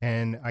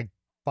 And I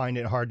find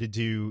it hard to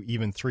do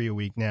even 3 a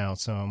week now.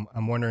 So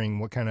I'm wondering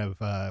what kind of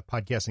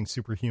podcasting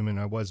superhuman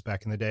I was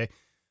back in the day.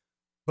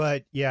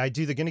 But yeah, I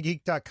do the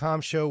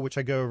GonnaGeek.com show, which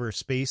I go over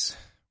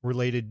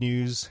space-related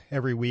news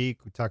every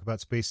week. We talk about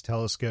space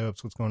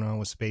telescopes, what's going on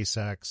with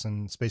SpaceX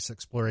and space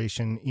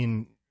exploration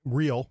in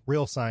real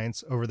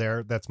science over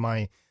there. That's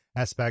my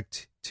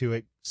aspect to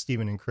it.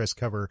 Stephen and Chris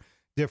cover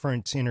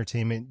different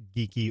entertainment,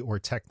 geeky, or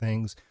tech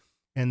things.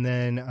 And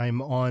then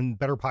I'm on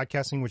Better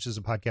Podcasting, which is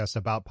a podcast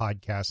about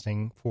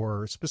podcasting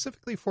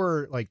specifically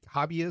for like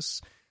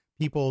hobbyists,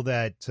 people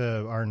that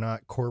are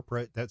not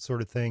corporate, that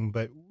sort of thing.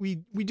 But we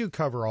do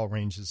cover all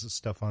ranges of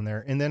stuff on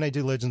there. And then I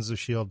do Legends of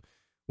S.H.I.E.L.D.,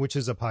 which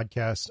is a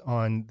podcast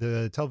on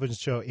the television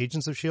show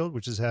Agents of S.H.I.E.L.D.,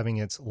 which is having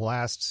its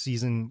last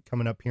season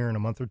coming up here in a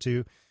month or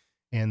two.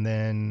 And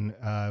then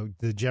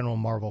the general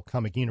Marvel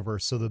comic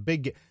universe. So the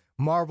big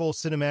Marvel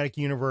cinematic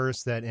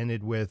universe that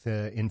ended with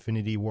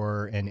Infinity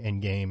War and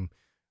Endgame,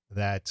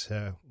 that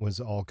was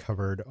all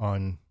covered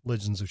on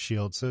Legends of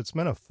S.H.I.E.L.D. So it's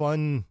been a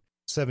fun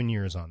 7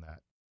 years on that.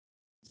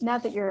 Now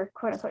that you're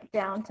quote unquote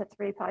down to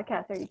 3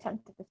 podcasts, are you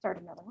tempted to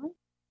start another one?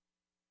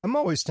 I'm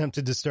always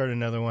tempted to start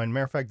another one.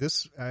 Matter of fact,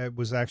 this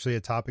was actually a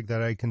topic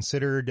that I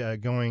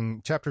considered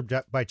going chapter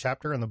by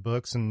chapter in the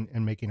books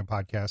and making a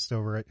podcast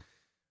over it.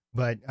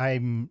 But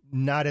I'm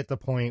not at the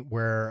point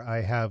where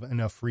I have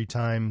enough free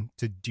time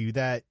to do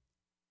that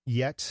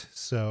yet.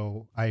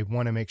 So I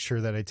want to make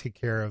sure that I take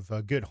care of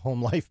a good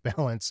home life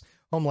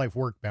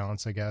work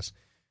balance, I guess,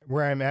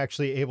 where I'm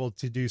actually able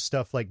to do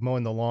stuff like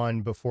mowing the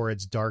lawn before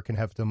it's dark and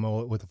have to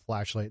mow it with a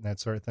flashlight and that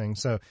sort of thing.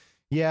 So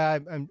yeah,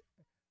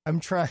 I'm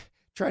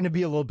trying to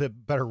be a little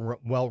bit better,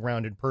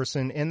 well-rounded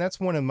person. And that's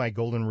one of my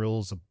golden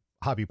rules of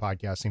hobby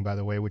podcasting, by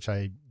the way, which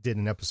I did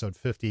in episode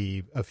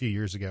 50 a few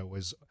years ago,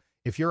 was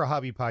if you're a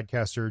hobby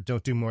podcaster,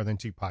 don't do more than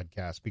 2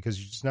 podcasts because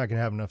you're just not going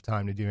to have enough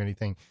time to do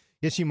anything.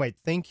 Yes, you might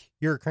think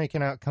you're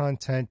cranking out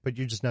content, but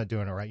you're just not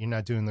doing it right. You're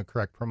not doing the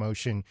correct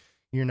promotion.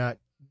 You're not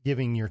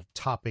giving your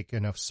topic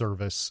enough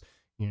service.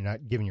 You're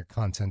not giving your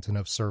content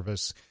enough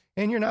service.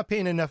 and you're not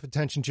paying enough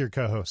attention to your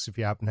co-hosts if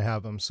you happen to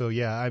have them. So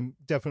yeah, I'm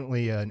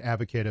definitely an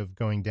advocate of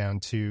going down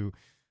to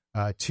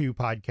 2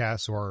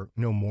 podcasts or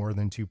no more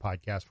than 2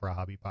 podcasts for a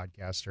hobby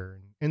podcaster.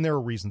 And there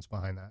are reasons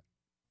behind that.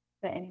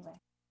 But anyway,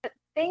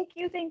 thank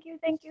you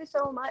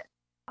so much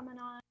for coming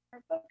on our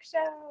book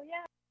show.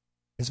 Yeah.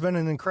 It's been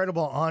an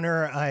incredible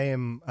honor. I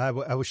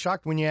was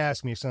shocked when you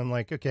asked me, so I'm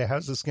like, okay,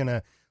 how's this going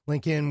to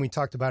link in? We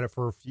talked about it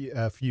for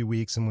a few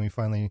weeks, and we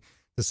finally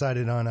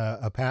decided on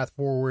a path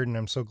forward, and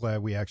I'm so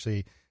glad we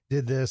actually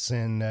did this.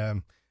 And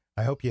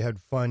I hope you had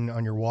fun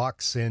on your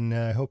walks, and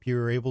I hope you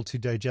were able to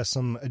digest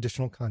some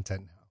additional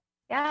content now.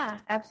 Yeah,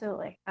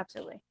 absolutely.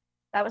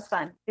 That was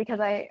fun because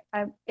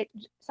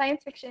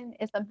science fiction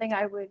is something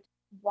I would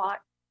watch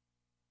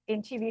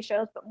in TV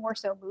shows, but more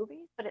so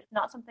movies, but it's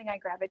not something I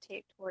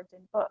gravitate towards in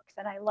books.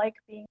 And I like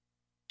being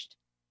pushed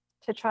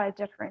to try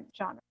different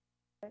genres.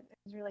 It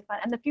was really fun.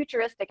 And the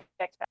futuristic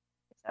aspect.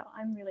 So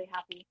I'm really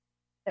happy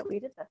that we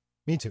did this.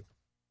 Me too.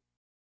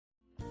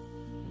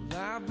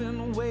 I've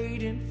been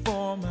waiting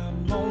for my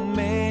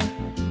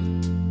moment,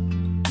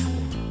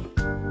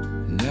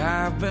 and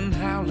I've been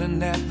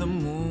howling at the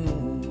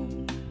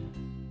moon.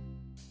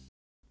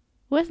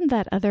 Wasn't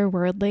that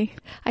otherworldly?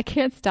 I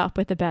can't stop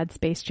with the bad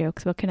space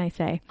jokes. What can I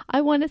say?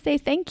 I want to say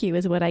thank you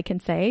is what I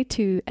can say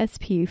to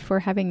SP for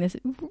having this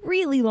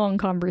really long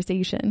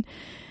conversation.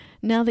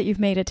 Now that you've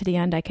made it to the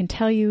end, I can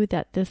tell you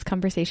that this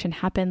conversation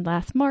happened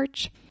last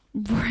March,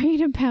 right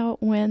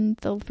about when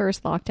the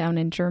first lockdown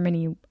in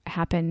Germany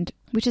happened,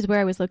 which is where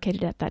I was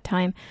located at that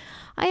time.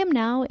 I am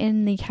now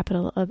in the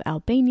capital of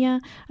Albania,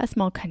 a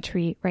small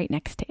country right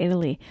next to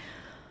Italy.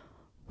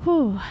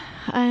 Whew.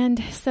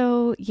 And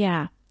so,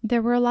 yeah.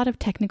 There were a lot of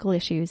technical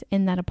issues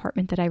in that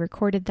apartment that I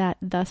recorded that,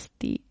 thus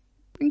the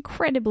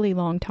incredibly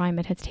long time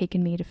it has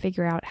taken me to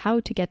figure out how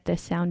to get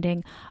this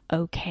sounding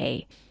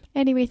okay.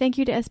 Anyway, thank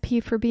you to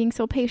SP for being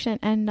so patient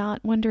and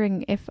not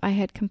wondering if I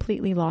had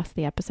completely lost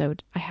the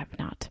episode. I have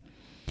not.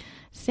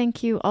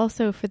 Thank you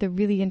also for the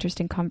really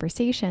interesting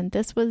conversation.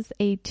 This was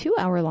a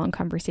 2-hour-long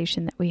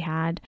conversation that we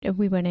had.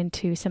 We went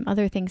into some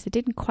other things that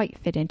didn't quite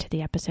fit into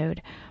the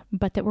episode,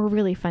 but that were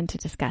really fun to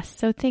discuss.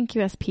 So thank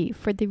you, SP,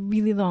 for the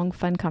really long,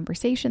 fun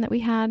conversation that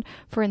we had,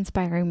 for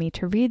inspiring me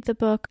to read the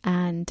book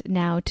and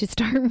now to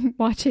start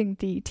watching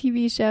the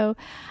TV show,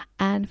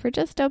 and for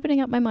just opening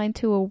up my mind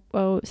to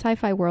a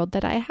sci-fi world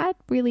that I had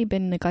really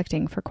been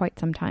neglecting for quite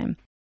some time.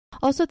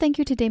 Also, thank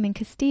you to Damon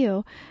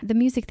Castillo. The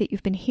music that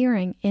you've been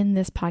hearing in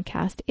this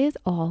podcast is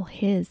all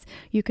his.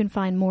 You can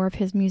find more of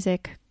his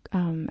music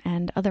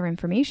and other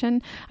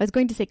information. I was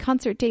going to say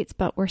concert dates,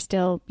 but we're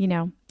still,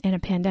 in a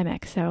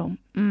pandemic. So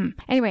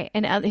anyway,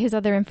 and his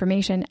other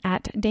information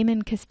at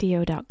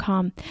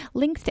damoncastillo.com.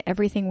 Links to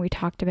everything we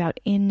talked about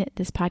in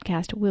this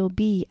podcast will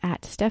be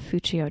at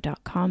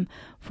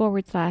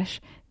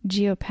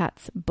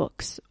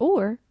stephfuccio.com/geopathsbooks,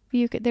 or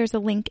there's a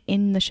link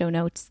in the show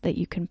notes that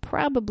you can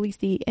probably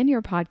see in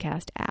your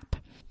podcast app.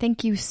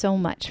 Thank you so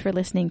much for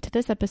listening to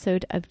this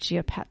episode of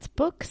Geopath's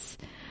Books.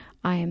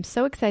 I am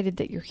so excited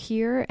that you're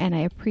here, and I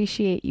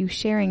appreciate you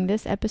sharing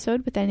this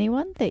episode with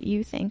anyone that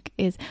you think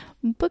is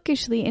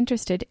bookishly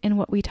interested in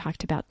what we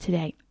talked about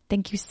today.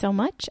 Thank you so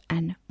much,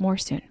 and more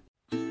soon.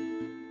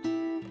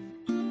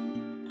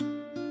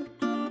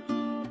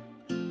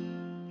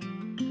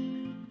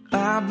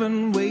 I've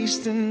been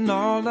wasting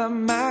all of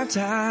my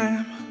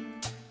time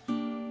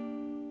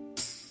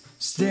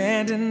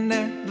standing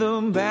at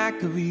the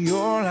back of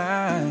your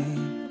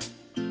line,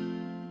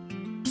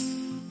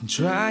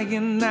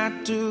 trying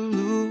not to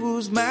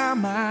lose my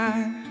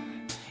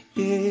mind,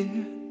 yeah,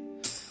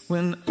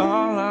 when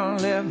all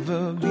I'll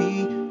ever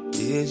be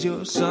is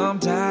your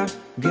sometime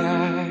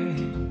guy.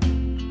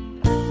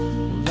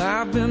 Well,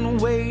 I've been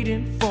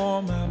waiting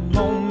for my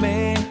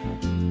moment,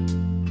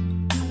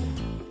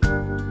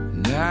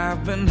 and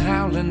I've been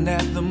howling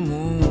at the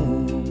moon.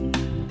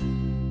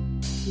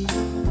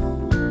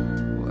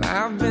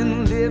 I've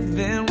been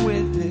living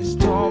with this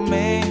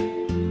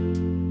torment,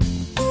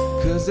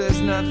 'cause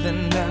there's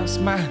nothing else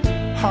my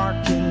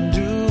heart can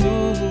do.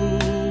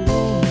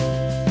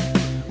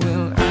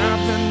 Well,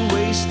 I've been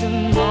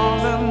wasting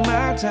all of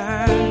my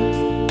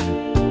time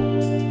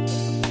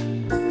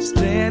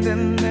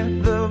standing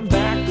at the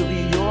back of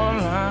your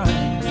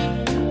line,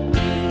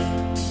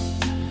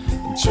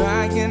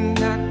 trying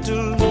not to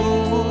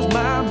lose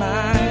my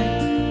mind.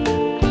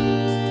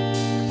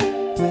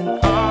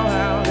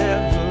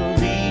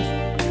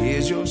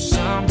 Your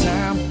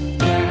sometime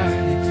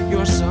guy,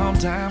 your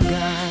sometime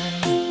guy.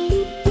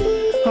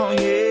 Oh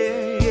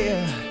yeah,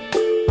 yeah.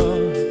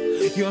 Oh,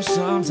 your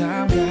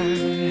sometime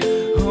guy.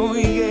 Oh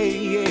yeah,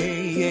 yeah,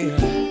 yeah.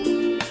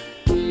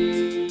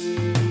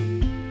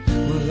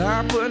 Well,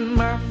 I put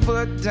my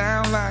foot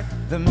down like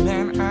the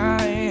man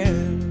I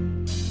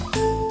am.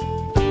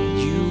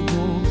 You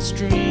pull the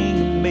string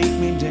and make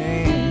me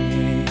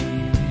dance.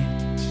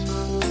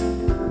 Oh,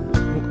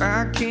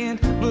 I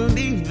can't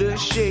believe the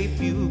shape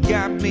you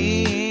got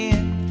me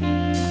in.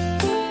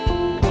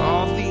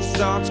 All these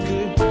thoughts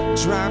could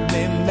drive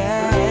me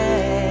mad.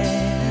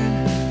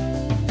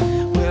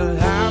 Well,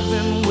 I've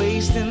been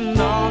wasting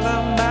all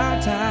of my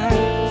time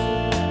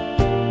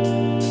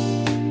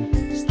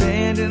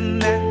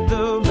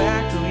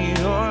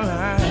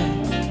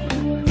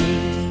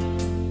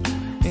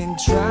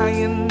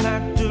trying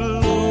not to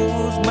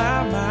lose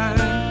my mind.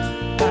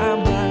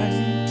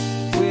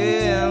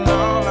 Well,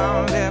 all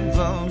I'll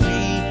ever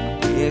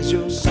be is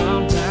your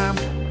sometime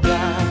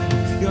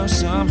guy, your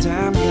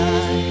sometime guy.